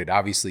here noted.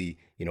 Obviously,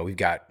 we've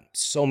got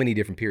so many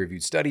different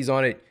peer-reviewed studies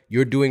on it.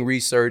 You're doing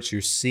research,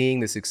 you're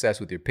seeing the success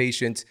with your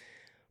patients.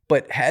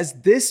 But has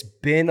this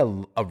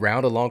been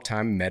around a long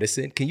time in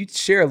medicine? Can you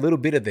share a little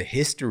bit of the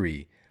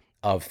history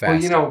of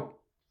fasting? Well,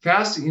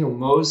 fasting,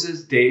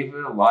 Moses,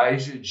 David,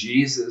 Elijah,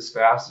 Jesus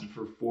fasted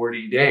for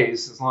 40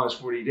 days, as long as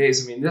 40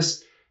 days.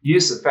 This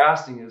use of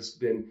fasting has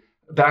been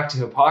back to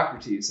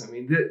Hippocrates.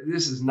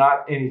 This is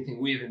not anything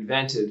we've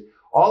invented.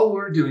 All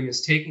we're doing is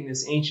taking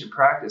this ancient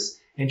practice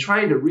and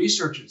trying to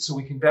research it so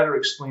we can better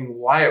explain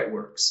why it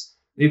works.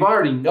 They've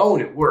already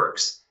known it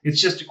works.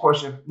 It's just a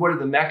question of what are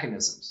the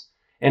mechanisms.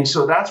 And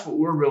so that's what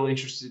we're really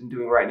interested in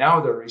doing right now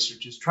with our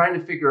research, is trying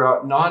to figure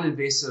out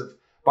non-invasive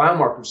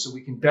biomarkers so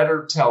we can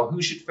better tell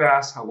who should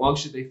fast, how long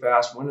should they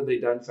fast, when are they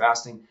done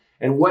fasting,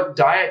 and what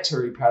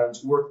dietary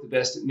patterns work the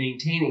best at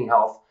maintaining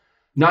health,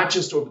 not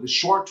just over the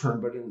short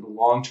term, but in the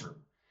long term.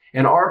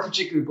 And our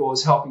particular goal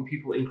is helping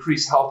people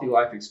increase healthy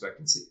life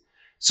expectancy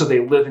so they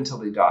live until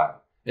they die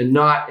and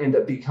not end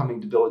up becoming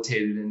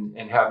debilitated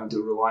and having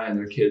to rely on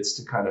their kids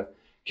to kind of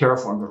care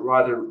for them, but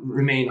rather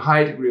remain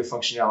high degree of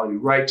functionality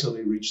right till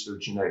they reach their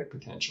genetic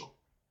potential.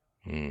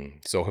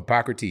 So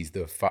Hippocrates,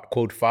 the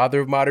quote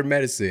father of modern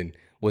medicine,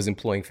 was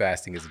employing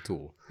fasting as a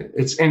tool.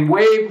 And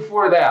way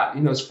before that,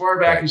 as far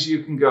back as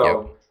you can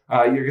go,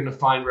 you're going to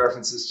find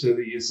references to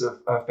the use of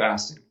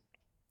fasting.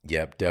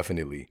 Yep,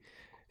 definitely.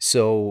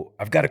 So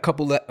I've got a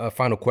couple of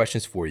final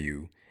questions for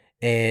you.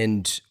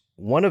 And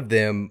one of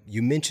them,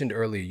 you mentioned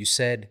earlier, you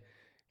said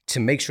to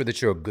make sure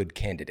that you're a good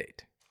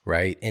candidate,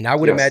 right? And I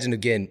would imagine,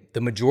 again,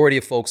 the majority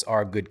of folks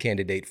are a good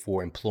candidate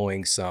for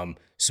employing some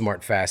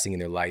smart fasting in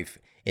their life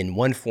in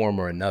one form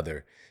or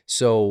another.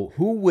 So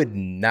who would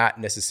not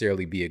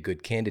necessarily be a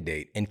good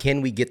candidate? And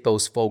can we get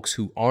those folks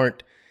who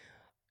aren't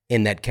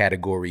in that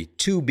category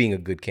to being a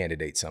good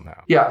candidate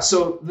somehow? Yeah,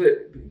 so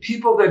the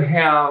people that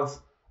have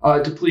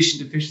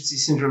depletion deficiency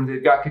syndrome,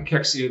 they've got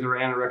cachexia, they're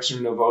anorexia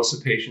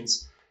nervosa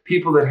patients,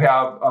 people that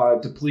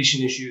have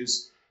depletion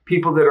issues,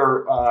 people that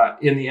are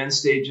in the end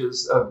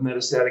stages of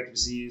metastatic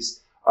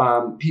disease,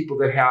 people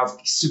that have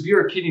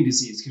severe kidney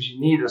disease, because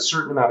you need a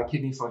certain amount of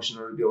kidney function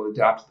in order to be able to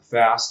adapt to the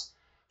fast.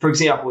 For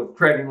example, if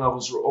creatinine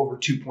levels are over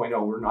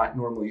 2.0, we're not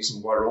normally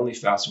using water-only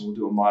fasting. We'll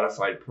do a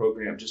modified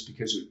program just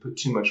because it would put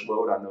too much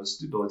load on those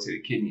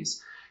debilitated kidneys.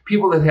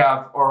 People that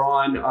are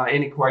on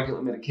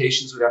anticoagulant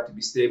medications would have to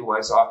be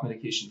stabilized off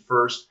medication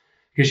first,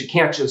 because you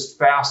can't just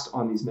fast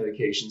on these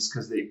medications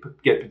because they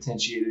get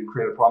potentiated and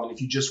create a problem. And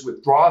if you just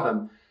withdraw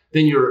them,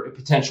 then you're at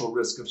potential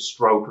risk of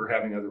stroke or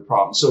having other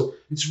problems. So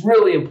it's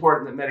really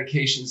important that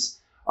medications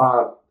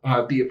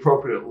be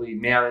appropriately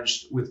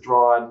managed,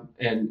 withdrawn,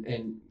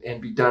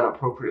 and be done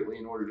appropriately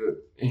in order to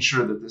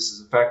ensure that this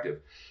is effective.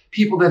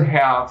 People that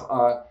have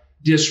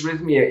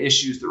dysrhythmia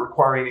issues that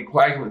require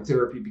anticoagulant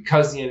therapy,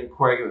 because the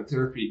anticoagulant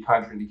therapy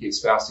contraindicates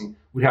fasting,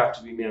 would have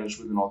to be managed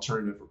with an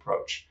alternative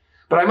approach.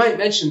 But I might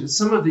mention that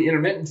some of the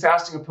intermittent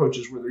fasting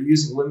approaches where they're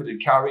using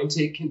limited calorie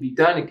intake can be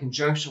done in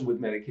conjunction with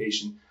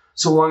medication,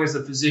 so long as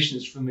the physician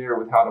is familiar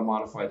with how to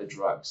modify the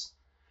drugs.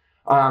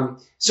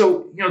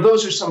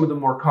 Those are some of the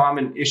more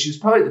common issues.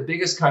 Probably the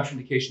biggest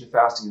contraindication to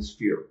fasting is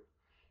fear.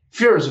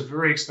 Fear is a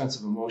very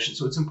expensive emotion,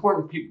 so it's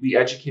important people be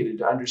educated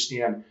to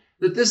understand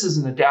that this is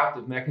an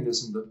adaptive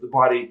mechanism that the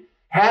body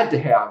had to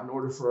have in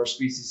order for our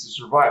species to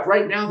survive.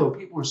 Right now, though,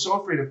 people are so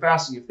afraid of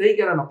fasting. If they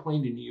get on a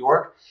plane to New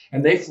York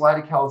and they fly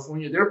to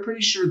California, they're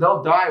pretty sure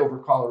they'll die over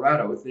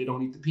Colorado if they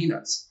don't eat the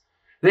peanuts.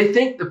 They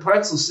think the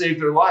pretzels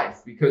saved their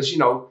life because,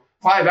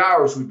 5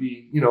 hours would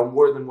be,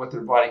 more than what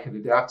their body could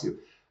adapt to.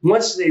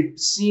 Once they've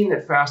seen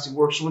that fasting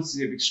works, once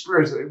they've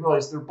experienced it, they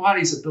realize their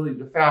body's ability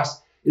to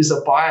fast is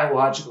a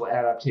biological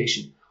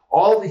adaptation.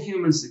 All the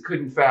humans that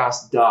couldn't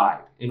fast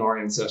died in our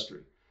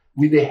ancestry.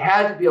 They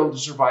had to be able to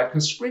survive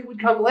because spring would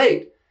come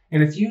late.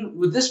 And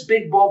with this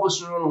big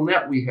bulbous neuronal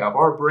net we have,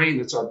 our brain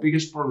that's our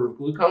biggest burner of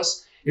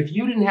glucose, if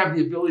you didn't have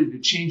the ability to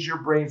change your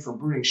brain from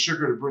burning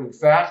sugar to burning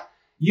fat,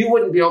 you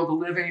wouldn't be able to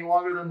live any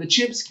longer than the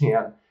chimps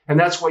can. And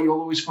that's why you'll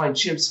always find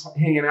chimps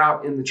hanging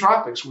out in the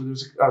tropics where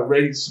there's a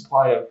ready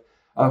supply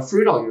of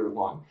fruit all year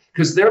long,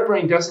 because their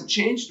brain doesn't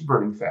change to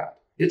burning fat.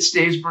 It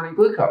stays burning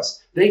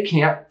glucose. They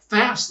can't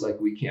fast like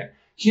we can.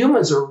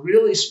 Humans are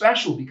really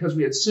special because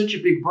we had such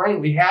a big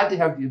brain. We had to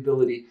have the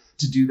ability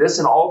to do this,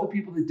 and all the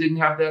people that didn't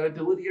have that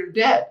ability are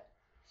dead.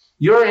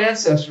 Your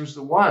ancestors,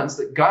 the ones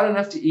that got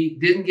enough to eat,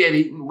 didn't get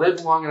eaten,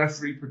 lived long enough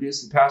to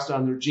reproduce, and passed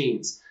on their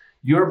genes.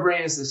 Your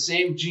brain is the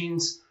same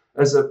genes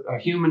as a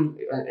human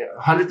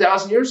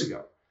 100,000 years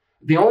ago.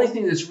 The only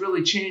thing that's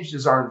really changed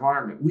is our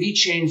environment. We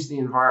changed the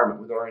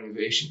environment with our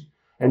innovation.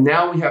 And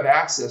now we have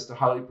access to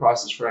highly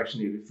processed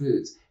fractionated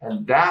foods.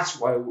 And that's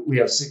why we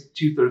have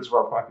 2/3 of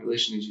our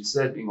population, as you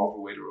said, being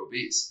overweight or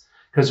obese.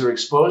 Because they're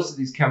exposed to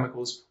these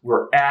chemicals.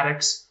 We're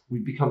addicts.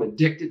 We've become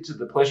addicted to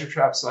the pleasure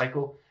trap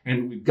cycle,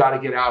 and we've got to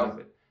get out of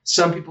it.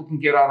 Some people can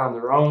get out on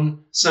their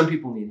own. Some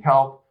people need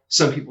help.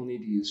 Some people need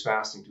to use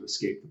fasting to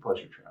escape the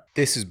pleasure trap.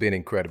 This has been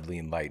incredibly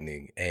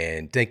enlightening.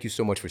 And thank you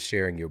so much for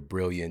sharing your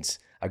brilliance.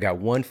 I got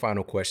one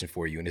final question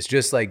for you, and it's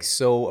just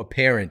so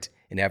apparent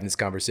in having this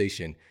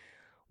conversation.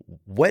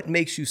 What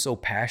makes you so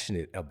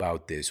passionate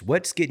about this?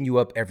 What's getting you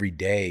up every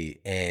day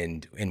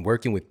and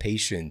working with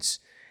patients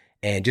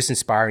and just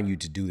inspiring you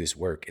to do this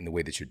work in the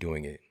way that you're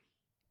doing it?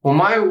 Well,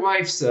 my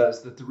wife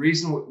says that the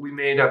reason we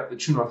made up the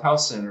True North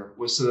Health Center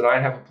was so that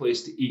I'd have a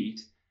place to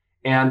eat,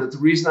 and that the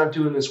reason I'm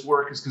doing this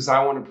work is because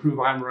I want to prove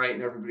I'm right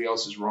and everybody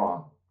else is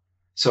wrong.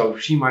 So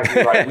she might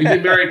be right. We've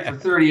been married for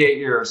 38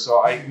 years,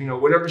 so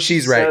whatever she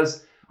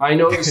says, I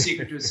know the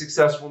secret to a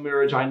successful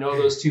marriage. I know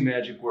those two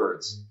magic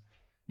words.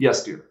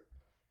 Yes, dear.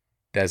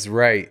 That's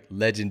right.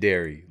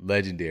 Legendary.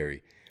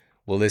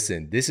 Well,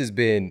 listen, this has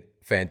been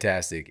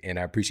fantastic, and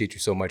I appreciate you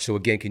so much. So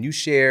again, can you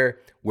share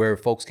where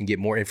folks can get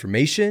more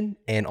information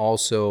and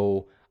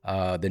also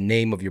the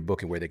name of your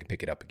book and where they can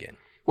pick it up again?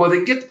 Well, they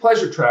can get The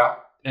Pleasure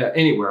Trap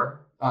anywhere,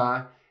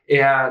 at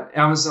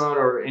Amazon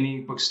or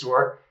any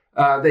bookstore.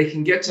 They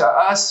can get to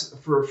us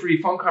for a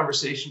free phone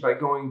conversation by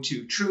going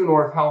to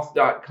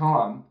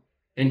truenorthhealth.com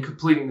and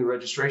completing the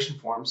registration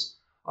forms.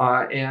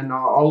 And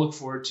I'll look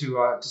forward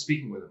to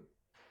speaking with them.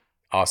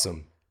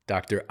 Awesome.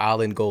 Dr.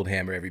 Alan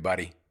Goldhamer,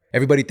 everybody.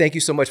 Everybody, thank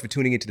you so much for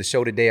tuning into the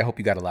show today. I hope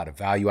you got a lot of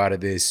value out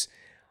of this.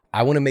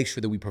 I want to make sure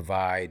that we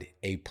provide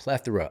a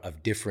plethora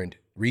of different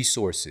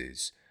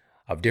resources,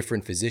 of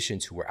different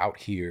physicians who are out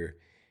here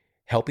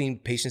helping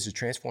patients to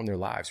transform their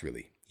lives,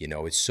 really. You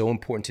know, it's so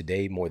important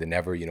today more than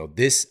ever. You know,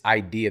 this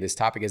idea, this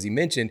topic, as he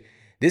mentioned,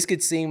 this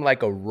could seem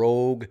like a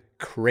rogue,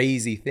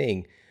 crazy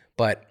thing,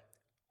 but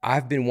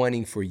I've been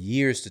wanting for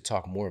years to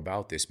talk more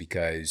about this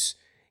because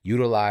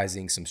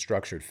utilizing some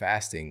structured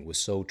fasting was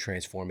so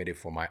transformative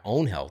for my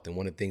own health. And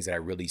one of the things that I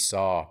really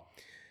saw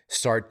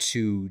start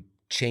to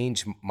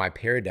change my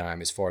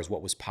paradigm as far as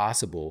what was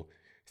possible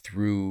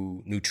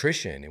through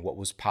nutrition and what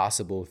was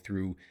possible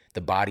through the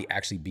body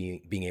actually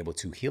being able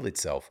to heal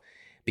itself.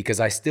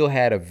 Because I still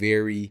had a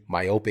very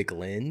myopic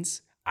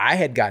lens. I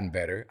had gotten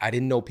better. I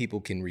didn't know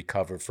people can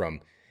recover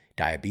from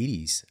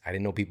diabetes. I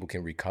didn't know people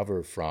can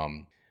recover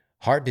from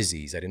heart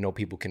disease. I didn't know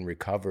people can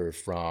recover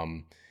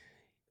from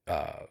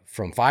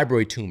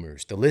fibroid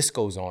tumors. The list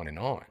goes on,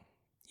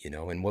 you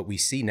know, and what we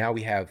see now,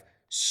 we have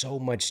so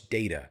much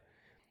data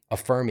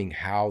affirming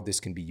how this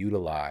can be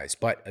utilized.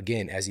 But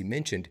again, as he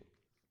mentioned,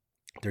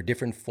 there are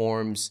different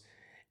forms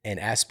and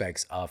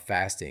aspects of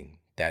fasting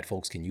that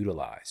folks can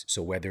utilize.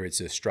 So whether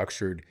it's a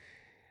structured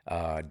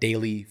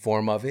daily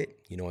form of it,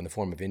 you know, in the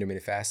form of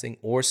intermittent fasting,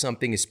 or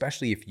something,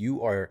 especially if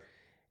you are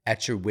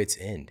at your wit's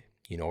end,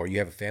 you know, or you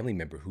have a family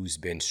member who's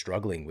been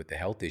struggling with a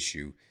health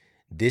issue,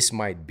 this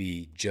might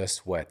be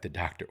just what the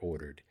doctor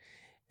ordered.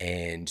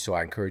 And so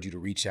I encourage you to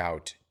reach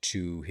out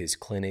to his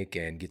clinic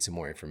and get some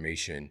more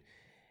information.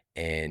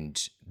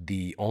 And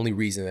the only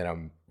reason that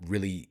I'm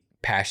really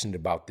passionate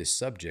about this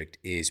subject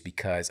is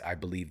because I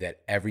believe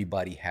that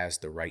everybody has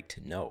the right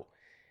to know.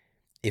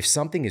 If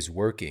something is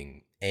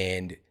working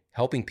and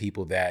helping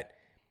people that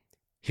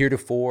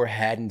heretofore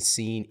hadn't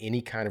seen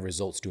any kind of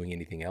results doing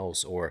anything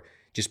else, or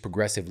just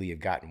progressively have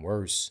gotten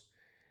worse,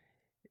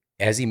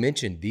 as he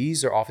mentioned,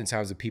 these are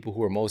oftentimes the people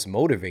who are most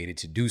motivated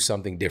to do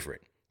something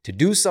different, to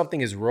do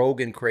something as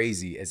rogue and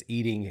crazy as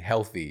eating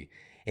healthy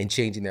and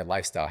changing their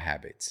lifestyle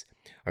habits,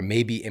 or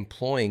maybe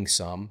employing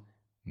some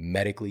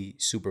medically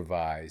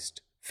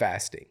supervised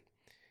fasting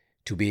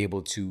to be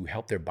able to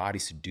help their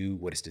bodies to do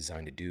what it's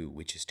designed to do,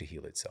 which is to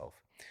heal itself.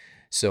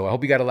 So I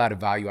hope you got a lot of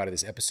value out of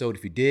this episode.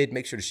 If you did,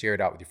 make sure to share it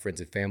out with your friends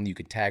and family. You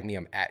can tag me.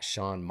 I'm at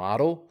Sean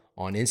Model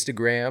on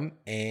Instagram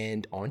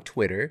and on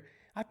Twitter.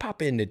 I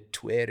pop into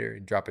Twitter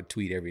and drop a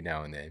tweet every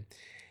now and then.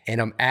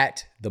 And I'm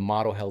at The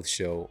Model Health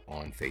Show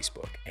on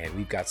Facebook. And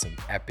we've got some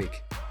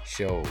epic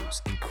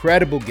shows,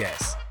 incredible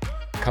guests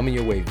coming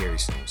your way very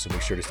soon. So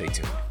make sure to stay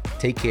tuned.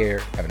 Take care,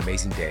 have an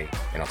amazing day,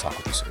 and I'll talk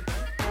with you soon.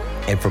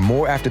 And for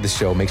more after the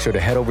show, make sure to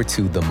head over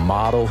to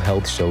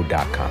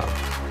themodelhealthshow.com.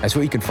 That's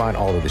where you can find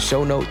all of the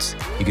show notes.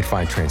 You can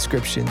find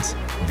transcriptions,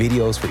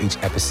 videos for each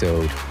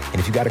episode. And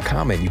if you got a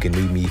comment, you can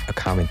leave me a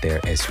comment there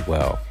as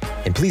well.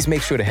 And please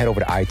make sure to head over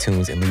to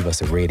iTunes and leave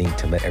us a rating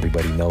to let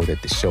everybody know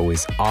that the show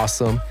is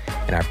awesome.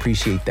 And I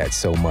appreciate that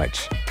so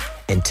much.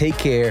 And take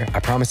care. I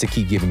promise to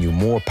keep giving you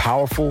more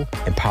powerful,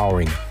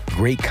 empowering,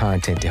 great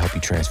content to help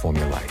you transform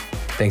your life.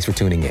 Thanks for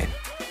tuning in.